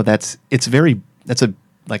I don't know. That's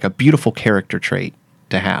a beautiful character trait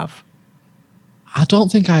to have. I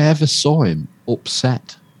don't think I ever saw him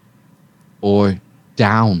upset or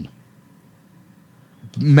down.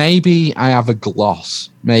 Maybe I have a gloss.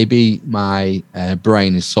 Maybe my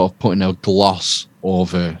brain is sort of putting a gloss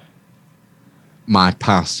over my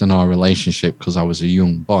past and our relationship because I was a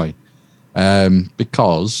young boy.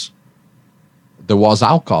 Because there was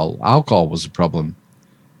alcohol. Alcohol was a problem.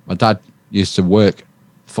 My dad used to work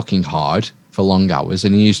fucking hard for long hours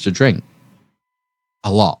and he used to drink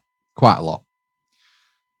a lot, quite a lot.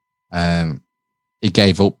 He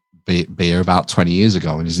gave up beer about 20 years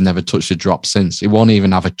ago and he's never touched a drop since. He won't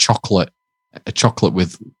even have a chocolate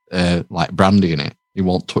with like brandy in it. He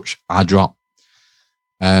won't touch a drop.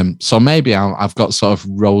 So maybe I've got sort of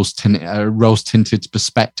rose-tinted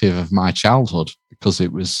perspective of my childhood because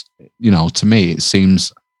it was, to me, it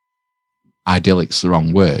seems idyllic's the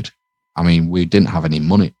wrong word. I mean, we didn't have any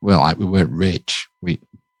money. Well, we weren't rich.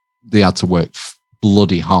 They had to work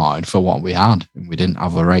bloody hard for what we had, and we didn't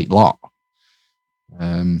have a great lot.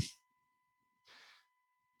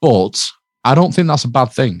 But I don't think that's a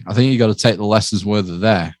bad thing. I think you got to take the lessons where they're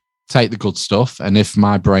there. Take the good stuff, and if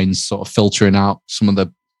my brain's sort of filtering out some of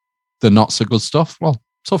the not so good stuff, well,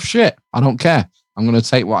 tough shit. I don't care. I'm going to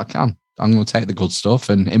take what I can. I'm going to take the good stuff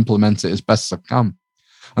and implement it as best as I can,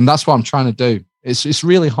 and that's what I'm trying to do. It's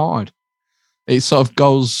really hard. It sort of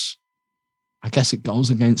goes, I guess, it goes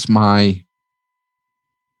against my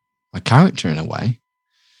character in a way.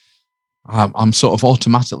 I'm sort of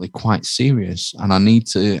automatically quite serious, and I need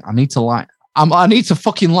to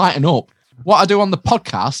fucking lighten up. What I do on the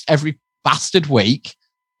podcast every bastard week,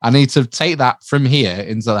 I need to take that from here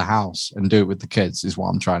into the house and do it with the kids, is what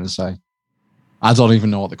I'm trying to say. I don't even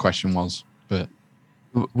know what the question was, but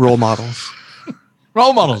role models.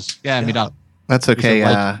 Role models. Yeah, my dad. That's okay.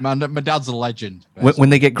 My dad's a legend. When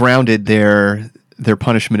they get grounded, their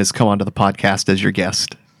punishment is come onto the podcast as your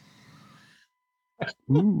guest.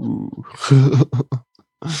 Ooh.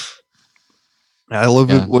 I love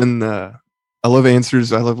it when I love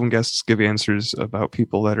answers. I love when guests give answers about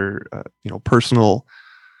people that are personal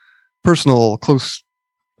close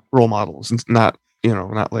role models. It's not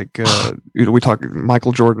like we talk.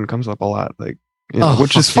 Michael Jordan comes up a lot, like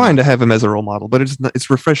which is fine to have him as a role model, but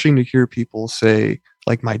it's refreshing to hear people say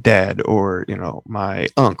like my dad or my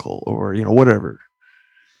uncle or whatever.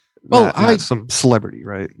 Well, not some celebrity,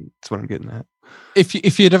 right? That's what I'm getting at.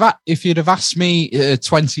 If you'd have asked me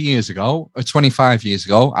 20 years ago or 25 years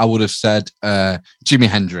ago, I would have said Jimi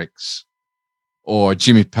Hendrix or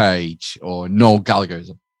Jimmy Page or Noel Gallagher.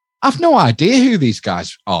 I've no idea who these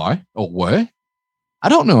guys are or were. I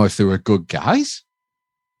don't know if they were good guys.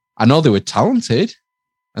 I know they were talented,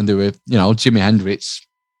 and they were, Jimi Hendrix,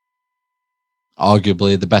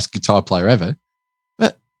 arguably the best guitar player ever,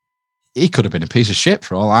 but he could have been a piece of shit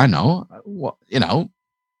for all I know.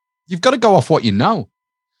 You've got to go off what you know.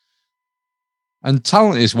 And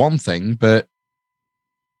talent is one thing, but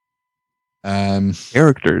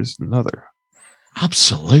character is another.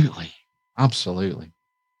 Absolutely. All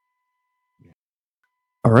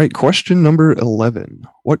right, question number 11.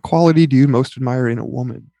 What quality do you most admire in a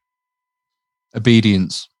woman?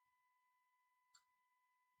 Obedience.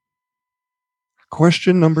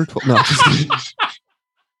 Question number 12. No, just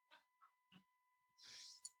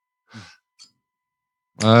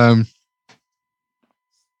kidding.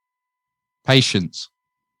 Patience,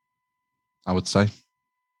 I would say.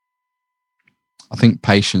 I think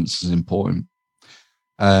patience is important.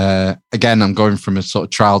 Again, I'm going from a sort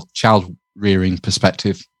of child rearing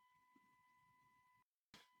perspective.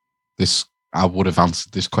 I would have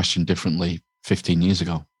answered this question differently 15 years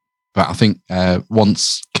ago. But I think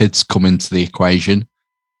once kids come into the equation,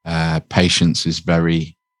 patience is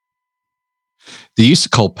very... They used to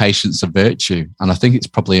call patience a virtue, and I think it's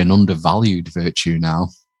probably an undervalued virtue now.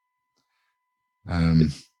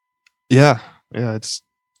 Yeah, it's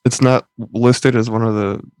not listed as one of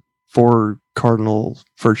the 4 cardinal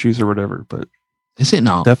virtues or whatever, but is it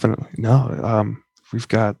not? Definitely no. We've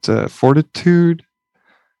got fortitude,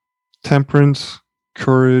 temperance,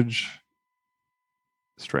 courage,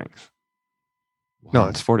 strength. No,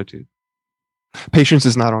 it's fortitude. Patience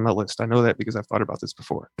is not on that list. I know that because I've thought about this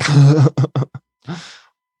before.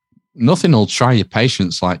 Nothing will try your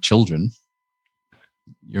patience like children,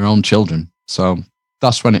 your own children. So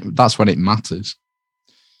that's when it matters.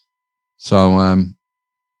 So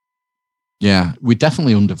yeah, we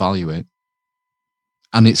definitely undervalue it,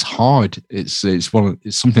 and it's hard. It's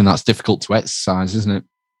something that's difficult to exercise, isn't it?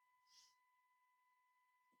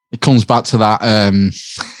 It comes back to that.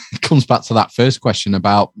 It comes back to that first question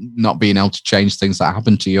about not being able to change things that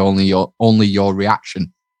happen to you. Only your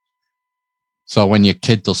reaction. So when your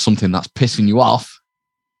kid does something that's pissing you off,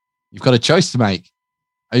 you've got a choice to make.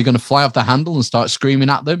 Are you going to fly off the handle and start screaming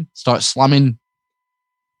at them, start slamming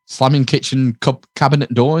kitchen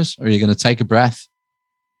cabinet doors, or are you going to take a breath,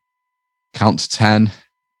 count to 10,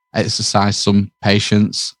 exercise some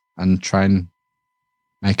patience, and try and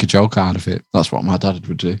make a joke out of it? That's what my dad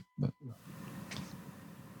would do. But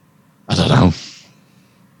I don't know.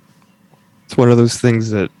 It's one of those things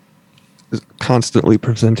that is constantly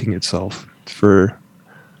presenting itself for,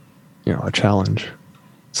 a challenge.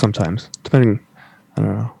 Sometimes, depending, I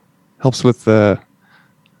don't know, helps with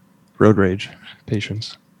road rage,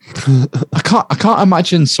 patience. I can't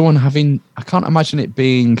imagine I can't imagine it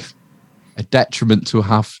being a detriment to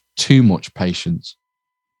have too much patience.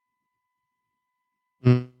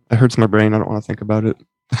 It hurts my brain. I don't want to think about it.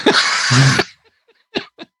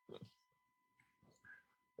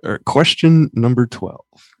 All right, question number 12.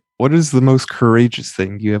 What is the most courageous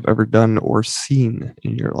thing you have ever done or seen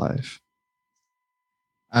in your life?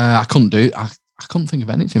 I couldn't think of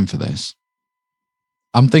anything for this.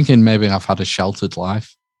 I'm thinking maybe I've had a sheltered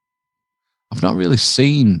life. I've not really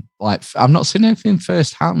seen, I've not seen anything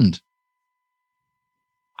firsthand.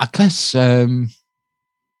 I guess it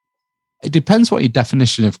depends what your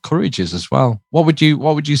definition of courage is as well. What would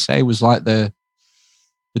you say was like the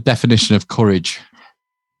definition of courage?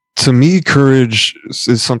 To me, courage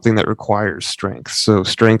is something that requires strength. So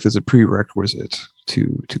strength is a prerequisite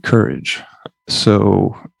to courage.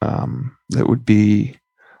 So that would be,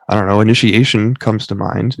 I don't know, initiation comes to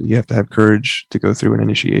mind. You have to have courage to go through an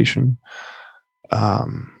initiation.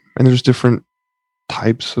 And there's different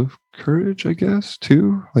types of courage, I guess,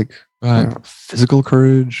 too. Like physical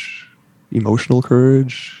courage, emotional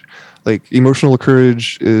courage. Like emotional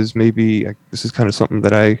courage is maybe, this is kind of something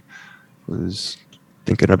that I was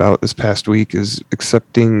thinking about this past week, is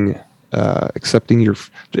accepting your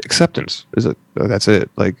acceptance. That's it.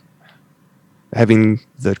 Like having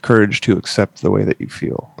the courage to accept the way that you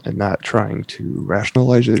feel and not trying to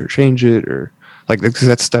rationalize it or change it, or like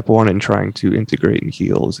that's step one in trying to integrate and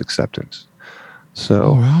heal is acceptance. So,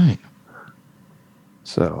 all right.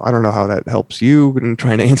 So I don't know how that helps you in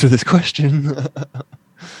trying to answer this question,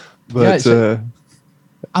 but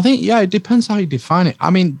I think, it depends how you define it. I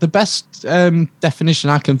mean, the best definition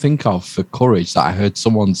I can think of for courage that I heard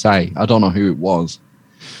someone say, I don't know who it was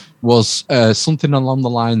something along the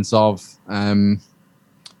lines of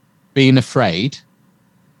being afraid,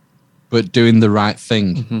 but doing the right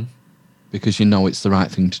thing because you know it's the right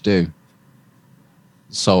thing to do.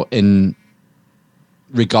 So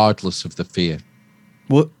regardless of the fear.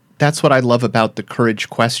 Well, that's what I love about the courage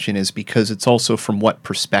question, is because it's also from what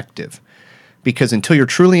perspective. Because until you're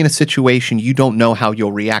truly in a situation, you don't know how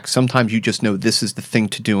you'll react. Sometimes you just know this is the thing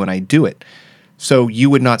to do and I do it. So you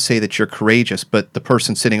would not say that you're courageous, but the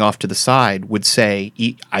person sitting off to the side would say,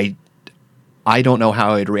 I don't know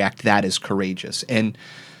how I'd react. That is courageous. And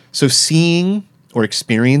so seeing or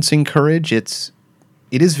experiencing courage, it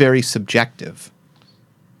is very subjective.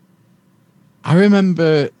 I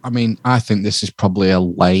remember, I think this is probably a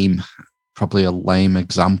lame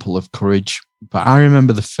example of courage, but I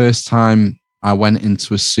remember the first time I went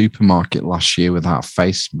into a supermarket last year without a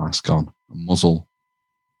face mask on, a muzzle,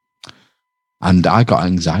 and I got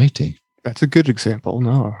anxiety. That's a good example.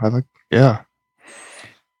 No,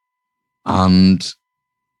 And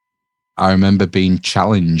I remember being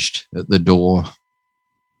challenged at the door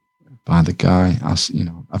by the guy.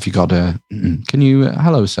 Have you got a? Can you?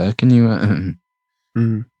 Hello, sir. Can you?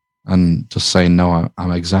 And just saying no,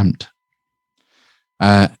 I'm exempt.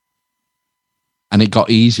 And it got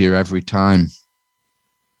easier every time.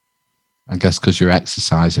 I guess because you're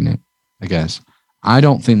exercising it. I guess I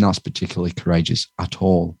don't think that's particularly courageous at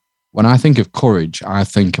all. When I think of courage, I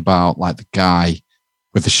think about like the guy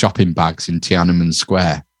with the shopping bags in Tiananmen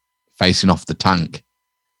Square facing off the tank,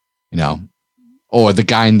 or the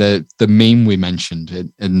guy in the meme we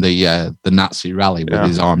mentioned in the Nazi rally with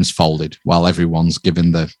his arms folded while everyone's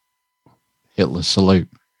giving the Hitler salute.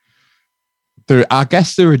 I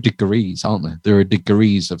guess there are degrees, aren't there? There are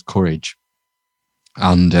degrees of courage.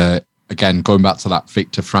 And again, going back to that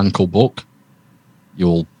Viktor Frankl book,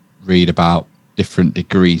 you'll read about different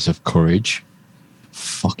degrees of courage.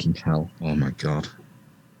 Fucking hell. Oh my God.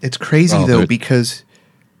 It's crazy though, because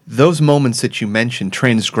those moments that you mentioned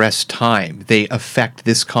transgress time. They affect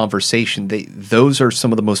this conversation. Those are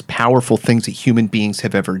some of the most powerful things that human beings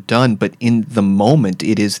have ever done. But in the moment,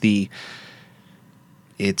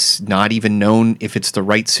 it's not even known if it's the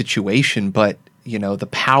right situation, but the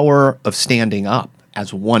power of standing up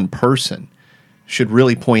as one person should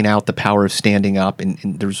really point out the power of standing up.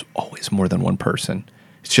 And there's always more than one person.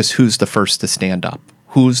 It's just who's the first to stand up.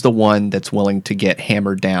 Who's the one that's willing to get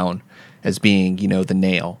hammered down as being, the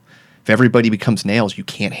nail? If everybody becomes nails, you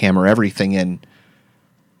can't hammer everything in.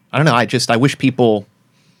 I don't know. I wish people,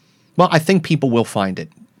 I think people will find it.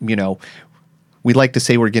 We like to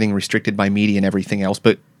say we're getting restricted by media and everything else,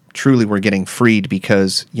 but truly we're getting freed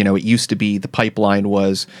because, it used to be the pipeline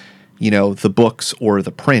was, the books or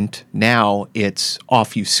the print. Now it's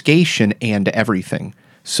obfuscation and everything.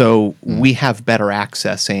 So we have better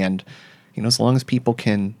access and, as long as people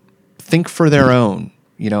can think for their own,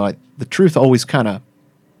 the truth always kind of,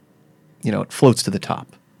 it floats to the top.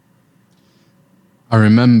 I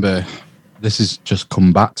remember this has just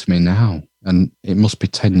come back to me now, and it must be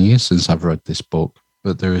 10 years since I've read this book,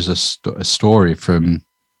 but there is a story from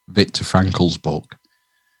Viktor Frankl's book.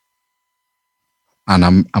 And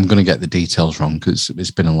I'm going to get the details wrong because it's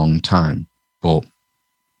been a long time, but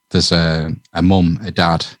there's a mum, a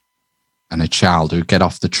dad, and a child who get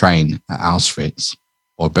off the train at Auschwitz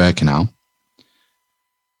or Birkenau.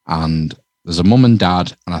 And there's a mum and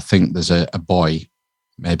dad, and I think there's a boy,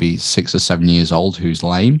 maybe 6 or 7 years old, who's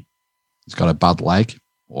lame. He's got a bad leg,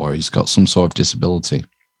 or he's got some sort of disability.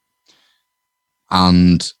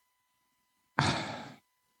 And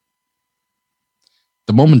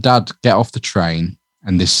the mum and dad get off the train,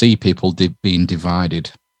 and they see people being divided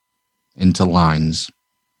into lines.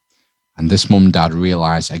 And this mum and dad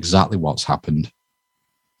realise exactly what's happened.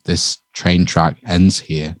 This train track ends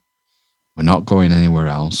here. We're not going anywhere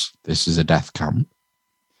else. This is a death camp.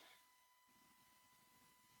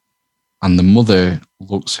 And the mother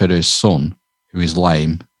looks at her son, who is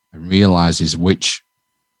lame, and realises which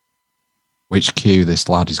queue this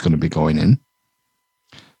lad is going to be going in.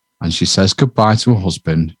 And she says goodbye to her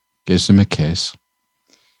husband, gives him a kiss,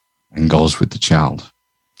 and goes with the child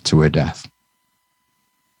to her death.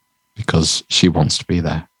 Because she wants to be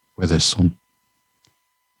there with her son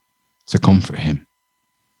to comfort him.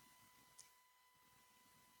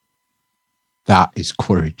 That is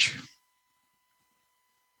courage.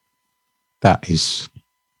 That is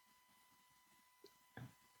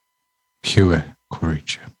pure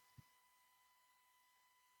courage.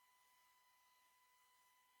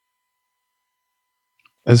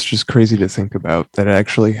 That's just crazy to think about that it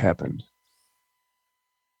actually happened.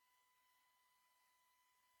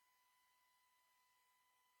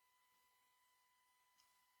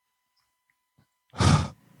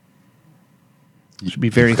 You should be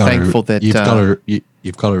very thankful that you've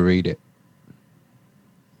got to read it.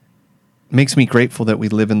 Makes me grateful that we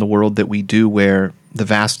live in the world that we do, where the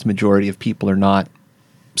vast majority of people are not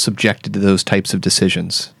subjected to those types of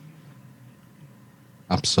decisions.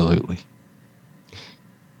 Absolutely.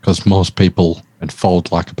 Because most people would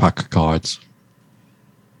fold like a pack of cards.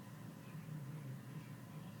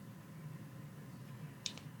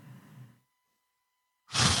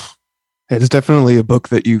 It's definitely a book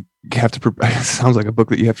that you have to. It sounds like a book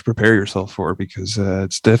that you have to prepare yourself for, because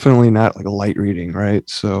it's definitely not like a light reading, right?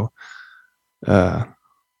 So,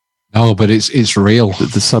 no, but it's real.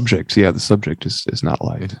 The subject, the subject is not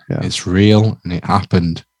light. Yeah, it's real, and it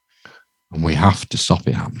happened, and we have to stop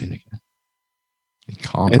it happening again. It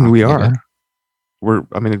can't. And we are. Again.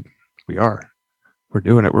 We are. We're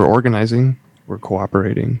doing it. We're organizing. We're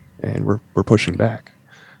cooperating, and we're pushing back,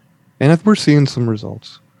 and we're seeing some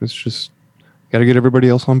results. It's just got to get everybody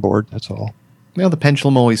else on board. That's all. Well, the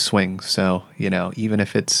pendulum always swings. So, even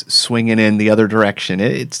if it's swinging in the other direction,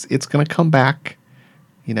 it's going to come back.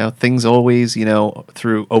 things always,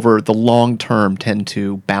 through over the long term tend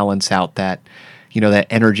to balance out that, that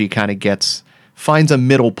energy kind of finds a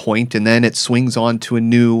middle point, and then it swings on to a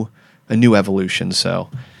new evolution. So,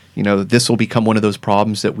 this will become one of those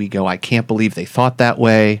problems that we go, I can't believe they thought that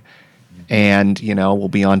way. And, we'll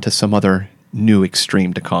be on to some other new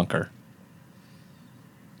extreme to conquer.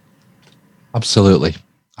 Absolutely.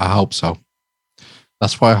 I hope so.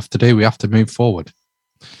 That's what I have to do. We have to move forward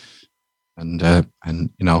and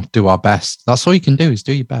do our best. That's all you can do, is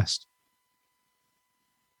do your best.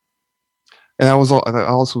 And I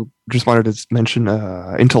also just wanted to mention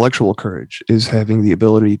intellectual courage is having the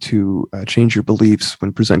ability to change your beliefs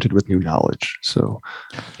when presented with new knowledge. So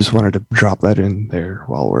just wanted to drop that in there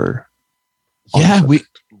while we're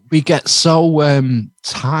we get so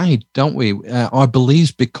tied, don't we? Our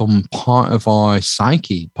beliefs become part of our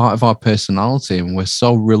psyche, part of our personality, and we're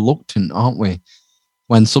so reluctant, aren't we?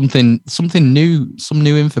 When something new, some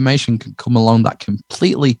new information can come along that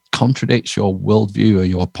completely contradicts your worldview or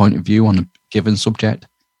your point of view on a given subject.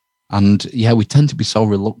 And we tend to be so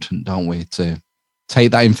reluctant, don't we, to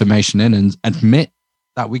take that information in and admit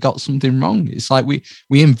that we got something wrong. It's like we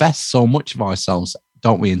invest so much of ourselves,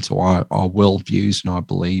 don't we, into our worldviews and our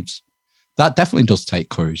beliefs. That definitely does take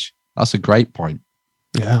courage. That's a great point.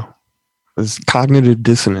 Yeah. There's cognitive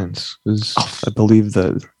dissonance is, I believe,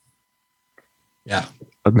 a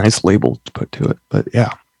nice label to put to it. But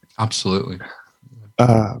yeah. Absolutely.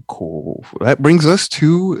 Cool. That brings us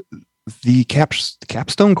to the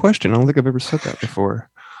capstone question. I don't think I've ever said that before.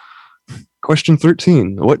 Question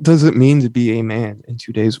 13. What does it mean to be a man in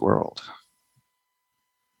today's world?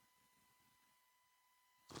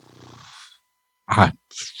 I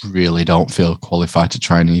really don't feel qualified to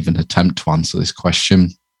try and even attempt to answer this question.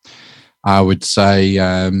 I would say,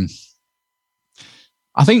 I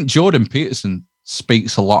think Jordan Peterson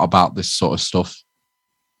speaks a lot about this sort of stuff.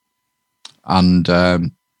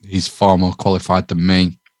 And he's far more qualified than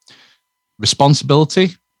me. Responsibility,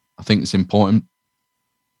 I think it's important.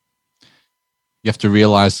 You have to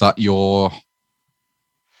realize that you're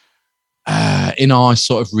in our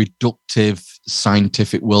sort of reductive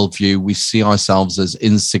scientific worldview, we see ourselves as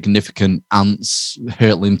insignificant ants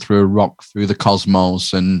hurtling through a rock through the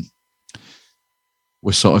cosmos, and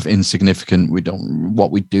we're sort of insignificant.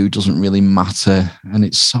 What we do doesn't really matter, and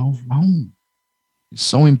it's so wrong. It's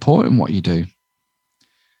so important what you do.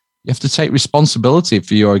 You have to take responsibility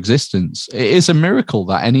for your existence. It is a miracle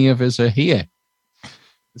that any of us are here.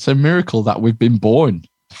 It's a miracle that we've been born,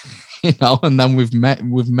 and then we've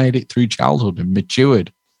made it through childhood and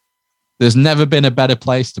matured. There's never been a better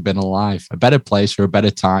place to be alive, a better place or a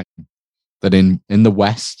better time than in the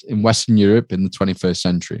West, in Western Europe in the 21st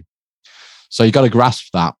century. So you got to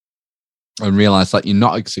grasp that and realize that you're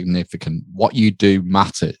not insignificant. What you do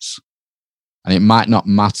matters. And it might not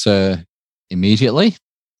matter immediately,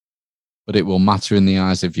 but it will matter in the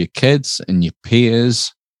eyes of your kids and your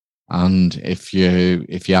peers. And if you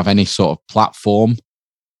have any sort of platform,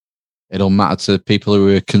 it'll matter to people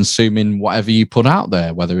who are consuming whatever you put out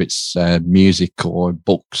there, whether it's music or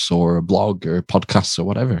books or a blog or podcasts or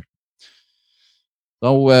whatever.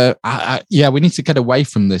 So, we need to get away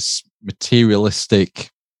from this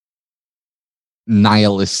materialistic,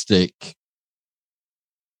 nihilistic,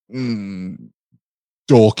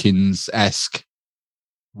 Dawkins-esque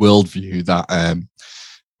worldview that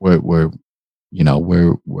we're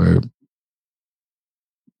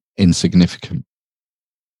insignificant.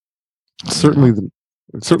 Certainly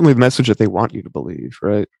the message that they want you to believe,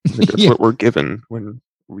 right? I think that's what we're given when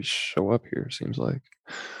we show up here, seems like.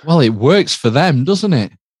 Well, it works for them, doesn't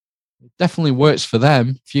it? It definitely works for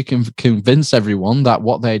them. If you can convince everyone that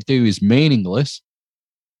what they do is meaningless.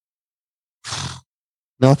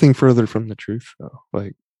 Nothing further from the truth, though.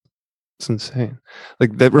 Like, it's insane.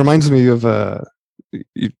 Like, that reminds me of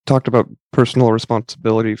you talked about personal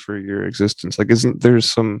responsibility for your existence. Like, isn't there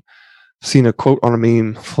seen a quote on a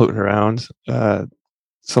meme floating around,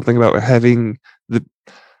 something about having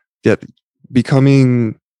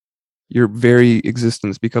becoming your very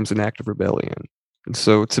existence becomes an act of rebellion. And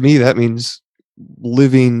so to me, that means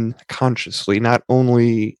living consciously, not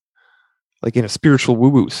only like in a spiritual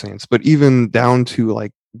woo-woo sense, but even down to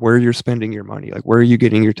like where you're spending your money, like where are you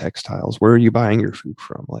getting your textiles, where are you buying your food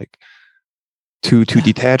from, like to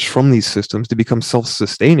detach from these systems, to become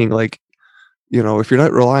self-sustaining. Like, if you're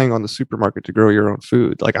not relying on the supermarket to grow your own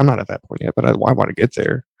food, like I'm not at that point yet, but I want to get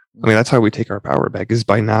there. I mean, that's how we take our power back, is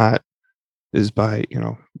by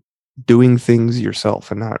doing things yourself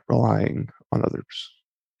and not relying on others.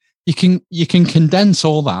 You can condense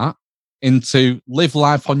all that into live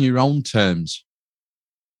life on your own terms.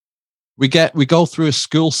 We go through a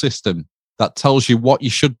school system that tells you what you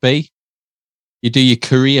should be. You do your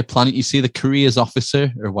career plan. You see the careers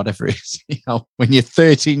officer or whatever it is, when you're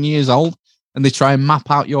 13 years old, and they try and map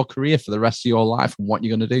out your career for the rest of your life and what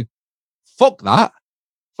you're going to do. Fuck that.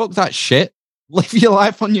 Fuck that shit. Live your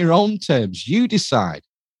life on your own terms. You decide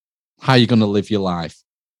how you're going to live your life,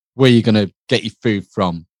 where you're going to get your food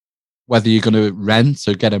from, whether you're going to rent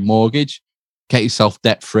or get a mortgage. Get yourself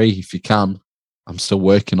debt free if you can. I'm still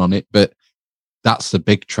working on it, but that's the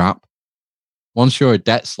big trap. Once you're a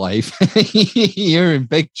debt slave, you're in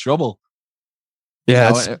big trouble.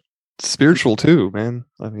 Yeah, it's spiritual too, man.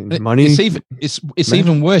 I mean, money. It's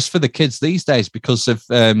even worse for the kids these days because of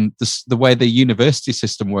the way the university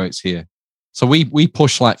system works here. So we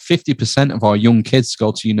push like 50% of our young kids to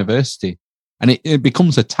go to university, and it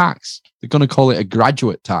becomes a tax. They're going to call it a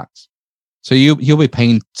graduate tax. So you'll be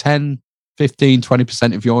paying 10, 15,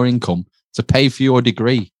 20% of your income to pay for your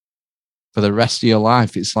degree for the rest of your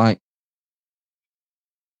life. It's like,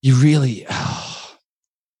 you really...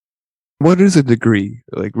 What is a degree?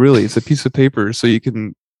 Like, really, it's a piece of paper so you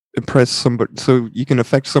can impress somebody, so you can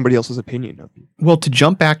affect somebody else's opinion of you. Well, to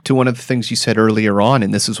jump back to one of the things you said earlier on,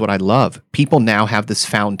 and this is what I love, people now have this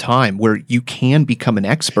found time where you can become an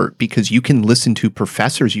expert because you can listen to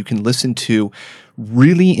professors, you can listen to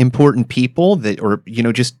really important people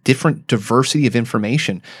just different diversity of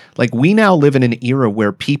information. Like, we now live in an era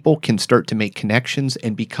where people can start to make connections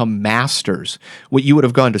and become masters. What you would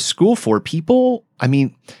have gone to school for,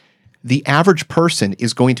 the average person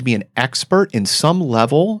is going to be an expert in some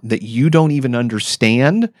level that you don't even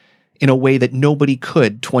understand in a way that nobody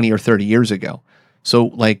could 20 or 30 years ago.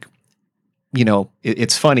 So,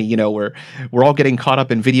 it's funny, we're all getting caught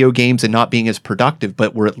up in video games and not being as productive,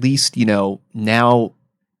 but we're at least, now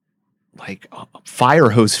like fire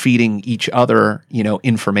hose feeding each other,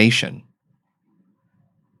 information.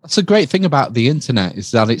 That's a great thing about the internet, is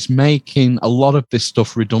that it's making a lot of this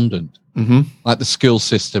stuff redundant. Mm-hmm. Like the school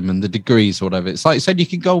system and the degrees or whatever. It's like I said, you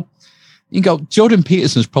can go, Jordan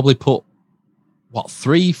Peterson's probably put,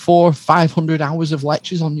 300, 400, 500 hours of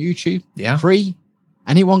lectures on YouTube? Yeah. Free.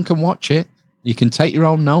 Anyone can watch it. You can take your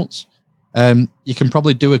own notes. You can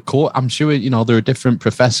probably do a course. I'm sure, there are different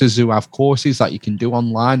professors who have courses that you can do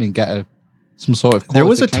online and get some sort of There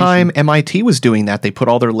was a time MIT was doing that. They put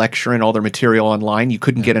all their lecture and all their material online. You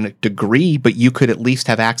couldn't get a degree, but you could at least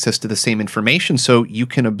have access to the same information so you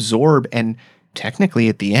can absorb. And technically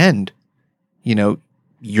at the end,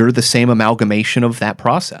 you're the same amalgamation of that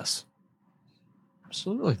process.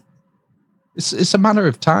 Absolutely. It's a matter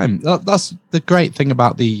of time. That's the great thing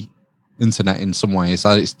about the internet in some ways,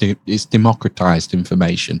 that it's democratized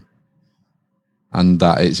information. And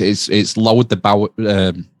that it's lowered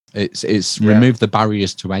the It's removed the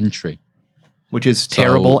barriers to entry, which is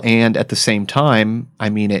terrible, and at the same time,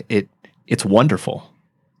 it's wonderful.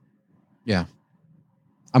 Yeah,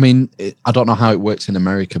 I don't know how it works in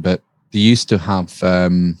America, but they used to have.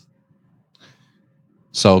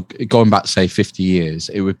 So going back, say 50 years,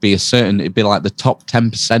 it'd be like the top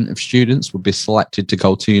 10% of students would be selected to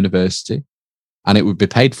go to university, and it would be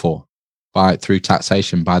paid for through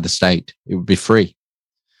taxation by the state. It would be free.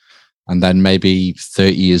 And then maybe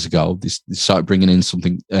 30 years ago, they started bringing in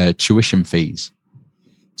something, tuition fees.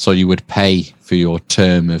 So you would pay for your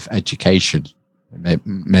term of education.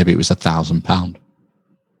 Maybe it was £1,000.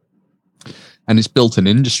 And it's built an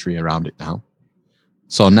industry around it now.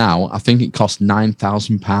 So now I think it costs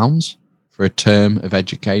 £9,000 for a term of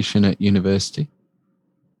education at university.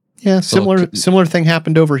 Yeah, similar thing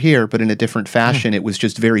happened over here, but in a different fashion. Yeah. It was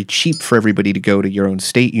just very cheap for everybody to go to your own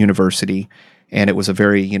state university. And it was a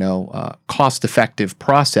very, cost-effective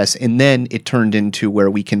process. And then it turned into where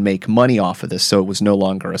we can make money off of this. So it was no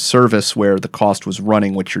longer a service where the cost was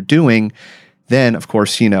running what you're doing. Then, of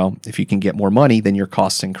course, if you can get more money, then your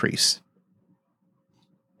costs increase.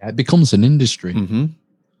 It becomes an industry. Mm-hmm.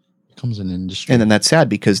 It becomes an industry. And then that's sad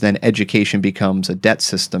because then education becomes a debt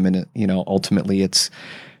system. And, ultimately it's,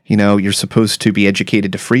 you're supposed to be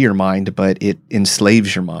educated to free your mind, but it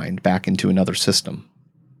enslaves your mind back into another system.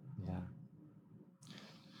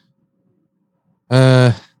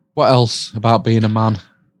 What else about being a man?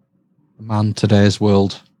 A man today's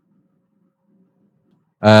world.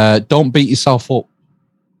 Don't beat yourself up,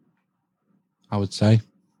 I would say.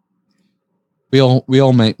 We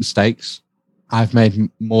all make mistakes. I've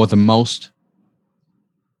made more than most.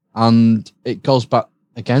 And it goes back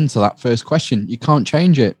again to that first question. You can't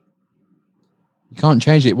change it. You can't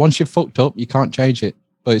change it. Once you've fucked up, you can't change it.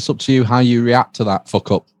 But it's up to you how you react to that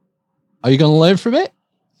fuck up. Are you going to learn from it?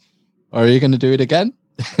 Or are you going to do it again?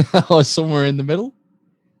 Or somewhere in the middle?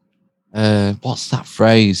 What's that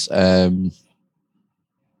phrase? A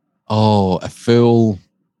fool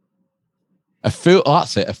A fool,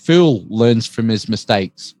 that's it. A fool learns from his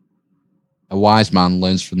mistakes. A wise man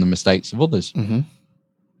learns from the mistakes of others. Mm-hmm.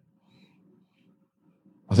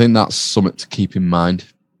 I think that's something to keep in mind.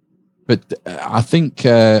 But I think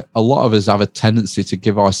a lot of us have a tendency to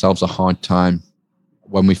give ourselves a hard time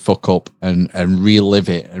when we fuck up and relive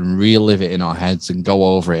it in our heads and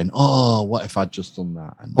go over it. And, oh, what if I'd just done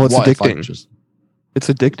that? And Well, it's what if I'd addicting. It's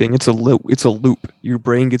addicting. It's a loop. It's a loop. Your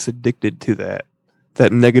brain gets addicted to that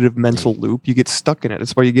negative mental loop. You get stuck in it.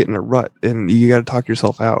 That's why you get in a rut, and you got to talk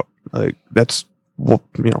yourself out. Like that's, well,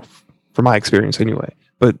 from my experience anyway.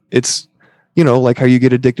 But it's, like how you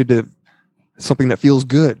get addicted to something that feels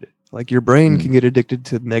good. Like your brain can get addicted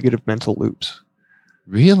to negative mental loops.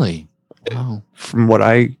 Really? Wow. From what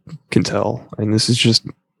I can tell, and this is just,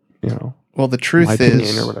 Well, the truth my opinion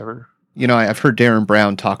is, or whatever. I've heard Darren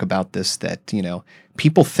Brown talk about this, that,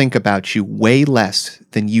 people think about you way less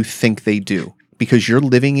than you think they do because you're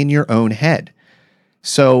living in your own head.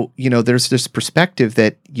 So, there's this perspective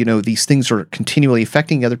that, these things are continually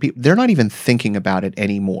affecting other people. They're not even thinking about it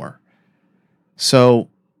anymore. So,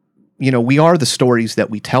 we are the stories that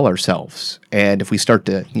we tell ourselves. And if we start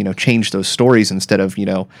to, change those stories instead of,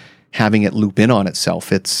 having it loop in on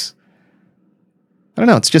itself, it's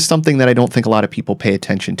just something that I don't think a lot of people pay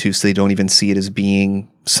attention to, so they don't even see it as being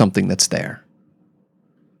something that's there.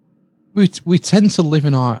 We tend to live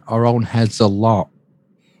in our own heads a lot.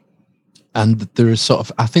 And there is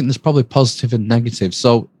I think there's probably positive and negative.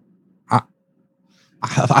 So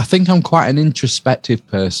I think I'm quite an introspective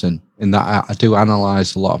person in that I do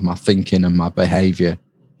analyze a lot of my thinking and my behavior.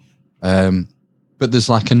 But there's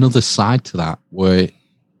like another side to that where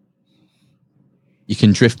you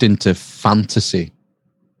can drift into fantasy.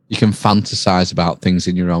 You can fantasize about things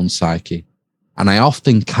in your own psyche. And I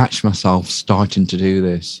often catch myself starting to do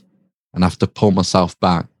this and have to pull myself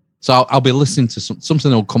back. So I'll be listening to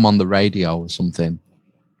something will come on the radio or something.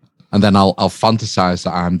 And then I'll fantasize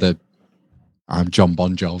that I'm John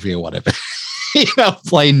Bon Jovi or whatever,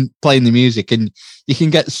 playing the music. And you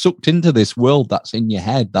can get sucked into this world that's in your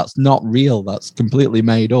head. That's not real. That's completely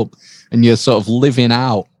made up. And you're sort of living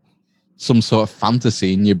out some sort of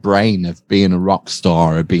fantasy in your brain of being a rock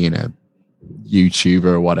star or being a YouTuber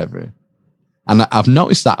or whatever. And I've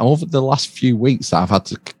noticed that over the last few weeks, I've had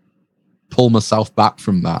to pull myself back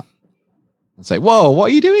from that and say, whoa,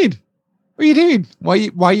 what are you doing? What are you doing?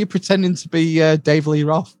 Why are you pretending to be Dave Lee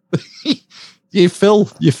Roth? you fill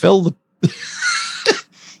the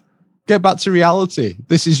get back to reality.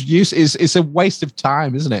 This is it's a waste of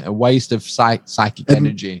time, isn't it? A waste of psychic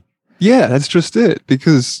energy. Yeah, that's just it,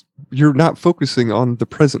 because you're not focusing on the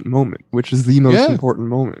present moment, which is the most important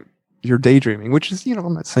moment. You're daydreaming, which is,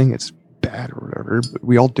 I'm not saying it's bad or whatever, but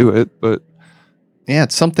we all do it. But yeah,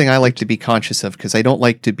 it's something I like to be conscious of, because I don't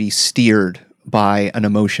like to be steered by an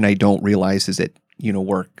emotion I don't realize is at,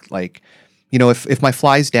 work. Like, if my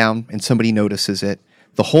fly's down and somebody notices it,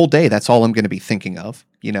 the whole day, that's all I'm going to be thinking of.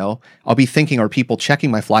 I'll be thinking, are people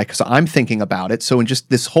checking my fly? Because I'm thinking about it. So in just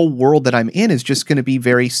this whole world that I'm in is just going to be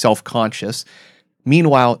very self-conscious.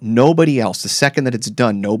 Meanwhile, nobody else, the second that it's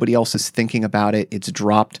done, nobody else is thinking about it. It's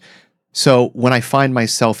dropped. So when I find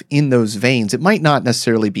myself in those veins, it might not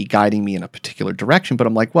necessarily be guiding me in a particular direction, but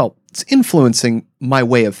I'm like, well, it's influencing my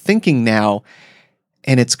way of thinking now.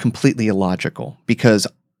 And it's completely illogical, because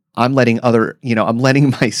I'm letting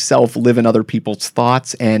myself live in other people's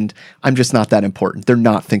thoughts, and I'm just not that important. They're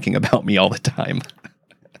not thinking about me all the time.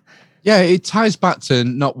 Yeah, it ties back to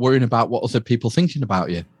not worrying about what other people are thinking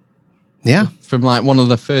about you. Yeah. From like one of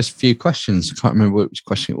the first few questions. I can't remember which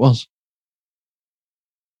question it was.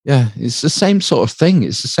 Yeah, it's the same sort of thing.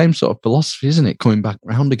 It's the same sort of philosophy, isn't it? Coming back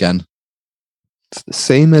around again. it's the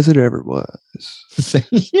same as it ever was.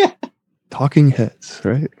 Yeah. Talking heads,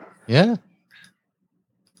 right? Yeah.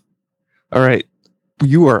 All right.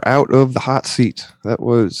 You are out of the hot seat. That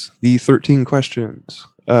was the 13 questions.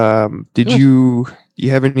 Did you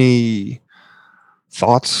have any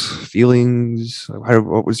thoughts, feelings?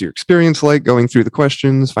 What was your experience like going through the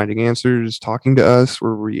questions, finding answers, talking to us?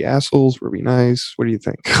 Were we assholes? Were we nice? What do you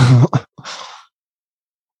think?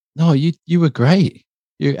 No, you were great.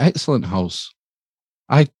 You're an excellent host.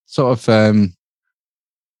 I sort of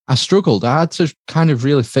I struggled. I had to kind of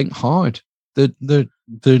really think hard. They're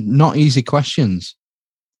not easy questions.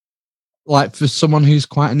 Like for someone who's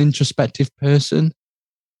quite an introspective person,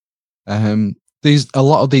 a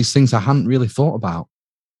lot of these things I hadn't really thought about.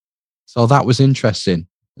 So that was interesting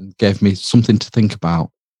and gave me something to think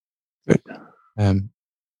about. Good.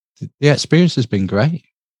 The experience has been great.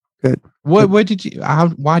 Good. Why did you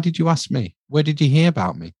ask me? Where did you hear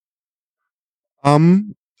about me?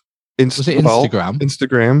 Was it Instagram?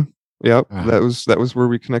 Instagram. Yep, Ah. that was where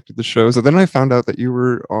we connected the shows. And then I found out that you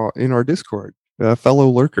were in our Discord, a fellow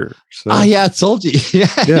lurker. So Yeah, I told you.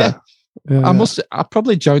 yeah. I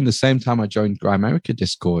probably joined the same time I joined Grimerica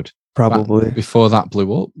Discord. Probably. Back before that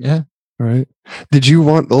blew up. Yeah. Right. Did you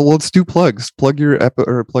want? Well, let's do plugs. Plug your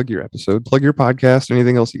episode. Plug your podcast.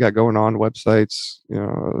 Anything else you got going on? Websites,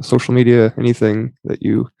 social media. Anything that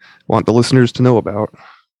you want the listeners to know about?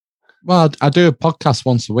 Well, I do a podcast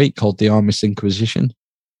once a week called the Amish Inquisition,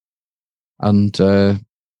 and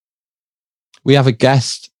we have a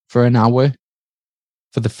guest for an hour.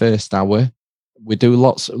 For the first hour, we do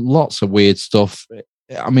lots of weird stuff.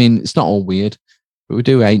 I mean, it's not all weird. But we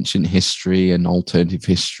do ancient history and alternative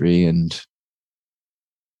history and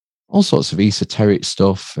all sorts of esoteric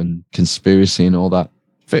stuff and conspiracy and all that.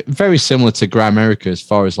 Very similar to Grimerica as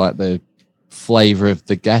far as like the flavor of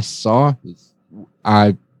the guests are.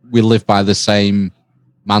 We live by the same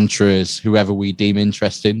mantra as whoever we deem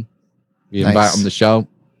interesting. We invite on the show.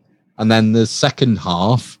 And then the second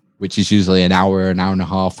half, which is usually an hour and a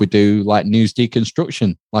half, we do like news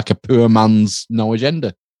deconstruction, like a poor man's No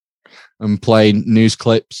Agenda. And play news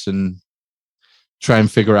clips and try and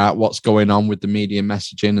figure out what's going on with the media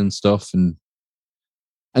messaging and stuff and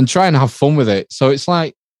try and have fun with it. So it's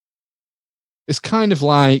kind of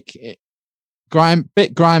like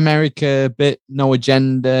bit Grimerica, bit No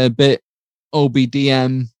Agenda, bit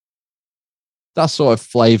OBDM, that sort of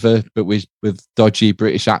flavor, but with dodgy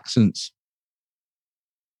British accents.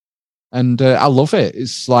 And I love it.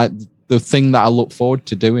 It's like the thing that I look forward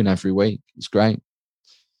to doing every week. It's great.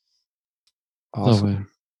 Awesome.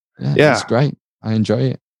 So, yeah, it's great. I enjoy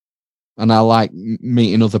it, and I like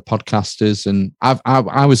meeting other podcasters. And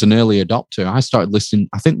I was an early adopter. I started listening.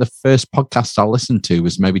 I think the first podcast I listened to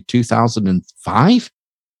was maybe 2005,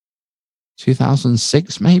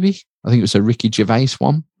 2006, maybe. I think it was a Ricky Gervais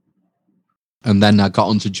one. And then I got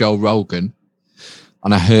onto Joe Rogan,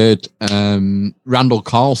 and I heard Randall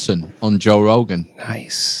Carlson on Joe Rogan.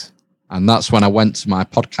 Nice. And that's when I went to my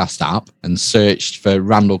podcast app and searched for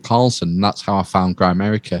Randall Carlson. And that's how I found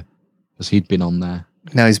Grimerica, because he'd been on there.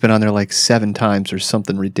 Now he's been on there like 7 times or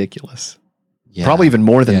something ridiculous. Yeah, probably even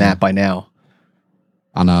more than that by now.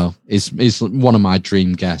 I know. He's one of my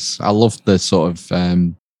dream guests. I love the sort of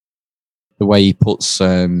the way he puts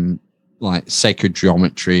like sacred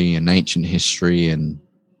geometry and ancient history and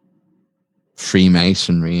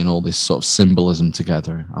Freemasonry and all this sort of symbolism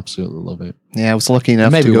together. Absolutely love it. Yeah, I was lucky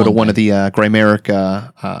enough to go to one of the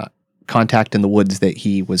Grimerica Contact in the Woods that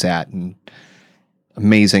he was at, and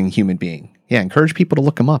amazing human being. Yeah, encourage people to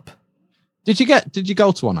look him up. Did you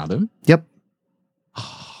go to one, Adam? Yep.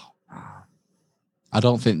 Oh, I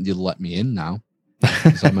don't think you'll let me in now.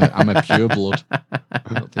 'Cause I'm a pure blood.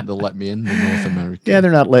 I don't think they'll let me in North America. Yeah,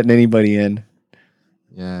 they're not letting anybody in.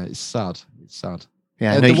 Yeah, it's sad. It's sad.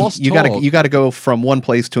 Yeah, no, you got to go from one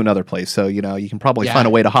place to another place. So you can probably find a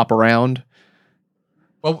way to hop around.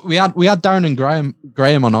 Well, we had Darren and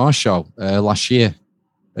Graham on our show last year,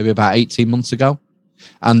 maybe about 18 months ago,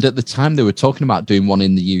 and at the time they were talking about doing one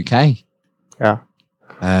in the UK. Yeah.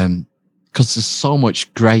 Because there's so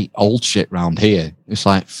much great old shit around here. It's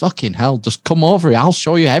like, fucking hell, just come over here. I'll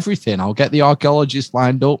show you everything. I'll get the archaeologists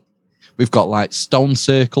lined up. We've got like stone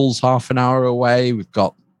circles half an hour away. We've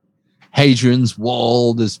got Hadrian's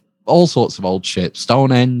Wall. There's all sorts of old shit.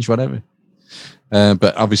 Stonehenge, whatever.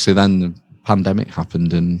 But obviously then the pandemic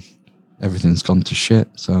happened and everything's gone to shit.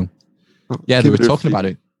 So, yeah, they were talking about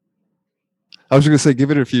it. I was going to say,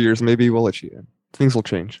 give it a few years. Maybe we'll let you in. Things will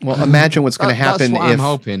change. Well, imagine what's going to happen. That's what I'm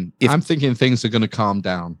hoping. I'm thinking things are going to calm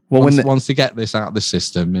down. Well, once they get this out of the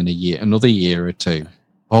system in another year or two,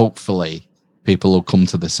 hopefully people will come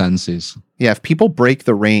to the senses. Yeah, if people break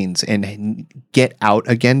the reins and get out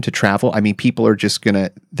again to travel, I mean, people are just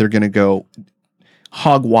they're gonna go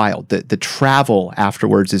hog wild. The travel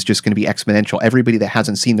afterwards is just going to be exponential. Everybody that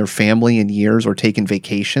hasn't seen their family in years or taken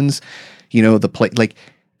vacations, like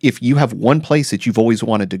if you have one place that you've always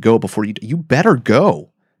wanted to go before, you better go,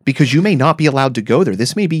 because you may not be allowed to go there.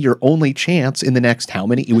 This may be your only chance in the next how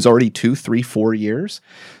many? It was already 2, 3, 4 years.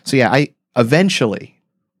 So yeah, I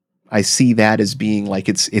see that as being like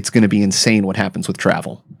it's going to be insane what happens with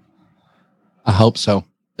travel. I hope so.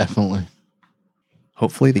 Definitely.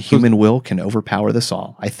 Hopefully the human will can overpower this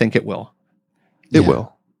all. I think it will. It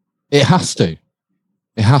will. It has to.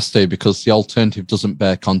 It has to, because the alternative doesn't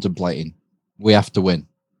bear contemplating. We have to win.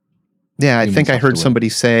 Yeah, I think I heard somebody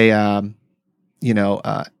say,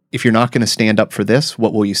 if you're not going to stand up for this,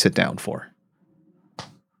 what will you sit down for?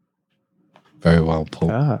 Very well,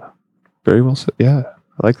 Paul. Very well said. Yeah,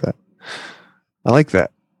 I like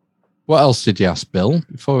that. What else did you ask Bill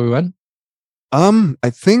before we went?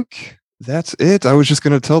 I think That's it. I was just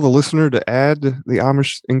going to tell the listener to add the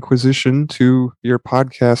Amish Inquisition to your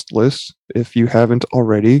podcast list if you haven't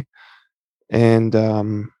already. And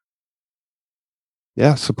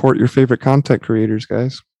support your favorite content creators,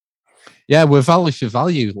 guys. Yeah, we're value for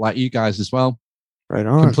value, like you guys as well. Right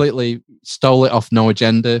on. Completely stole it off No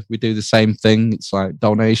Agenda. We do the same thing. It's like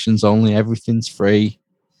donations only. Everything's free.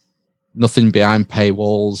 Nothing behind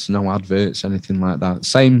paywalls, no adverts, anything like that.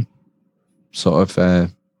 Same sort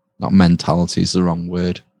of, not mentality is the wrong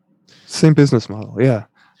word. Same business model, yeah.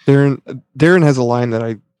 Darren has a line that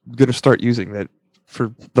I'm going to start using that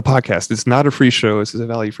for the podcast. It's not a free show. This is a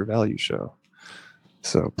value for value show.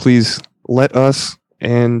 So please let us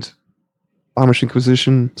and Amish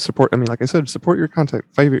Inquisition support. I mean, like I said, support your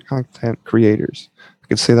favorite content creators. I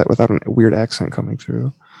could say that without a weird accent coming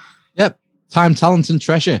through. Yep. Time, talent, and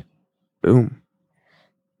treasure. Boom.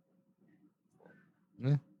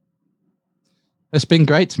 Yeah. It's been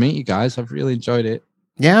great to meet you guys. I've really enjoyed it.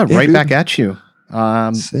 Yeah, right dude. back at you.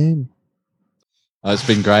 Same. It's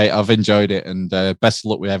been great. I've enjoyed it, and best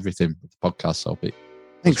of luck with everything with the podcast, Sophie.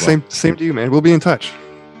 Thanks. Well. Same to you, man. We'll be in touch.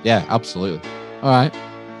 Yeah, absolutely. All right.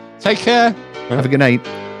 Take care. Have a good night.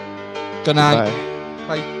 Good night.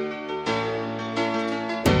 Bye. Bye.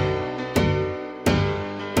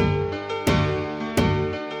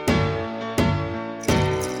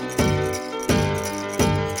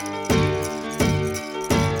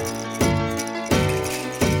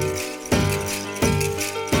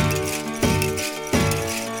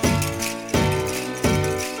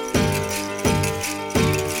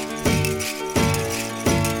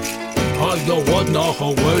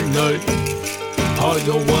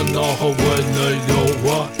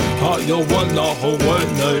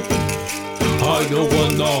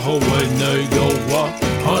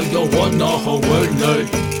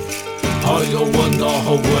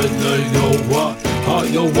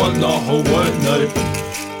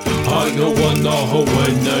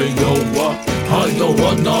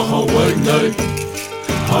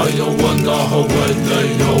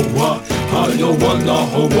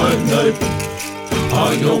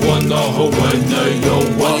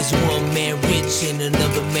 Why is one man rich and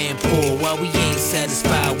another man poor? Why we ain't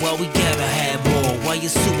satisfied? Why we gotta have more? Why your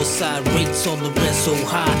suicide rates on the rest so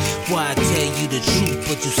high? Why I tell you the truth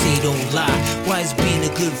but you say don't lie? Why is being a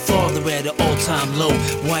good father at an all-time low?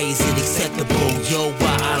 Why is it acceptable? Yo,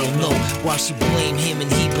 why? I don't know. Why she blame him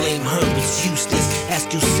and he blame her? It's useless.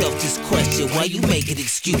 Ask yourself this question. Why you making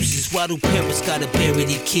excuses? Why do parents gotta bury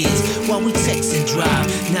their kids? Why we text and drive,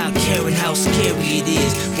 not caring how scary it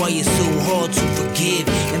is? Why it's so hard to forgive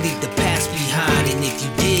and leave the past behind? And if you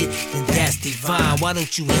did, then that's divine. Why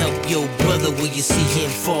don't you help your brother when you see him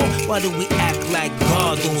fall? Why do we act like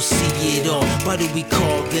God don't see it all? Why do we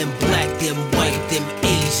call them black, them white, them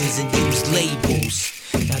Asians and use labels?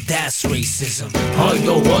 Now that's racism. I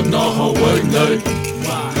don't wanna why?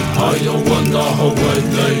 I don't wanna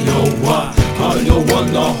why? I don't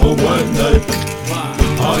wanna why? I don't wanna why?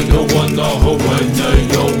 I don't wanna why?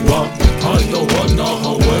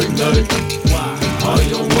 I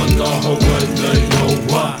don't wanna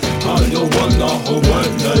why? I don't wanna why?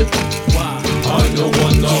 I don't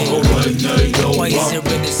wanna Why is there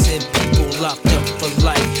innocent people locked up for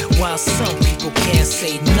life, while some people can't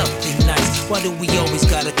say nothing nice? Why do we always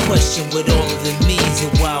gotta question what all of it means?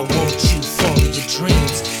 And why won't you follow your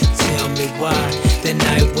dreams? Tell me why, the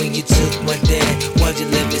night when you took my dad, why'd you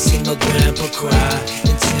let me see my grandpa cry?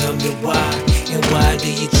 And tell me why, and why do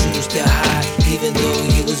you choose to hide, even though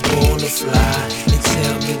you was born to fly? And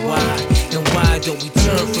tell me why, and why don't we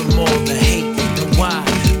turn from all the hate? And why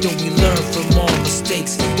don't we learn from all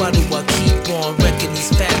mistakes? Why do I keep on wrecking these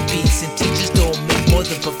fat beats? And teachers don't make more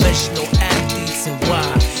than professional athletes? And why,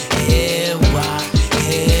 and why,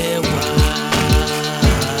 and why,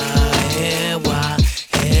 and why,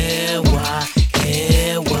 and why,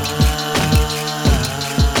 and why?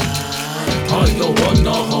 I don't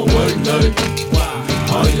wanna why?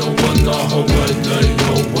 I don't wanna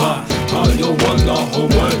why? I don't wanna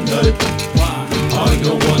why? I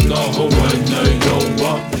don't wanna why?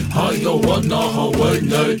 I don't wanna why? I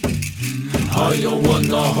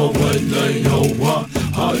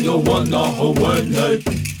don't wanna why?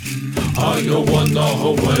 I don't wanna why? I don't wanna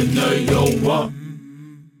why?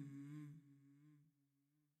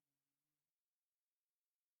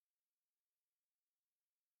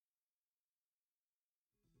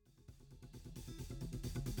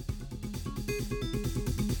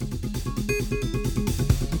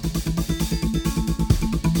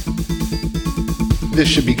 This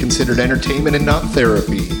should be considered entertainment and not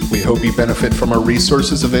therapy. We hope you benefit from our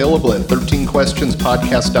resources available at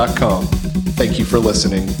 13questionspodcast.com. Thank you for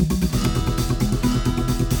listening.